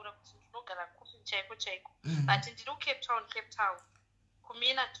kutaura kuti ndinogara kupi chaiko chaiko but ndiri kucape town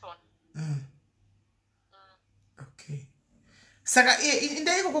kuminaton. Okay. Saka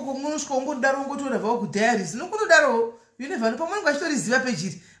indaiko kokomunosvika ungodaro ungotora vawo kudiaries nokunodaro you never know pamwe ngachitoziva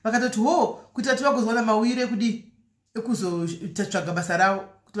pejiri vakatoti ho kuti ativagozwana mawire kudi ekuzotsvaga basa ravo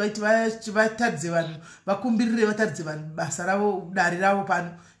kuti vatadze vanhu vakumbirire vatadze vanhu basa ravo dare ravo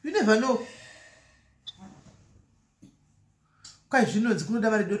pano you never know kwai zvinonzi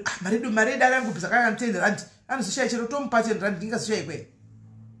kunoda mari dare yangu bvisa kanga 10 rand anozoshaya chero tomupa 10 rand ndingazoshaya kwai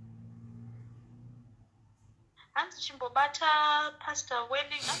hanzi chimbobata Pastor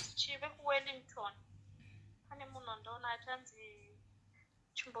Welling, hanzi chive kuWellington. Pane munhu ndaona atanzi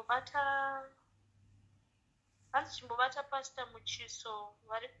chimbobata Pastor Muchiso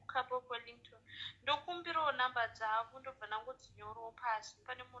vari kuKapo Wellington. Ndokumbirawo namba dzavo ndobva nangodzinyorowo pasi.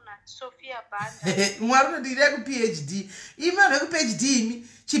 Pane munhu Sophia Banda. Mwari unodira kuPhD. Imi vanhu vekuPhD imi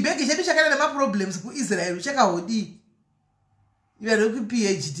chibhegi chedu chakaenda nemaproblems kuIsrael chakahodi. Vanhu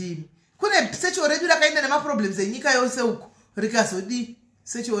vekuPhD imi. Kune secho redu rakaenda nemaproblems enyika yose uko rikazodi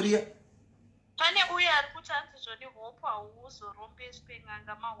secho ria. Pane uya ari kuti hanzi zvoni hope hauzorombeswe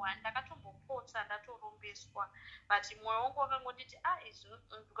ng'anga mahwanda. Ndakatombopotsa ndatorombeswa. But mwoyo wangu wakangonditi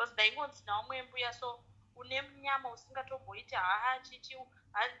because ndaingonzi nawo mwembuya so une nyama usingatomboiti chichi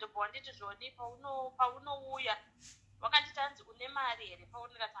handobva wanditi zvoni paunouya wakanditi hanzi une mari here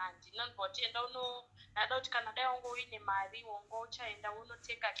paunongati handina ndobva kuti enda ndada kuti kana dai wange uine mari wanga uchaenda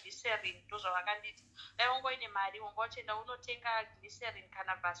unotenga glycerin ndozvavakanditi dai wange uine mari wanga uchaenda unotenga glycerin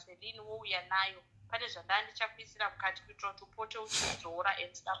kana vaseline wouya nayo pane zvandanga ndichakuisira mukati kuitira kuti upote uchidzora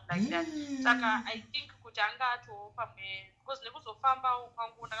and stuff like that. Saka I think kuti anga atowo pamwe because nekuzofambawo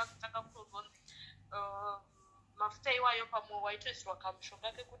kwangu ndakazotanga kutozonzi mafuta iwayo pamwe waitoisirwa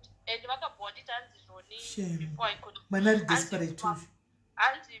kamushonga kekuti and vakabva vanditi hanzi zvoni before I could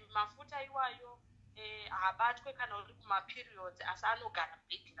hanzi mafuta iwayo habatwe kana uri kumaperiods asi anogara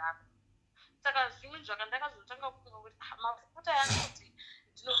bhegi rako. Saka zvimwe zvakandakazotanga kufunga kuti mafuta yanoti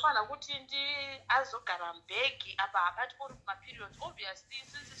ndinofanira kuti azogara mubhegi apa habatwe uri kumaperiods. Obviously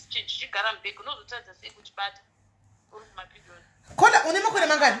since chichigara mubhegi unozotadza sei kuchibata uri kumaperiods. Kola une makore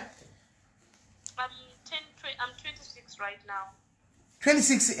mangani? I'm 26 right now.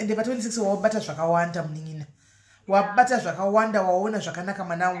 26 ende pa 26 wabata zvakawanda muningina. Wabata zvakawanda waona zvakanaka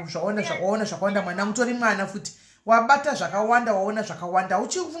mwanangu, waona zvakawanda mwanangu tori mwana futi. Wabata zvakawanda waona zvakawanda.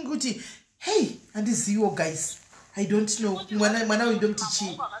 Uchifunga kuti hey, andiziwo guys. I don't know. Mwana uyu ndomti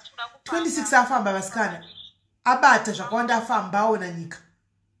chi. 26 afamba vasikana. Abata zvakawanda afamba aona nyika.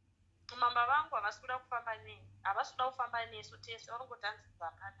 Mamba vangu havasikuda kufamba nei. Havasikuda kufamba nesu tese varongotanzidza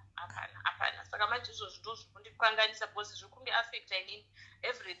hapana. Saka manje izvozvo ndozvikundikanganisa because zvikunge affecta inini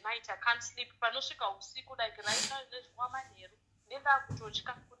every night I can't sleep. Panosvika usiku like right now nezvikwa manheru.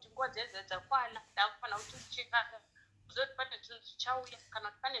 Ndakutotya kuti nguva dzese dzakwana ndakufanira kuti ndichekaka. Kuzoti pane zvinhu zvichauya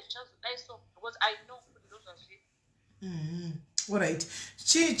kana pane zvichazodai so because I know kuti ndozvazviri. Alright.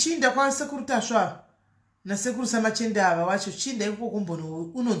 Chinda kwa sekuru Tashwa na sekuru Samachenda ava wacho chinda iko kumbono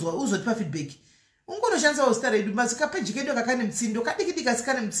unonzwa uzotipa feedback. Ungonoshandisa usitara edu mazika peji kedu kakane mtsindo kadikidika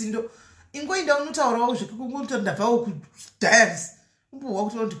sikane mtsindo ingoinda unotaura wawo zvikunguto ndabvawo ku diaries umbuwa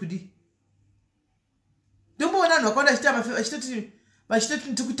kuti unondi kudi ndomboona vanhu vakaona achitoti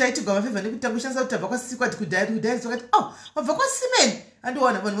tikutaitigwa mafevha nekutanga kushandisa kutabva kwasikwati kudiaries wakati wabva kwasimeni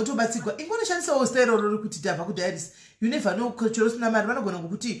andiwana vanhu votobatsigwa ingonoshandisa usitara rori kuti tabva kudiaries you never know chero sina mari vanogona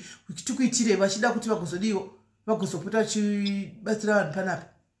ngokuti tikuitire vachida kuti vagozodiwo vagozopota vachibatsira vanhu panapa.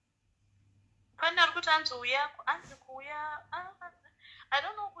 I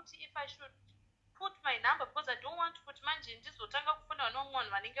don't know if I should put my number because I don't want to put manje ndizotanga kufuna vanhu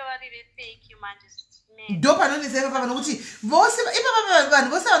vanenge vari fake manje. Ndo panonetseka vanhu kuti vose vanhu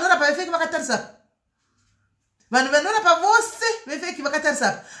vose vanorapa vefake vakatarisa. Vanhu vanorapa vose vefake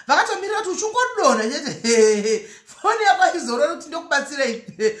vakatarisa. Vakatomirira kuti uchingodona chete foni yako izorora kuti ndokubatsirei.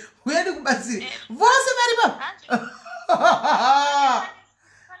 Uyendi kubatsira. Vose varipa.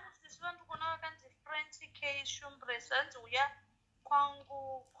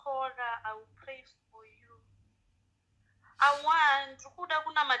 I will pray for you. I want kuda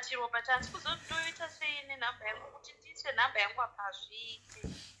kuna matiro patanzi kuzotoita seine namba yangu kuti ndise namba yangu apazvike.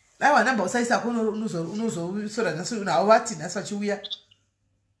 Aiwa namba usaisa kuno unozosora naso unawati naso chiuya.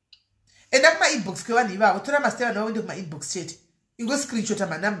 Enda kuma inbox kwevanhu ivavo tora mastay vanhu vavo kuma inbox chete. Ingo screenshot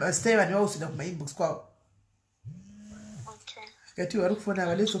manamba stay vanhu vavo usina kuma inbox kwavo. Okay. Kati vari kufona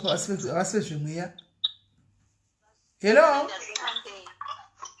valeso kwa avasive zvimweya. Hello.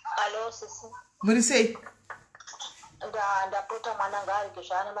 Hello, sisi. Muri sei? Ndapota mwana ngari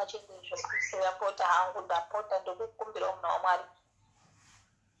kizvana machendezvo yapota hangu ndapota ndokukumbira muna waMwari.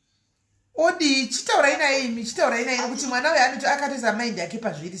 Odi chitaurai naye kuti mwana uyu anoti akateza mind yake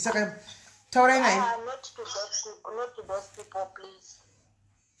pazviri saka taurai naye. Not to those people please.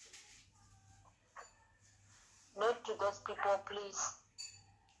 Not to those people please.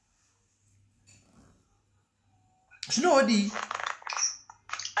 Zvinoodi.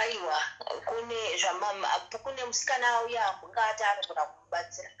 Aiwa kune musikana auya ngati anogona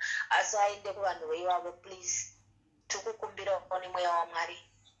kumubatsira asi aende kuvanhu veivavo please tikukumbira one mweya waMwari.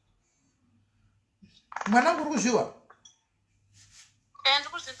 Mwanangu uri kuzviwa?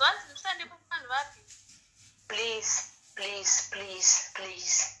 Ndikuzvinzwa ndisandi kuvanhu vapi? please, please, please,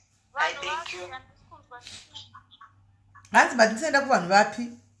 please. I beg you. Hanzi batisaenda kuvanhu vapi?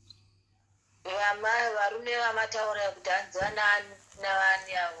 Varume vamataura kuti hanzana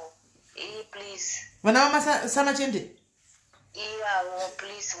navani avo. Please. Vana vamasama chende? Ivavo,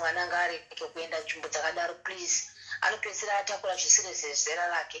 please, mwana ngareke kuenda nzvimbo dzakadaro, please. Anopedzisira atakura zvisiri zvezera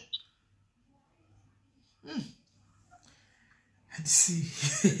rake.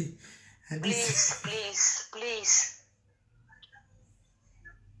 Handisi. Please, please, please.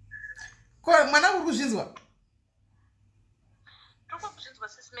 Kwa mwana uri kuzvinzwa?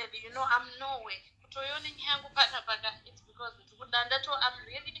 SIS MELLY, you know, I'm nowhere. It's because I'm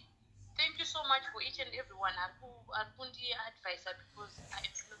really, thank you so much for each and everyone. I'll put the advice because I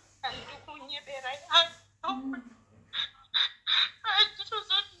just was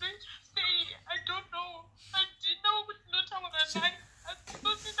not going to say, I don't know. I didn't know what not our life.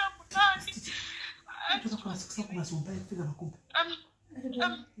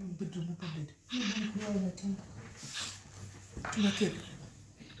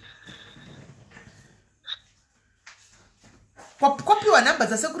 Kwapiwa namba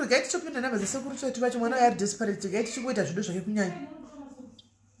dzasekuru gaiti chopinda namba dzasekuru choti vacho mwana yari desperate gaiti chikuita zvido zvake kunyanya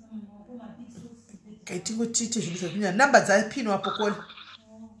gaiti ngotiite zvido zvake kunyanya namba dzapinwa apo kole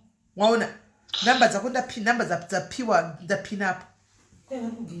mwaona namba dzako namba dzapiwa ndapina apo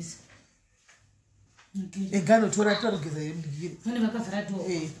engano tora kugeza yemugire fane vakavhara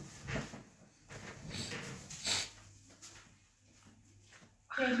dho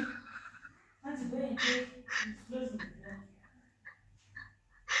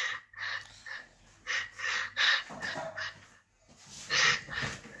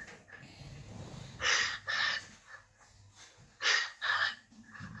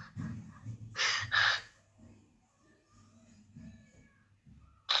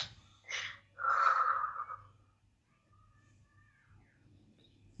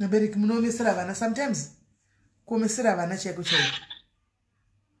nabereki munomesera vana sometimes kuomesera vana chaiko chaiko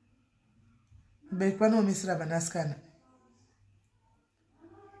nabereki vanoomesera vana asikana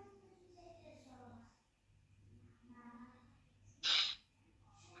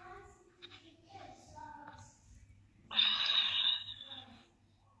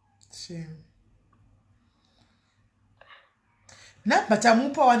namba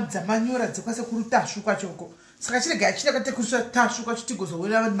tamupa wani dzamanyora dzekwasekuru tashu kwachoko saka chirega achida katekusha tashu kwacho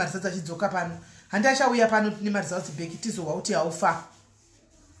tigozoona vanhu mari dzachidzoka pano handi achauya pano tine mari dzauti bheki tizowa kuti haufa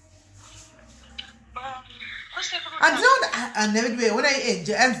andinoona anevediwe onai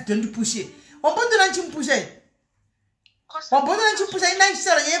enje anzi don't push it wambondona nchimupusha i wambondona nchimupusha ina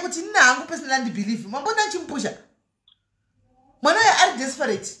nchitaura nyaya yekuti nangu personally andibelieve wambondona nchimupusha mwana uya ari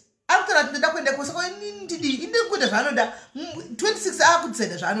desperate ari kutora kuti ndoda kuenda kosaka ndidi inde kuenda zvaanoda 26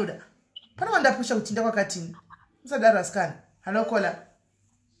 akudzisaida zvaanoda pana wandapusha kuti nda kwakatini musadaro asikana halokola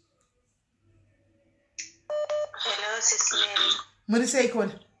Hello, SIS MELLY. muri sei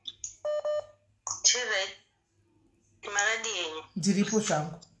kona Chire, imaradi yenyu. ndiripo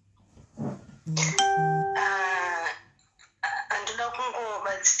zvangu Andoda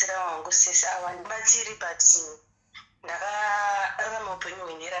kungobatsira wangu sisi awandibatsiri but ndakararama upenyu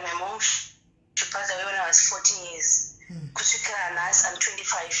hwenhera. My mom she passed away when I was 14 years. Kusvikira nhasi I'm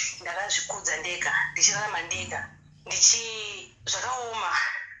 25. Ndakazvikudza ndega, ndichirarama ndega. Zvakaoma.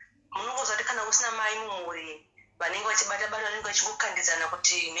 Munongozwa kuti kana usina mai mumhuri vanenge vachibata-bata vanenge vachingokandidzana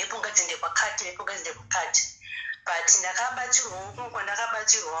kuti mhepo ngadziende kwakati, mhepo ngadziende kwakati. But ndakabatsirwawo kumwe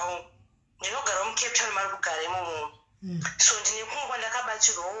kwandakabatsirwawo. Ndinogara muCape Town mari kugara imomo. So ndine kumwe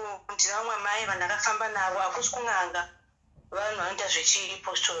kwandakabatsirwawo ndine vamwe mai vandakafamba navo hakusi kun'anga vanhu vanoita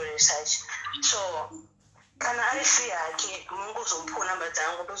zvechipostal research. So kana ari free hake mungozomupawo namba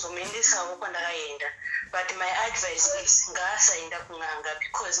dzangu ndozomuendesawo kwandakaenda. But my advice is ngaasaenda kun'anga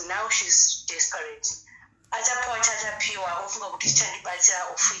because now she's desperate. Achapiwa chachapiwa ofunga kuti chichandibatsira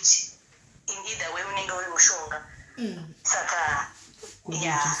of which in either way unenge uri mushonga. Saka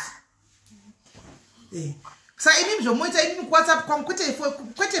yeah. Saka inimi zvomuita inimi kuwhatsapp kwangu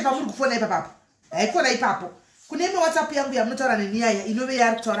kwete pamuri kufona ipapapo haikona ipapo kune imwe whatsapp yangu yamunotaura neniaya inove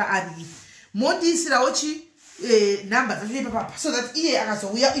yari kutaura ari mondiisirawo namba dzacho ipapapo so that iye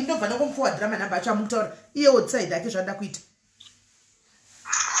akazouya inobva nokumforwardira manamba acho amukutaura iye wodecide ake zvanoda kuita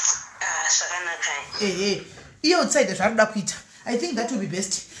Zvakanaka. Iye wodecide zvaanoda kuita. I think that will be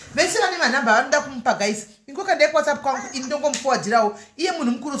best. Vese vane manamba vanoda kumupa guys ingokanda WhatsApp kwangu indongomuforwardirawo iye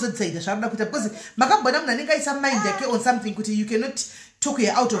munhu mukuru uzodecide zvaanoda kuita because makambona munhu anenge aisa mind yake on something kuti you cannot talk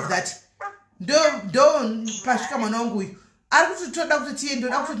her out of that. Ndo pasvika mwana wangu uyu ari kuti toda kuti tiye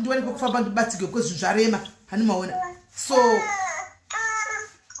ndoda kuti ndiwane kwekufamba ndibatsirwe because zvinhu zvarema hanimaona so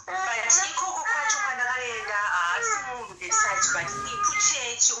ikoko kwacho kwandakaenda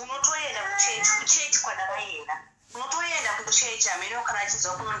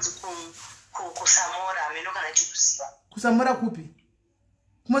ndakachinzwa kunonzi kusamora ameno kana chikuziva. Kusamora kupi?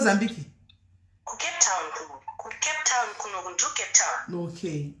 Kumozambique? Cape Town kuno kundu Cape Town.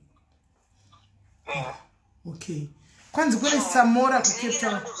 Okay. Okay. Kwanzi kune Samora ku Cape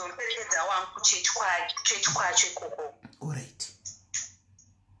Town. Kuzomperekedza wangu kuchechi kwacho ikoko. All right.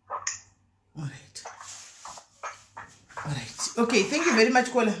 Okay, thank you very much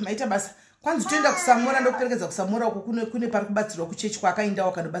Kola. Maita basa. Kwanzi tuenda kusamora ndokuperekedza kusamora uko kune pari kubatsirwa kuchechi kwakaenda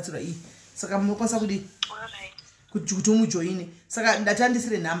wakandobatsirwa iyi. Saka munokonsa kudi kuti umujoine. Saka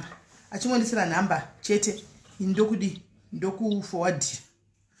ndatandisire namba. Achimondisira namba chete indokudi ndoku forward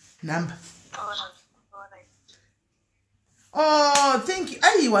namba. Oh, thank you.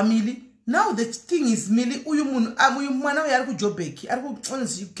 Aiwa Milly. Now the thing is Milly uyu mwana uyu ari ku Joburg, ari ku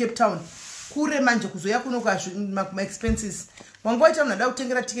Cape Town. Kure manje kuzoya kuno kwa ma expenses. Wangoita unada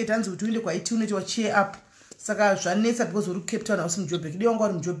kutengera ticket hanzi kuti uende kwa IT unoti wa cheer up. Saka zvanetsa because uri ku Cape Town ausi mu Joburg. Dio wanga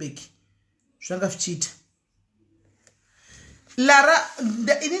uri mu Joburg. Zvanga zvichita. Lara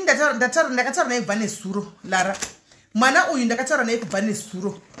ini ndakataura naye kubva nesuro. Lara mwana uyu ndakataura naye kubva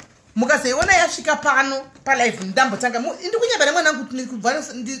nesuro. Mukasaiona yasvika pano palive ndambotanga ndikunyeba nemwanangu kubva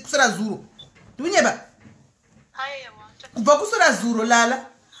kusora zuro. Ndikunyeba kubva kusora zuro Lala.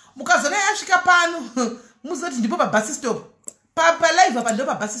 Mukazona yasvika pano muzoti ndipo pabus stop. Palive apa ndo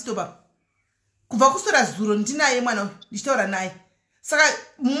pabus stop apa. Kubva kusora zuro ndinaye mwana ndichitaura naye. Saka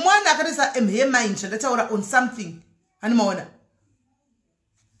mwana akaisa mind ndataura on something. Animaona.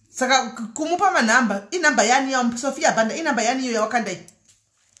 Saka kumupa manamba, inamba yani ya Sofia Banda, inamba yani yo ya wakandai.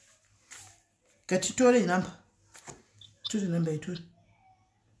 Katitore inamba. Turi namba itore.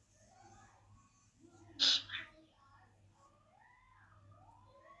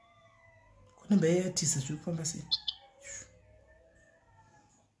 Namba ya tisa zvikufamba sei.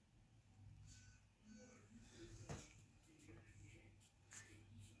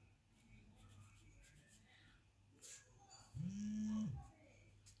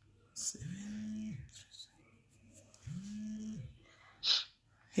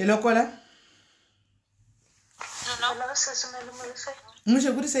 Hello Kola. Hello, SIS MELLY.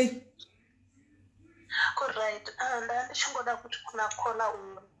 Mushe kuri sei? Correct. Ndichingoda kuti kuna Kola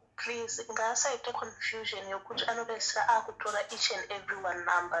please ngasaite confusion yokuti anobesera akutora each and every one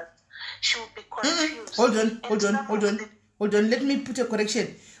numbers. She will be confused. Hold on. Let me put a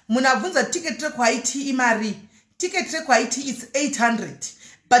correction. Munabvunza ticket rekwa IT imari. Ticket rekwa IT is 800.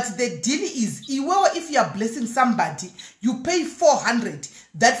 But the deal is, if you are blessing somebody, you pay 400.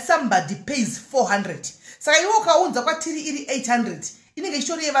 That somebody pays 400. Saka iwo kaunza kwa tiri iri 800. Inenge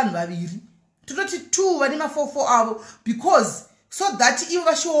shori evanhu vaviri. Tutoti 2 vanima 4 avo. Because, so that iwo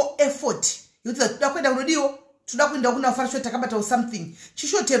vashow effort. Yotiza tuda kwenda kunodiwo. Tuda kwenda kuna farasho takabata or something.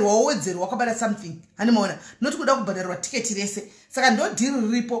 Chishoterwa owedzerwa wakabata something. Animaona. Not kuda kubadarwa ticket rese. Saka ndo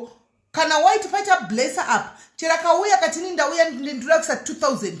deal ripo. Kana white fighter blesser up. Chiraka uya katini ndauya ndindurakisa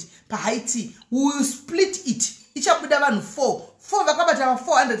 2000 pa Haiti. We will split it. Ichabuda vanhu 4 vakabata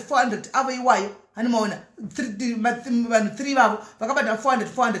 400 avo iwayo. Animaona 3 vavo vakabata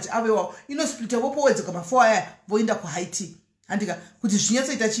 400 avo iwayo. Inosplit vopo wedze kama 4 aya voinda ku Haiti. Andika kuti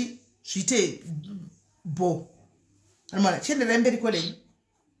zvinyatso itachi zvite bo. Animaona chendera mberi koleni.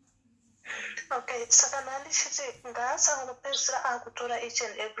 Okay, so kanandichiti ngaasangopedzisira akutora each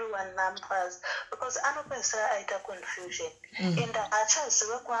and every one numbers because anopedzisira aita confusion and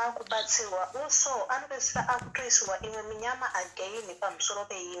achazive kwaakubatsirwa. Also anopedzisira akutoisirwa imwe minyama again pamusoro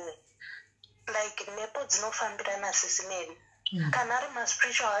peimwe like nepo dzinofambirana SIS MELLY. Kana ari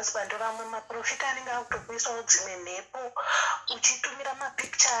maspiritual husband vamwe maprofita anenge akutokuisawo dzimwe mhepo uchitumira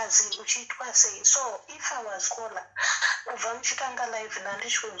mapictures uchiitwa sei. So if I was Kola kubva muchitanga live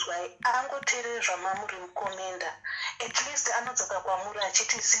nandichikunzwai angoteerere zvamamuri mukomenda at least anodzoka kwamuri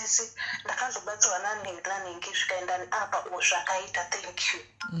achiti sisi ndakazobatsirwa nanenge zvikaenda apa zvakaita thank you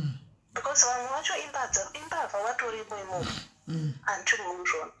because vamwe vacho imbavha vatorimo imomo until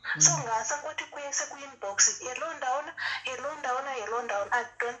uzvona. So ngaasangoti kuise kuinbox hello ndaona. I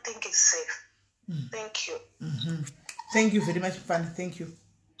don't think it's safe. Thank you. Thank you very much Fana. Thank you.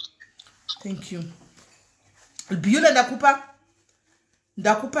 Biula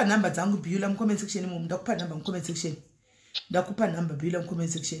ndakupa namba zangu Biula mu comment section mu ndakupa namba mu comment section. Ndakupa namba Biula mu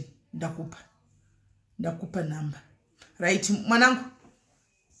comment section. Ndakupa namba. Right mwanangu.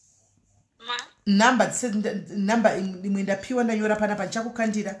 Namba imwe ndapiwa ndanyora panapa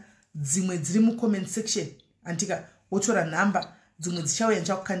nchakukandira dzimwe dziri mu comment section antika wotora namba dzimwe dzichauya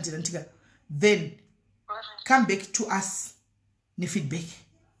nchakukandira antika then come back to us ne feedback.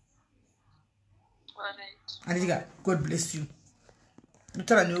 Antika God bless you. Thank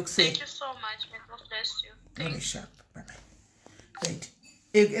you so much. May God bless you. Very sharp. Bye bye. Right.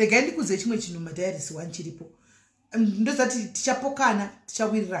 Regai ndikuudze chimwe chinhu madhayarisi wani chiripo. Ndozati tichapokana,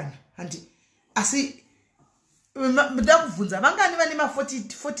 tichawirirana. Asi ndoda kubvunza vangani vane ma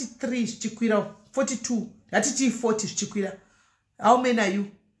 43 zvichikwira 42 hatiti 40 zvichikwira. How many are you?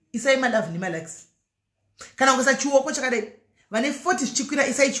 Isai malove nima likes. Kana ngosa chiwoko chakadai. Vane 40 zvichikwira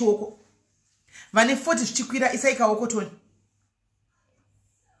isai chiwoko. Vane 40 zvichikwira isai kaoko toni.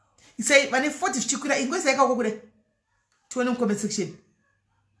 Isai vane 40 zvichikwira ingwesai kaoko kudai. Tuone mu comment section.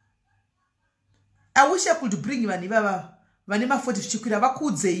 I wish I could bring vani baba vane ma 40 zvichikwira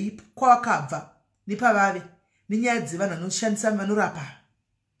vakudzei kwavakabva nepavave nenyaya dzevanhu vanoshandisa vanorapa.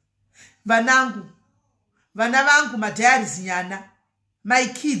 Vana vangu madhayarisi nyana. My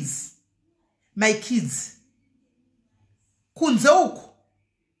kids. Kunze uko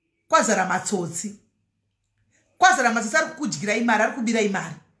kwazara matsotsi ari kukudyira imari, ari kubira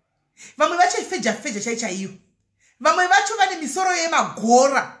imari. Vamwe vacho feja chaiyo. Vamwe vacho vane misoro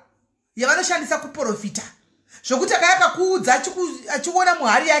yemagora yavanoshandisa kuprofita. Zvokuti akayaka kuudza achiona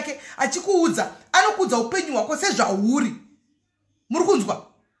muhari yake achikuudza anokuudza upenyu hwako sezvauri. Muri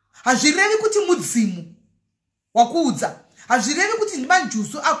kunzwa? Hazvirevi kuti mudzimu wakuudza. Hazvirevi kuti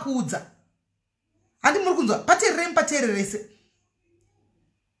ndimanjusu akuudza. Handi muri kunzwa? Patererese.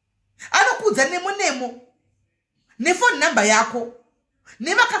 Anokuudza nemo. Nefone number yako.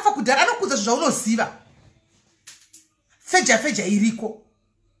 Nevakafa kudhara anokuudza zvaunoziva. Feja iriko.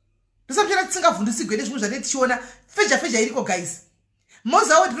 Ndosapira tisingavhundusigwe nezvimwe zvanenge tichiona. Feja iriko guys.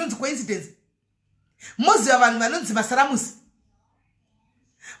 Mozi awo ndinonzi coincidence. Mozi vanhu vanonzi masaramusi.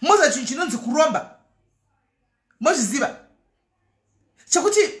 Mozi chinhu chinonzi kuromba. Mozviziva.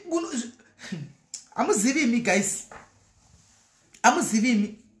 Chakuti hamuzivi imi guys.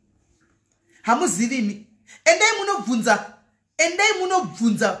 Hamuzivimi. Endai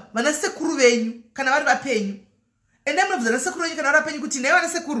munobvunza vana sekuru venyu kana vari vapenyu. Endai munobvunza vana sekuru venyu kana vari vapenyu kuti nai vana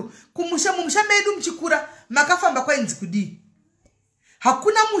sekuru mumusha medu mchikura makafamba kwainzi kudii.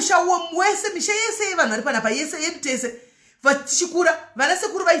 Hakuna musha wese misha yese vanhu vari panapa yese yedu tese vachikura vana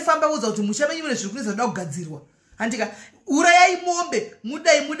sekuru vaifamba voudza kuti musha menyu mune zviri kunetsa zvoda kugadzirwa. Handika urayai mombe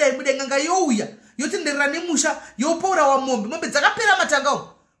mudai nganga youya yotenderera nemusha yopoura wa mombe dzakapera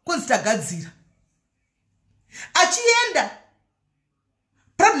matangao konzi tagadzira. Achienda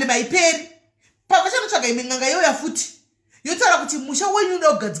problem haiperi. Pavachanotsvaga imwe nganga youya futi yotaura kuti musha wenyu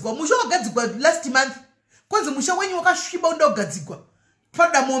unoda kugadzirwa. Musha wakagadzirwa last month konzi musha wenyu wakasviba unoda kugadzirwa.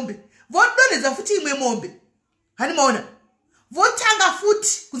 Pada mombe vodonedza futi imwe mombe. Hani maona votanga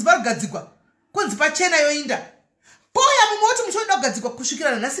futi kunzi parikugadzirwa konzi pachena yoinda. Poya mumoti musha unoda kugadzirwa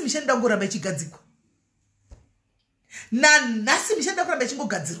kusvikira nanhasi misha inoda kungoramba ichigadzirwa. Nanhasi misha inoda kuramba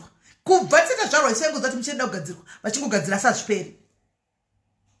ichingogadzirwa. Kubva tseta zvarwa isengodza kuti misha inoda kugadzirwa vachingogadzira sazviperi.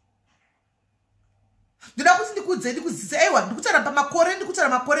 Ndoda kuti ndikudzidzise aiwa ndikutaura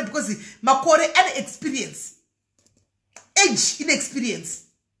pamakore because makore ane experience. Age in experience.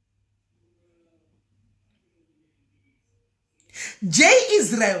 J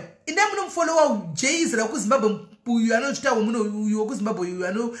Israel inde munomfollowa J Israel ku Zimbabwe uyu anochitawo muno uyu ku Zimbabwe uyu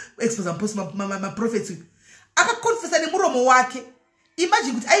ano expose post ma prophets akakonfessa nemuromo wake.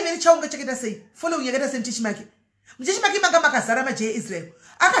 Imagine kuti aivene chaunga chakaita sei following yakaita sei mchichimake manga makazara ma J Israel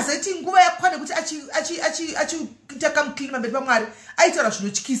akazati nguva yakwana kuti achiita kamclean mamberi paMwari aitaura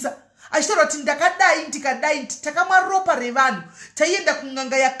zvinotyisa. Achitaura kuti ndikadai takamwa ropa revanhu taienda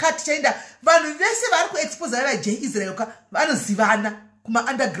kunganga yakati taenda vanhu vese vari kuexpose va J Israel vanozivana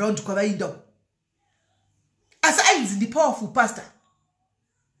kuma underground kwavainda. Asi ainzi ndi powerful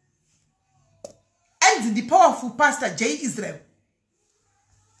pastor J Israel.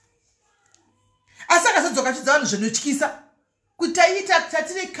 Asi akazodzoka achidza vanhu zvinotyisa kuti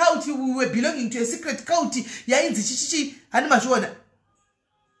tatine cult, we were belonging to a secret cult yainzi chichichi. Hani mazviona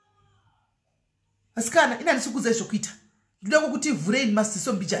asikana ina ndisikuudza zvokuita. Ndoda kuti vhureni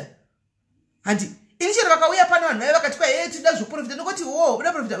masiso mbijana. Handi inichero vakauya pano vanhu vaiva vakati kwa tida zvoprofita ndokuti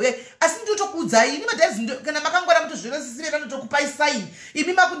uda profita asi ndinotokuudzai ini madhaizi kana makangwara mutozvinosisire vanotokupai sign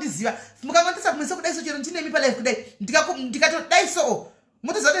imi makundiziva mukangondisa kumese kudai so chero ndinemi palife kudai ndikatodai so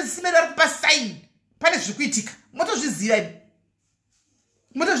motoziva kuti zisimeri vari kupa sign pane zviri kuitika motozviziva imi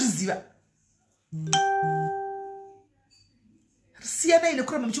motozviziva. Siyanai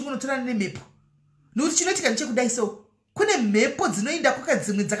nekuramba muchingonotorana nemhepo nokuti chinoitika ndechekudai so kune mhepo dzinoenda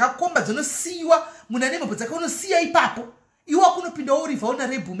kwakadzimwe dzakakomba dzinosiyiwa muna nemhepo dzakaunosiya ipapo iwe wakunopinda wourivha una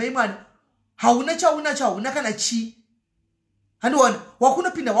rebhuma imwana hauna chauna kana chii. Handiona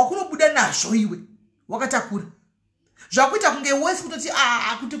wakunopinda wakunobuda nazvo iwe wakatakura zvakuita kunge wese kutoti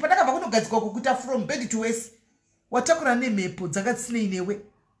kuti padakabva kunogadzikwa kukuita from bed to west watakura nemhepo dzanga dzisinei newe.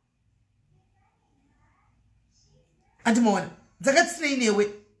 Andimaona dzakatisei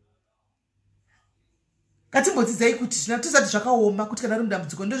newe katimbodzidzai kuti zvinatosati zvakaoma kuti kana uri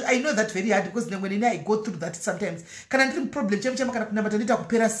mudambudziko I know that very hard because nemwe neni I go through that sometimes kana ndiri muproblem chema kana kunamba tandiita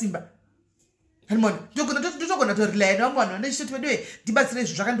kupera simba hanimona ndotogona torelaya nevamwe vanhu vanechitoti vedewe ndibatsire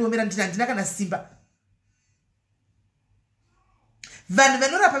izvo zvakandiomera handina kana simba vanhu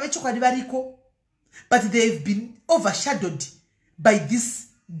vanorapa vechokwadi variko but they have been overshadowed by this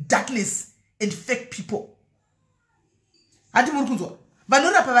darkness and fake people hati muri kunzwa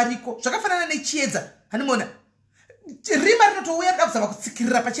vanorapa variko zvakafanana nechiedza hanimona rima rinotouya rida kuzama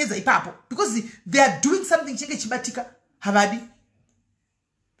kutsikirira pachiedza ipapo because they are doing something chinge chibatika havadi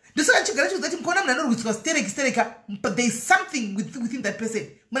ndosaka chigara chikuudza kuti mukaona munhu anorwiswa stereka there is something within that person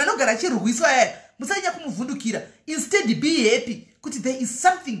munhu anogara achirwiswa yaya musanyanya kumuvhundukira instead be happy kuti there is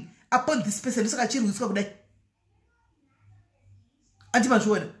something upon this person ndosaka achirwiswa kudai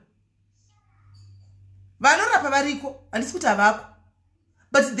andimazviona vanorapa variko handisi kuti havako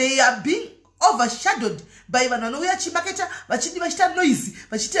but they are being overshadowed by vanhu vanouya chimaketa vachiita noise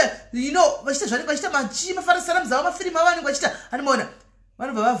vachiita vachiita zvanenge vachiita mafarisana muzava mafirimu avo vanenge vachiita handimaona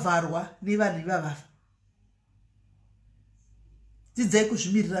vanobva vavharwa nevanhu ivavafa dzidzai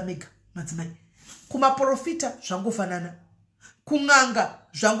kuzvimirira mega madzimai kumaprofita zvangofanana kun'anga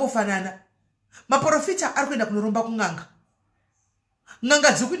zvangofanana maprofita ari kuenda kunoromba kun'anga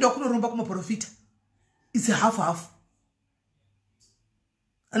n'anga dziri kuenda kunoromba kumaprofita it's a half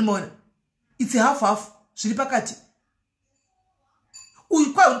handimaona it's a half zviri pakati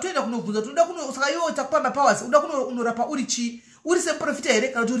uyu kwai unotoenda kunobvunza kuti saka iwe takupa mapowers unoda kunorapa uri chii uri semuprofita here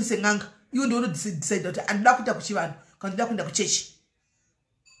kana kuti uri sen'anga iwe ndonodecide kuti andida kuita kuchivanhu kana ndida kuenda kuchechi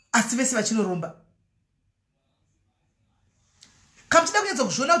asi vese vachinoromba kamutida kunyatsa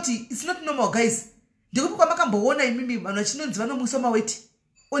kuzviona kuti it's not normal guys ndikupi kwamakamboona imimi vanhu vachinonzi vanomwisa maweti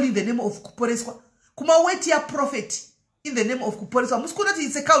all in the name of kuporeswa kumaweti yaprofeti in the name of kuporeswa musi kuona kuti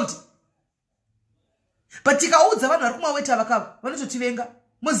it's a cult but tikaudza vanhu vari kumaweti avakava vanototivenga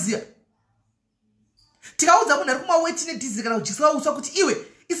moziya tikaudza munhu ari kumaweti nedhizi kana kujiswa uswa kuti iwe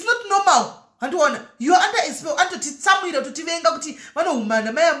it's not normal handiona you are under spell anototitsamwira totivenga kuti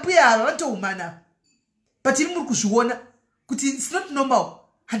vanohumana mayambuya ava vanotohumana but imi muri kuzviona kuti it's not normal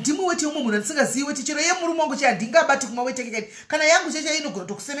handimwe weti yomwe munhu andisingazivi weti chero yemuri mwangu che handingabati kumaweti ekekeni kana yangu cheche inogona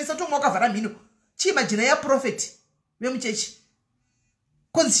tokusemesa tomwe wakavhara mhino chii majina yaprofeti vemuchechi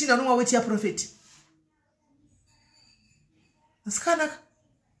konzi china nomwa weti yaprofeti asikanaka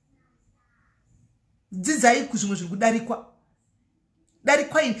dzidzai kuzvimwe zviri kudarikwa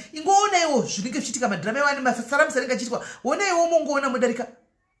darikwaini ingoonaiwo zvinenge zvichiitika madhirama evane masaramisa anenge achiitwa onaiwo mongoona modarika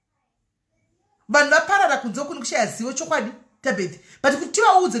vanhu vaparara kunze kuni kushaya zivo chokwadi tabethi but kuti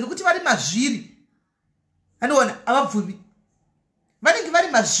tivaudze nekuti vari mazviri anoona havabvumi vanenge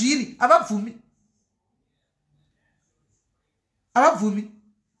vari mazviri havabvumi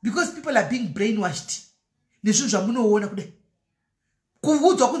because people are being brainwashed nezvinhu zvamunoona kudai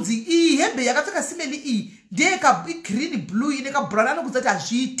kuudzwa kunzi iyi hembe yakapfeka simeni iyi ndeyekagreen blue ine kabrown anokudza kuti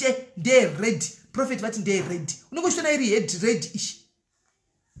hazviite ndeyered profet vati ndeyered unenge uchitona iri red ishi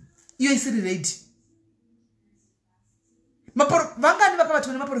iyo isiri red vangani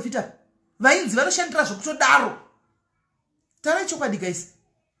vakavatwa nemaprofita vainzi vanoshandira zvokutodaro tarai chokwadi guys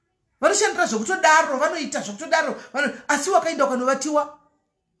vanoshandira zvokutodaro vanoita zvokutodaro asi wakaenda ukanovatiwa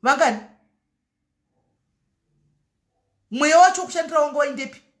vangani mweya wacho wokushandira wanga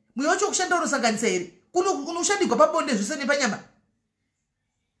waindepi mweya wacho wokushandira unosanganisa here unoshandirwa pabonde zvese nepanyama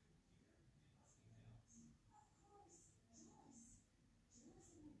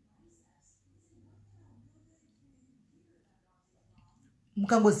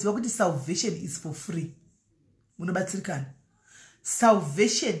mukangoziva kuti salvation is for free munobatsirikana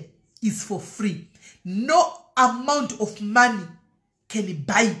salvation is for free no amount of money can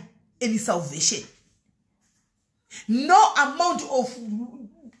buy any salvation no amount of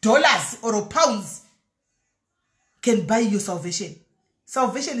dollars or pounds can buy your salvation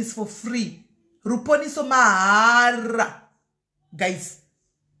salvation is for free ruponiso mahara guys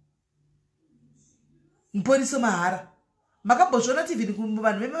mponiso mahara makambozviona tv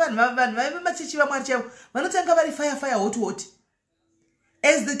vanhu vemachechi vamwari chaivo vanotanga vari fire hot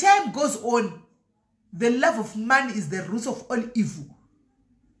as the time goes on the love of money is the root of all evil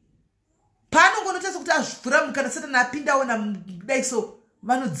paanongonotesa kuti azvivhura mukana satani apindawo namudai so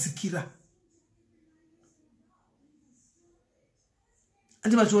vanodzikira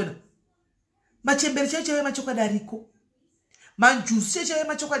andimazviona machemberi chaicho emachokwadi ariko manjusu chaicho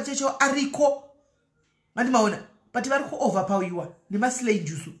emachokwadi chaicho ariko mandimaona but vari kuoverpowiwa nemaslay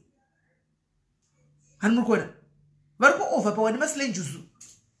njusu hani muri kuona vari kuoverpower nemaslay njusu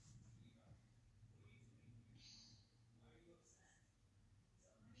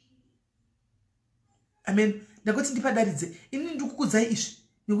Amen. Ndakoti ndipadaridze. Ini ndikukudzai izvi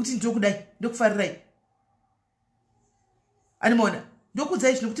nekuti ndokudai, ndokufarirai. Animona.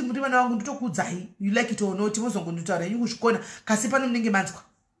 Ndokudzai izvi nekuti muri vana vangu ndokukudzai. You like it or not, mozongonditaura yenyu kuzvikona kasi pano munenge manzwa.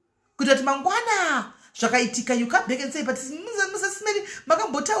 Kuita kuti mangwana zvakaitika you come back and say but musasmeri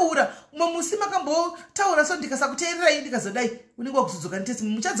makambotaura umwe musi makambotaura so ndikasakuteererai ndikazodai unenge wakuzodzoka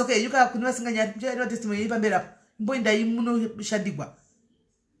netestimony muchadzoka yenyu kaya kune vasinganyari muchaenda testimony yenyu pamberi apo mboendai munoshandigwa.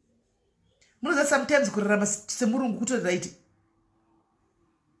 Munoziva sometimes kurarama semurungu kutoriraiti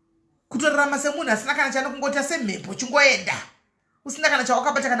kutorarama semunhu asina kana chanokungota semhepo chungoenda usina kana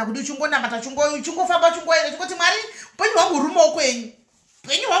chawakabata kana kudi uchingonamata chungofamba chungoenda chingoti Mwari upenyu hwangu huri mumaoko enyu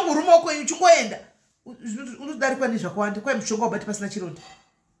upenyu hwangu huri mumaoko enyu chungoenda unodarikwa nezvakawanda kwai mushonga wabati pasina chironda.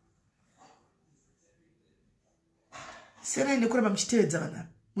 Senai nekuramba muchitevedza vanhu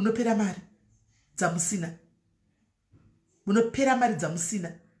munopera mari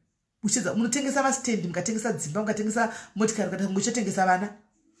dzamusina munotengesa masitendi mukatengesa dzimba mukatengesa motikari kana muchitengesa vana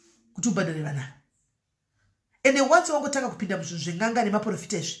kuti ubhadhare vana. Ende once wangotanga kupinda muzvinhu zvenganga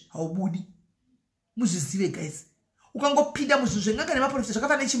nemaprofita izvi haubudi. Muzvizive guys. Ukangopinda muzvinhu zvenganga nemaprofita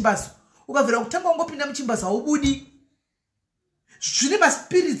zvakafanana nechimbazo ukabvira kutanga wangopinda muchimbazo haubudi. Zvine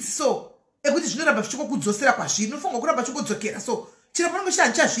maspirits so ekuti zvinoramba zvichikudzosera kwazviri unofanirwa kuramba chigodzokera so chiro panenge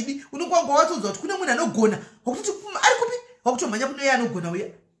chiri chazvidi unenge wanga watodza kuti kune munhu anogona wakuti ari kupi wakutomhanya kune iye anogona uya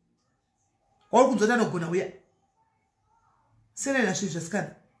wauri kunzoti anogona uya. Senai nazvizvi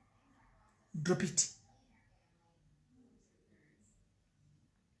zvasikana drop it.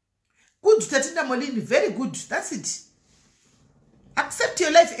 Good Tatinda Molini, very good. That's it. Accept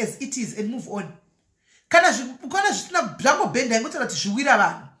your life as it is and move on. Kana zvisina zvangobhenda ingotara kuti zviwira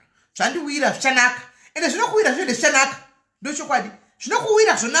vanhu zvandiwira zvichanaka ende zvinokuwira zvende zvichanaka ndochokwadi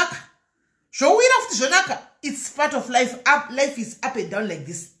zvinokuwira zvonaka zvowira futi zvonaka. It's part of life. Life is up and down like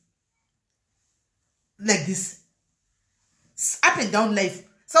this. It's up and down life.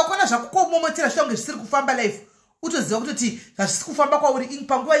 So ukona zvakukomomotera zvitange zvisiri kufamba life utoziva kutoti zvisi kufamba kwauri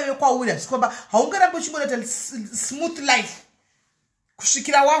panguva iyoyo kwauri hazvisi kufamba haungarambe uchingoita smooth life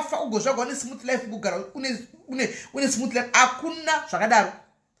kusvikira wafa ugozvaga une smooth life kugara une smooth life hakuna zvakadaro.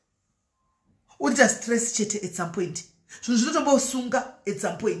 Unoita stress chete at some point zvinhu zvinotombosunga at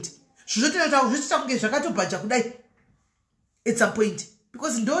some point zvichita kunge zvakatobhaja kudai at some point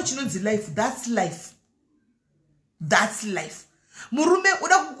because ndo chinonzi life. That's life. Murume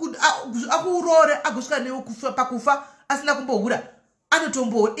akuurore agosvika newe pakufa asina kumbohura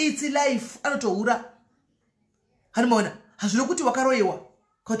anotombohura. It's life. Anotohura. Hanomaona hazvino kuti wakaroyewa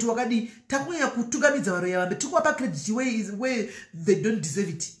kuti wakadi takunyanya kutungamidza varoya vambe tikuwapa credit where they don't deserve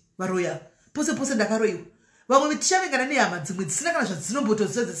it. Varoya pose ndakaroyewa vamwe tichavengana nehama dzimwe dzisina kana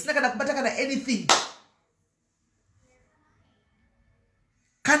zvadzinombotodzodza dzisina kana kubata kana anything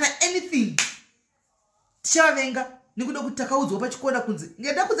tichavavenga nekuda kuti takaudzwa pachikona kunzi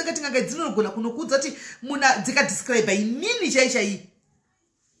ngenda kunze tingange dzinogona kunokudza kuti muna dzikadescribe inini chaishai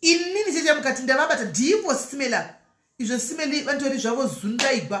inini chaisha mukati ndavabata divorce simela izvo simeli vantori zvavo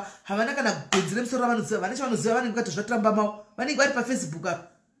zundaigwa havana kana gwenzi remusoro ravanoziva vana chavanoziva vanenge katozvatiramba mavo vanenge vari pafacebook apo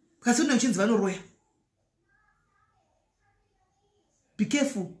kasi une uchinzi vanoroya. Be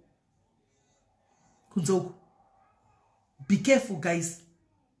careful kunzoku. Be careful guys.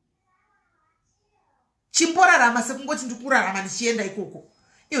 Chimborarama sekungoti ndikurarama ndichienda ikoko.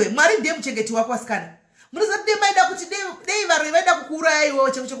 Iwe Mwari ndiye muchengeti wako asikana. Munoziva kuti maida kuti dei varoyi vaida kukuuraya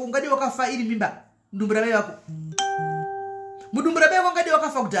iwewe cheko ungadi wakafa iri mimba mudumbura mai wako. Mudumbura mai wako ngadi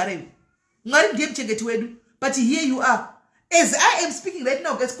wakafa kudhara iwe. Mwari ndiye muchengeti wedu. But here you are. As I am speaking right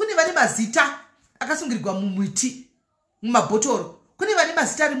now guys, kune vane mazita akasungirirwa mumiti mumabhotoro. Kune vane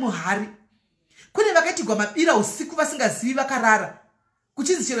mazita ari muhari. Kune vakaitigwa mabira usiku vasingazivi vakarara.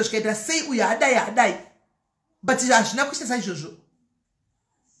 Kuchinzi chero zvikaita sei uyu hadai. But hazvina kushasa izvozvo.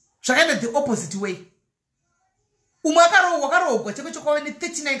 Zvakaenda the opposite way. Umwe wakarogwa cheko chokwava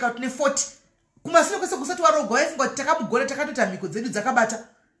ne39 kana ne 40. Kumashure kwese kusati warogwa waifunga kuti takamugona takatota mhiko dzedu dzakabata.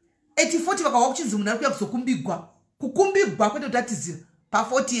 80-40 vakawa kuchinzi munhu ari kuuya kuzokumbigwa. Kukumbigwa kwete kutatizira pa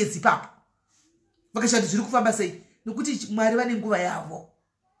 40 years ipapo. Vakashati zviri kufamba sei? Nokuti Mwari vane nguva yavo.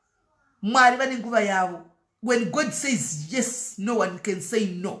 Mwari vane nguva yavo. When God says yes, no one can say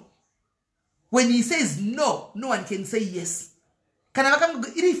no. When he says no, no one can say yes. Kana vakanga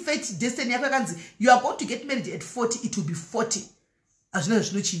iri fate destiny yako yakanzi you are going to get married at 40, it will be 40. Hazvina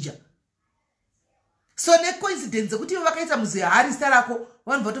zvinochinja. So ne coincidence kuti vakaita muzihari star rako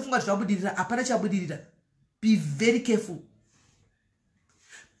vanhu vatofunga kuti zvabudirira hapana chabudirira. Be very careful.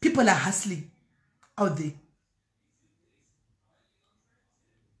 People are hustling out there.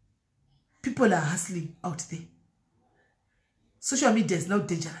 People are hustling out there. Social media is now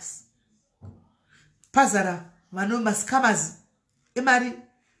dangerous. pazara mascammers emari,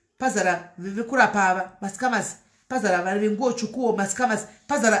 pazara vekurapa ava mascammers, pazara vari venguo tsvuku mascammers,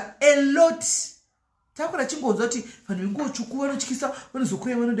 pazara a lot. Takura chingonzwa kuti vanhu venguo tsvuku vanotyisa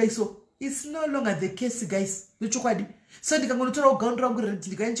vanozokurai vanodai so. It's no longer the case, guys. Nochokwadi. So ndikangonotora ugaundu rangu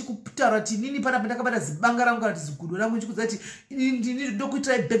ndikaenda chikutaura kuti nini panapa ndakabata zibanga rangu kana kuti zigudo rangu ndichikudza kuti ndini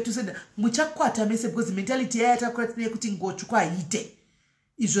ndokuitirai back to sender. Muchakwata mese because mentality yaya yatakura tine kuti ngotsvuku haite.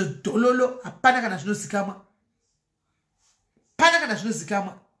 Izvo dololo hapana kana zvinozikamwa. Pana kana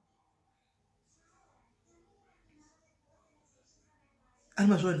zvinozikamwa.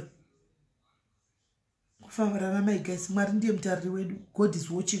 Arimazvona. Kufambaramai guys, Mwari ndiye mutariri wedu. God is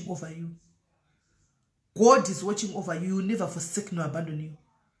watching over you. God is watching over you. You will never forsake nor abandon you.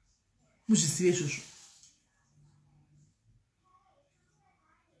 Muzvizive izvozvo.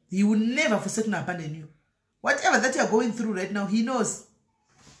 He will never forsake nor abandon you. Whatever that you are going through right now, he knows.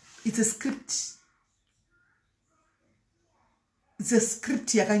 It's a script. It's a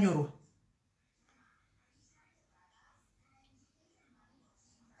script yakanyorwa.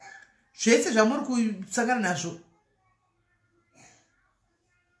 Zvese zvamuri kusangana nazvo.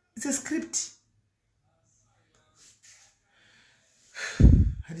 It's a script.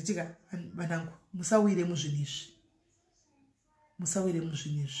 Handitika vanangu, musawire muzvinhu izvi. Musawire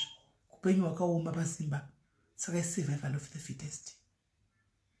muzvinhu izvi. Upenyu hwakaoma pasimba. Saka survival of the fittest.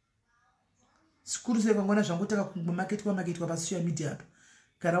 Sikuru sei kwangona zvangotaka kungomaketwa pasocial media apa.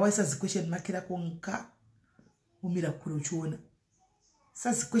 Gara waisazi question mark rako nka umira kure uchiona.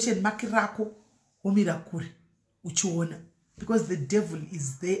 Says question mark rako umira kure uchiona. Because the devil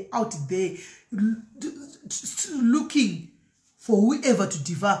is there, out there, looking for whoever to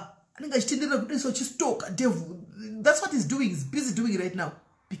devour. I think I should just talk. Devil. That's what he's doing. He's busy doing right now.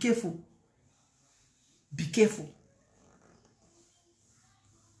 Be careful. Be careful.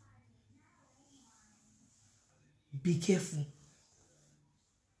 Be careful.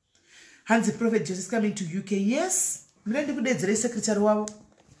 Hence the prophet Jesus coming to UK. Yes. Secretary wavo.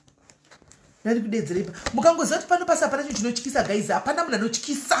 Mukangozati pano pasa hapana chinhu chinotyisa guys. Hapana munhu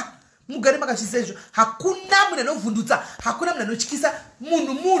anotyisa. Mugare makachisa izvo. Hakuna munhu anovhundutsa. Hakuna munhu anotyisa.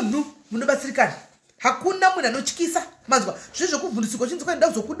 Munhu munobatsirikana. Hakuna munhu anotyisa. Manzwa. Zvezvo kuvhundutsikwa chinzoka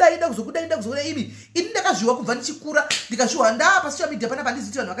ndakuzokudai ibi. Ini ndakazviwa kubva ndichikura. Ndikazviwa ndapa social media pana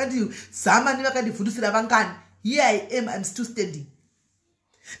pandiziti vanhu vakandizama nevakandivhundusira vangani. Here I am, I'm still standing.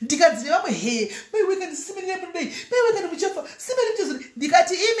 Ndikadzine vamwe he, maiweka ndisimenera mudai, maiweka ndimuchafa, simeni mchezuri.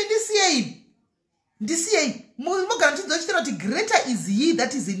 Ndikati imi ndisiyei. Mogara mchidzo chitira kuti greater is he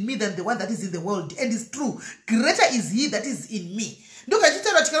that is in me than the one that is in the world. And it's true. Greater is he that is in me.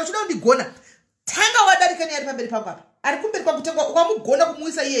 Ndokachitira chikaro choda kundigona. Tanga wadarika ni ari pamberi pangu apa. Ari kumberi kwangu tanga wamugona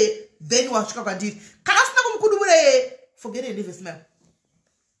kumuisa iye, then wasvika kwandiri. Kana usina kumukudumura iye, forget it, leave a smell.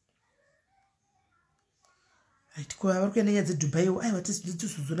 Kwa vari kuenda nyaya dzeDubai aiwa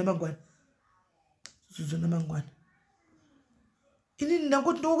tizozona mangwana. Ini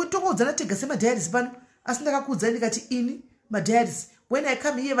ndangotokodzana tega semadiaries pano asi ndakakuudzai ndikati ini madiaries when I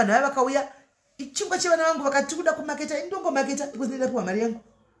come here vanhu vaya vakauya chingwa chevana vangu vakati kuda kumaketa ini ndongomaketa because ndindapiwa mari yangu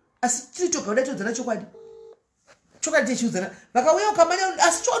asi tiri toga kuda todzana chokwadi tichiudzana vakauya ukamanya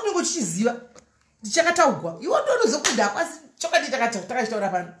asi chokwadi unenge uchichiziva ndichakataugwa iwo ndonozokudhako asi chokwadi takachitaura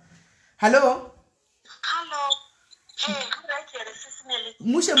pano. Hello.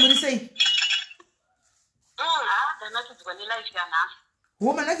 Musha muri sei? Ndanakidzwa ne live yana.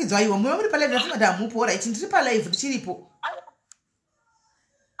 Wo manakidzwa aiwa muri pa live nasema ndamupo right ndiri pa live ndichiripo.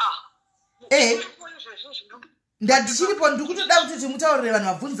 Ndichiripo ndikutoda kuti mutaurire vanhu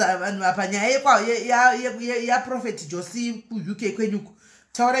vabvunza vanhu apa nyaya ya prophet Josi ku UK kwenyuko.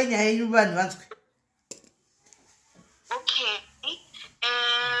 Taurai nyaya yenyu vanhu vanzwe. Okay.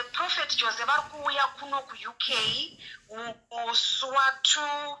 Prophet Jose vari kuuya kuno ku UK musi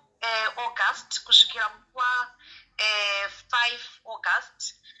wa2 August kusvikira musi wa5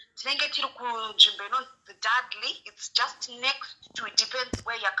 August. Tinenge tiri kunzvimbo inonzi Dudley. It's just next to, it depends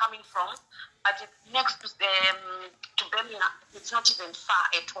where you're coming from, but it's next to Birmingham. It's not even far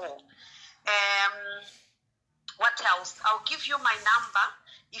at all. What else? I'll give you my number.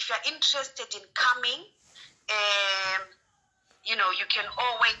 If you're interested in coming, you know, you can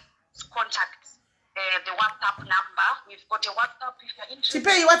always contact the WhatsApp number. We've got a WhatsApp if you're interested.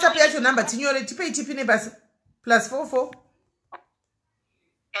 Tipei WhatsApp yacho number tinyore tipei tipi nebasi +44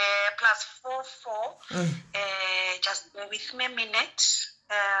 +44 just bear with me a minute.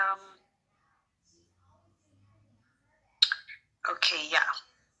 Okay, yeah.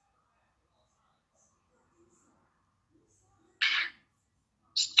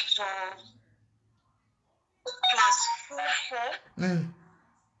 So +44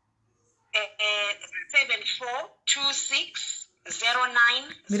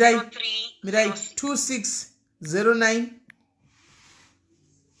 74260903 2609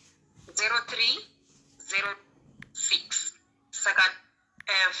 0306 saka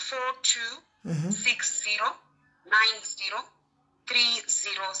 426090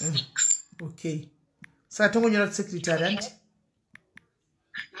 okay saka tongonyora secretary and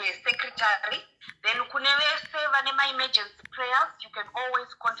yes secretary. Then kune vese vane my emergency prayers, you can always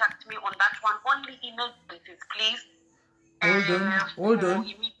contact me on that one. Only emergencies, please. Hold on.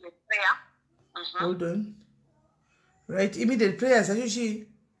 Immediate prayer. Hold on. Right, immediate prayers. Are you she?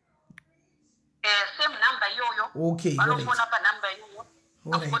 Same number yo. Okay. I don't phone up a number yo.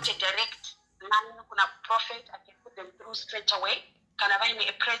 I've Right. got a direct line. Kuna prophet. I can put them through straight away. Can I find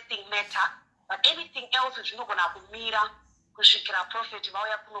a pressing matter? But anything else is not gonna be mira. Kushikira prophet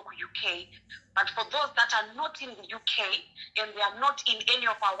vauya kuno ku UK. But for those that are not in the UK and they are not in any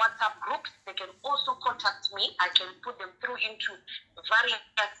of our WhatsApp groups, they can also contact me. I can put them through into various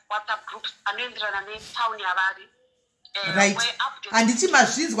WhatsApp groups. Anendrana ne town yavari. Right. Anditi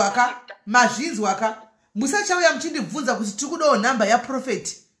mazvinzwaka musachauya muchindibvunza kuti tiri kudawo namba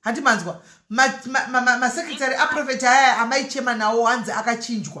yaprofeti hati manzwa masekretary aprofeti aya amaichema nawo hanzi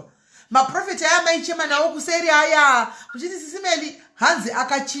akachinjwa maprofeti aya amaichema nawo kuseri aya kuchiti sisimeli hanzi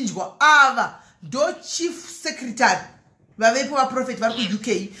akachinjwa ava ndo chief secretary vavepo vaprofeti vari ku UK.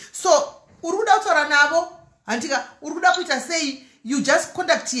 So uri kuda kutaura navo handika uri kuda kuita sei? You just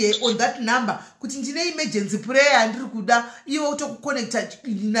contact here on that number kuti ndine emergency prayer ndiri kuda iwe utokukonnecta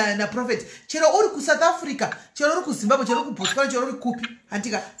na prophet chero uri ku South Africa chero uri ku Zimbabwe chero uri ku Botswana chero uri kupi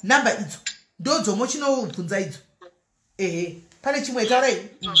handika number idzo ndodzo mochinobvunza idzo pane chimwe taurei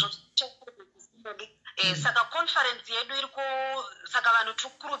saka conference yedu iriko saka vanhu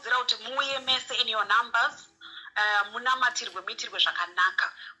tikurudzira kuti muuye mese in your numbers munamatirwe mitirwe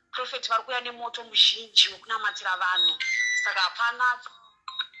zvakanaka. Prophet vari kuya nemoto muzhinji wekunamatira vanhu saka hapana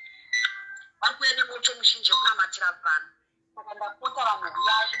vari kuya nemoto muzhinji wekunamatira vanhu saka ndapota vanhu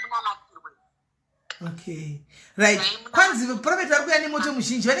vuyai munamatirwe. Okay, right. Kwanzi prophet vari kuya nemoto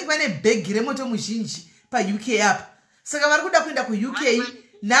muzhinji vanenge vane bhegi remoto muzhinji pa UK apa saka vari kuda kuenda ku UK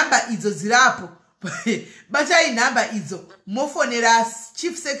namba idzo dzirapo batai namba idzo mofonera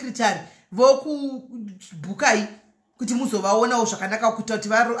chief secretary vokubhukai kuti muzovaonawo zvakanaka kuita kuti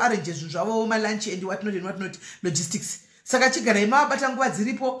vaarrange zvinhu zvavo malunch and what not logistics. Saka chigarai mavabata nguva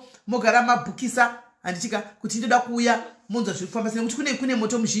dziripo mogara mabhukisa handitika kuti ndoda kuuya monzwa zviri kufamba sekuti kune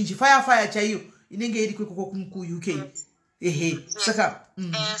moto muzhinji fire chaiyo inenge iri kwekoko ku UK. Saka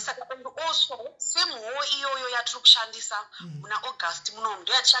saka also semho iyoyo yatiri kushandisa muna August muno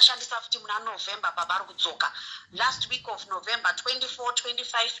ndo yatichashandisa futi muna November baba ari kudzoka last week of November 24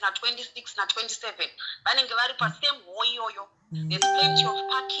 25 na 26 na 27 vanenge vari pasemho iyoyo. There's plenty of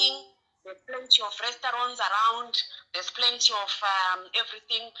parking, there's plenty of restaurants around, there's plenty of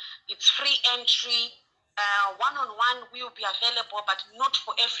everything. It's free entry. One-on-one will be available but not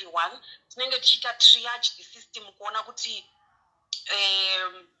for everyone. Tinenge tichita triage the system kuona kuti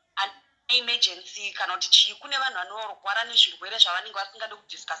an emergency kana kuti chii kune vanhu vanorwara nezvirwere zvavanenge vasingade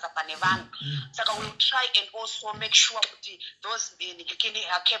kudiscussa pane vanhu saka we will try and also make sure kuti those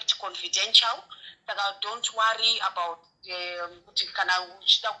are kept confidential. Saka don't worry about kuti kana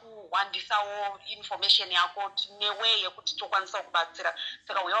uchida kuhwandisawo information yako tine way yekuti tokwanisa kubatsira.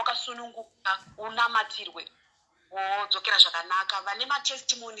 Saka uya wakasununguka unamatirwe wodzokera zvakanaka. Vane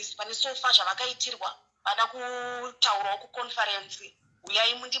matestimonies pane sofa zvavakaitirwa vada kutaurawo kuconference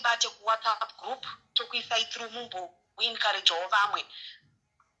uyai mundibate kuWhatsApp group tokuisai through mumbo uencouragewo vamwe.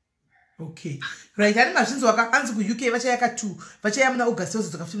 Okay, right. Hari mazvinzwa hanzi ku UK vachayaka 2 vachaya muna August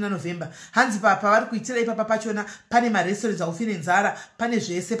wozodzoka futi muna November. Hanzi papa vari kuitira ipapa pachona pane marestaurants aufi nenzara pane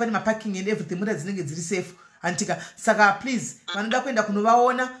zvese pane maparking and everything mota dzinenge dziri safe hantika. Saka please vanoda kuenda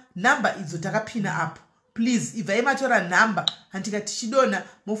kunovaona namba idzo takapina up. Please ibvai matora namba hantika tichidona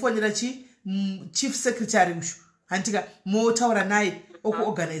mofonera chief secretary ushu hantika motaura naye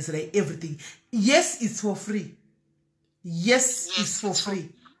okuorganize everything. Yes, it's for free. Yes, it's for free.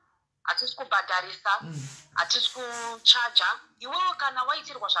 Hatisi kubhadharisa, hatisi kuchaja. Iwewe kana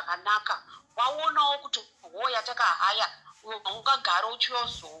waitirwa zvakanaka, waonawo kuti hoya takahaya, ungagara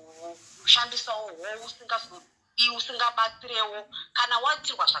uchiyozoshandisawo usingabatsirewo. Kana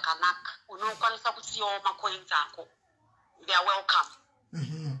waitirwa zvakanaka, unokwanisa kusiyawo macoins ako. They are welcome.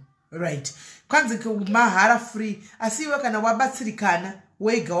 Right. Kwanzi mahara free. Asi iwe kana wabatsirikana,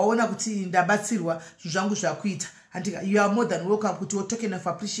 wega waona kuti ndabatsirwa zvangu zvakuita. Handika, you are more than welcome kuti wo token of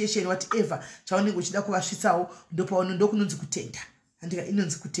appreciation whatever chaunenge uchida kuvasvitsawo ndopaono ndokunonzi kutenda. Handika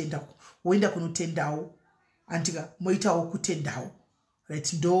inonzi kutenda woenda kunotendawo handika moitawo kutendawo.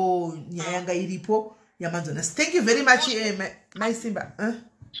 right, ndo nyaya yanga iripo yamanzonasi. Thank you very much, my Simba.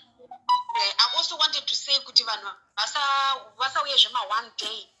 I also wanted to say kuti vanhu vasauye zvema one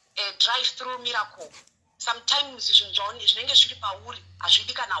day drive through miracle. Sometimes zvinhu zvinenge zviri pauri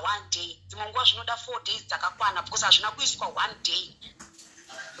hazvidi kana one day, dzimwe nguva zvinoda 4 days dzakakwana because hazvina kuiswa one day.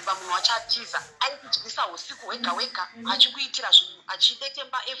 Munhu wachatiza ari kudyisa usiku wega wega achikuitira zvinhu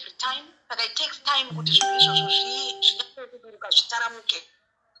achidetemba every time, saka it takes time kuti zvinhu izvozvo zvinyatsekuduruka zvitaramuke.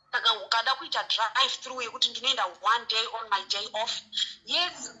 Saka ukada kuita drive through yekuti ndinoenda one day on my day off,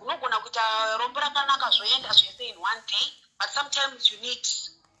 yes, unogona kuita rombo rakanaka zvoenda zvese in one day, but sometimes you need,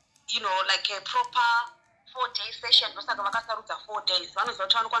 like a proper 4-day session. Ndosaka vakasarudza 4 days. Vanoziva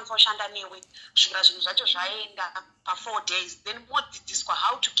kuti vanokwanisa kushanda newe kusvikira zvinhu zvacho zvaenda pa4 days. Then modzidziswa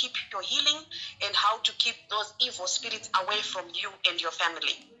how to keep your healing and how to keep those evil spirits away from you and your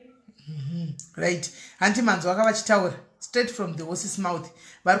family. Right. Anti manzo waka vachitaura straight from the horse's mouth.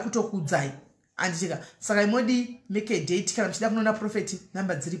 Vari kutokudzai. Anditika saka imodi make a date kana mchida kunoona prophet.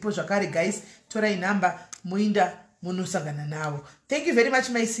 Number dziripo zvakare guys. Torai number muinda munosangana nawo. Thank you very much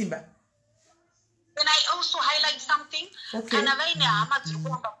my Simba. Can I also highlight something? Okay. Kana vaine hama dziri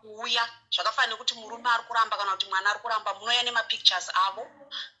kuramba kuuya zvakafanira kuti murume ari kuramba kana kuti mwana ari kuramba munouya nemapictures avo.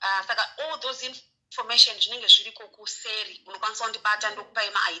 Saka all those information zvinenge zviriko kuseri munokwanisa kundibata ndokupai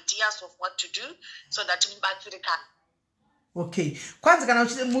ma-ideas of what to do so that mubatsirikane. Okay. Kwanza kana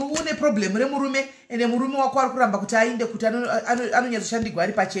une problem remurume ende murume wako ari kuramba kuti ainde kuti anonyadzoshandigwa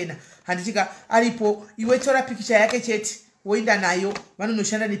ari pachena. Handitika aripo iwe tora picture yake chete woinda nayo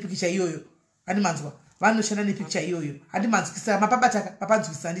vanonoshanda nepicture iyoyo. Animanzwa vanoshanda nepicture iyoyo. Animanzwisa mapapataka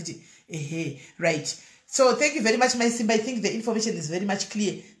papanzwisa nditi right. So thank you very much my Simba. I think the information is very much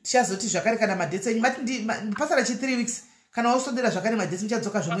clear. Tichazoti zvakare kana madetsi enyu mati pasara 3 weeks kana wasondera zvakare madetsi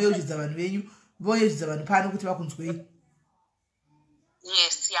muchadzoka zvomoyochidza vanhu venyu voyochidza vanhu pano kuti vakunzwei.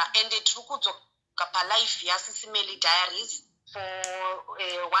 Yes, yeah, and tiri kudzoka palive SIS MELLY diaries for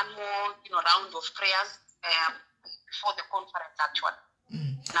one more round of prayers before the conference actually.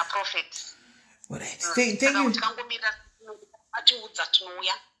 Na prophets. Alright. Thank you. Tikangomira atiudza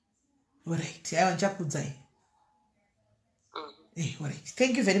tinouya. Alright. I want chakudzai. Alright.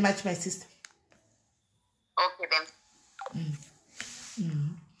 Thank you very much my sister. Okay then.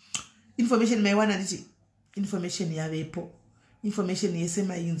 Information maiwana nditi information yavepo. Information yese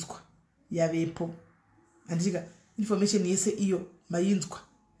mainzwa yavepo. Anditika information yese iyo mainzwa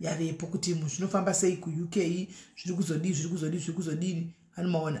yavepo kuti munhu zvinofamba sei ku UK zviri kuzodini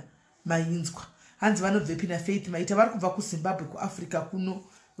anomaona mainzwa. Hanzi vanobvepi na Faith maita vari kubva ku Zimbabwe ku Africa kuno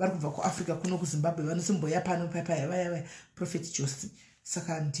vari kubva ku Africa kuno ku Zimbabwe vanosimboya pano papa Prophet Josi.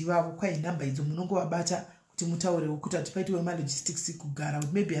 Saka ndivavo kwai namba idzo munongovabata kuti mutaurewo kuti atipaitiwe ma logistics kugara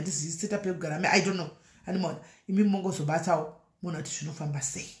maybe handisi setup yekugara I don't know anomaona imi mongozobatawo munhu ati zvinofamba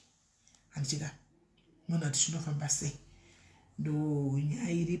sei. Anditika munhu ati zvinofamba sei ndo nyaya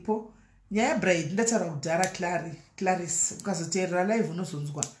iripo. Nyaya bride ndataura kudhara Clarice ukazoteerera live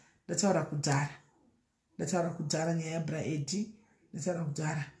unozonzwa ndataura kudhara nyaya bride ndataura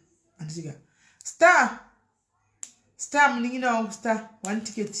kudhara. Anditika star muningina wangu star 1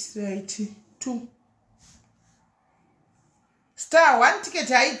 ticket right 2 star 1 ticket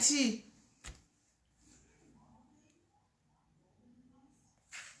haiti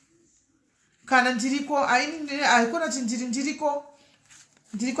kana ndiriko aikona kuti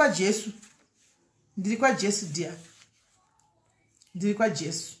ndiri kwa Jesu dia ndiri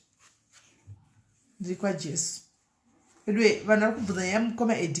kwa Jesu edwe vanhu vari kubvunza nyaya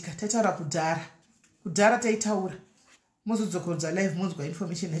mukoma edika taitaura kudhara taitaura mozodzokorodza live monzwa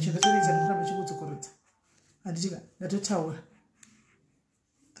information yacho ndatoita ndiramba chikudzokorodza. Anditika ndatotaura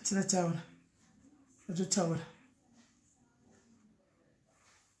ndatotaura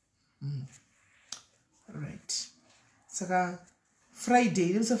right. Saka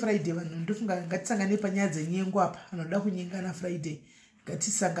Friday vanhu ndofunga ngatisanganei panyaya dzenyengo apa anoda kunyengana Friday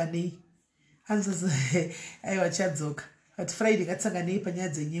ngatisanganei hanzi aiwa chadzoka but Friday ngatisanganei panyaya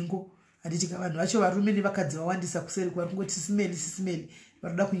dzenyengo. Handitika vanhu vacho varume nevakadzi vawandisa kuseri kwari kungoti sisimeli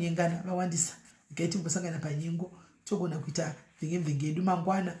varoda kunyengana vawandisa gaiti mbosangana panyengo togona kuita vhenge yedu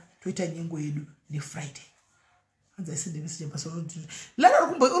mangwana toita nyengo yedu neFriday. Hanzi aisende message pasoro lara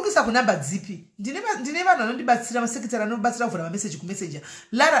urikuisa kunamba dzipi ndine vanhu vanondibatsira masekretari anobatsira kuvhura mamessage kumessenger.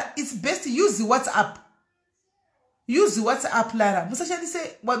 Lara it's best use WhatsApp Lara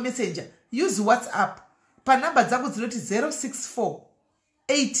musashandise messenger use WhatsApp panamba dzako dzinoti 064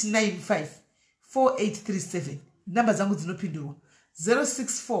 895 4837 namba dzangu dzinopindurwa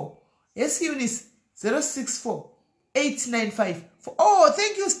 064 yes Eunice 064 895 oh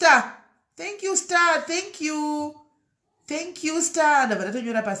thank you star Thank you star.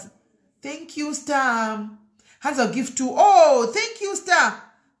 Ndavatonyora pasi. Thank you star. Hands I'll give to. Oh, thank you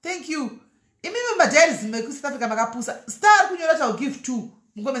star. Thank you. Imimi madiaries South Africa makapusa. Star kunyora I'll give to.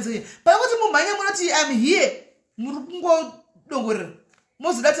 Mukomenze. But what mumanya munoti I'm here. Murukungo dongorera.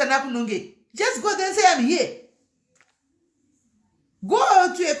 Mozudata nakunonge. Just go there and say I'm here. Go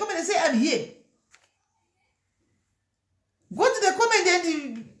to a comment and say I'm here. Go to the comment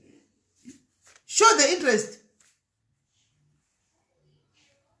and show the interest.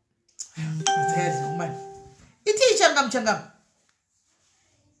 Iti changam.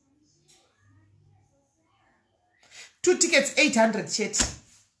 2 tickets, 800 chat.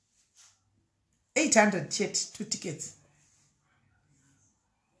 800 chat, 2 tickets.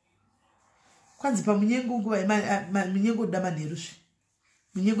 Kwanzi pa munyengo nguva munyengo damanerushi.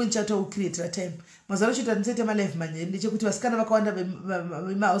 Munyengo nchata ucreate time. Mazaro chita nsete ma live manje ndechekuti vasikana vakawanda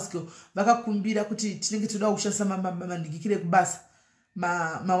vema house girl vakakumbira kuti tinenge toda kushandisa mandikire kubasa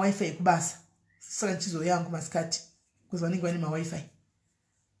ma wifi kubasa. Saka nchizo yangu maskati kuzi vanenge vane ma wifi.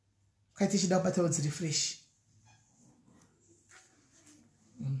 Kati chida kupata udzi refresh.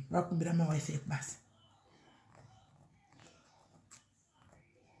 Vakumbira ma wifi kubasa.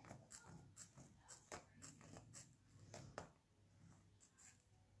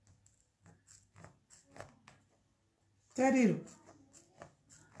 Tariro.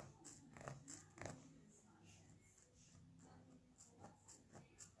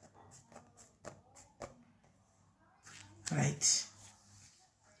 Right.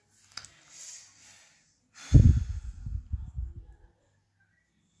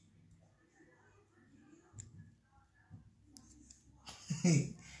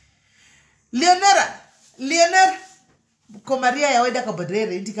 Leonora. Komaria ya weda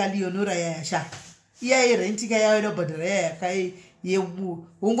kabodere intika Leonora ya sha. Yeah, rentika ya bodere ya kai ye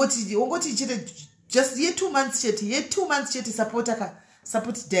ungoti chete just ye 2 months chete ye 2 months chete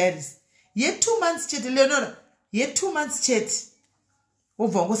support diaries ye 2 months chete Leonora ye 2 months chete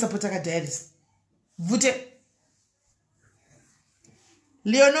ovongo support ka diaries vute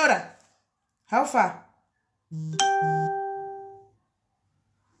Leonora how far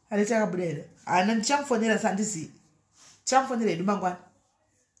aleta kabudere ana nchamfonera sandisi chamfonera edumangwana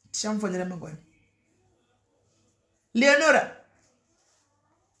chamfonera mangwana Leonora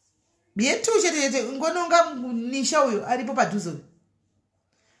bietu chete ngononga nisha uyo aripo padhuzo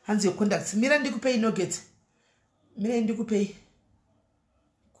hanzi yo conduct mira ndikupei nugget mira ndikupei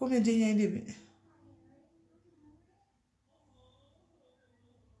comment nyende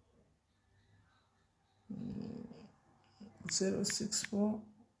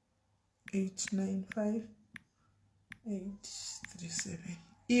 064-895-837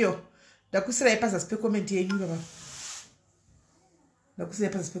 iyo ndakusira ipasa spe comment yenyu baba ndakusira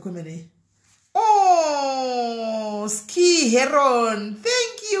ipasa spe comment. Oh, Ski Heron,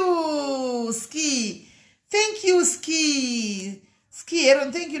 thank you Ski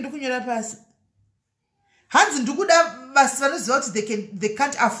Heron, thank you ndikunyora pasi hanzi ndikuda basi vanoziva kuti they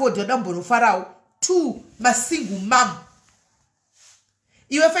can't afford wadamboro farao 2 masingle mom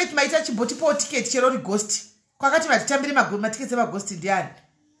iwe fight maita chibotipo ticket chero ri ghost kwakati vatitambire matickets emaghost ndiani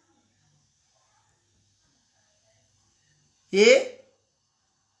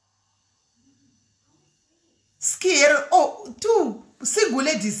Ski Heron. Oh, 2 single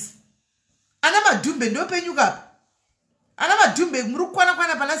ladies ana madhumbe ndopenyuka ana madhumbe murukwana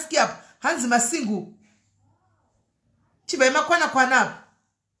pana ski up hanzi masingu chibai makwana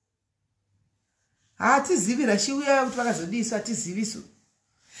hatizivi rashiuya kuti vakazodiswa hatizivisu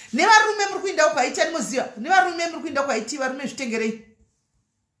nevarume muri kuinda uko haiti animoziva nevarume muri kuinda uko haiti varume zvitengerei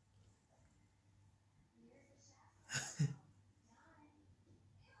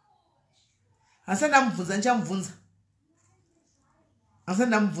hasa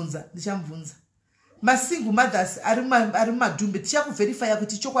ndichamubvunza masingle mothers ari madhumbe tichakuverifya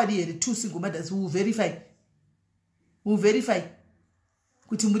kuti chokwadi here 2 single mothers will verify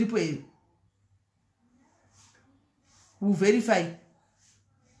kuti muripo here will verify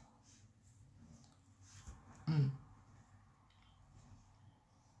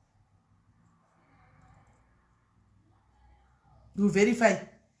will verify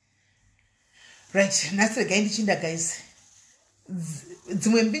right. Nasi gaindi chinda guys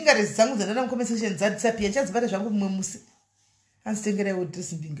dzimwe mbingarezi dzangu dzandana muconversation dzadisapia ndichadzibata zvangu mumwe musi anzitengerewo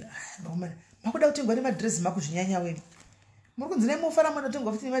dress mbinga makuda kutengwa nemadress makuzvinyanya wenu muri kunzi nemofara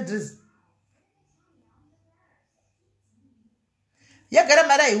munotengwa futi nemadress yagara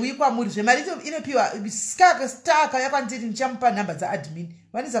mari haiuyi kwamuri zvemari inopiwa staka yakwandiri ndichamupa nhamba dzaadmin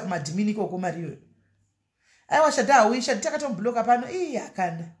vaniza kumadmin ikoko mariyo aiwa shadha hauyi shadhi takatomubloka pano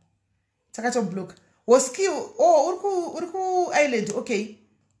akana takatomubloka Woski, oh, Urku Island, okay.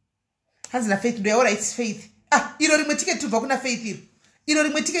 Hands na faith, they all right, faith. Ah, you don't ticket to Vacuna faith here. You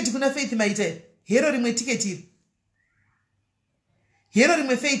don't ticket to Kuna faith, my dear. Hero in my ticket here. Hero in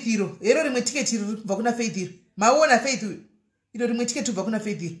my faith hero. Hero in my ticket to Vacuna faith here. My own faith. You don't ticket to Vacuna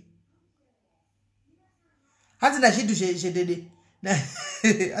faith here. Hands na jidu jedede. Na,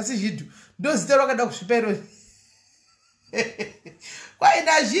 asi jidu. Those the rock dog supero. Why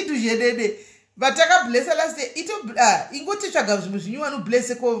na jidu jedede? Vataka bless last day. Ito ingoti chaga zimuzunyu anu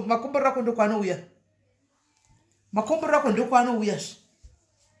bless ko makombo rako ndo kwano uya. Makombo rako ndo kwano uya.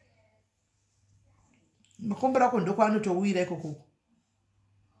 Makombo rako ndo kwano to uira koko.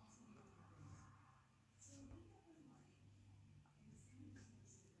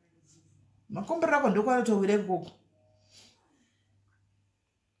 Makombo rako ndo kwano to uira koko.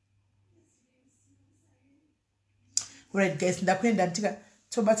 Alright guys, ndakwenda ntika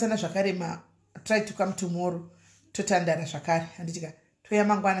tobatsana zvakare ma try to come tomorrow totandara zvakare handitika toya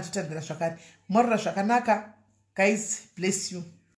mangwana totandara zvakare morora zvakanaka guys, bless you.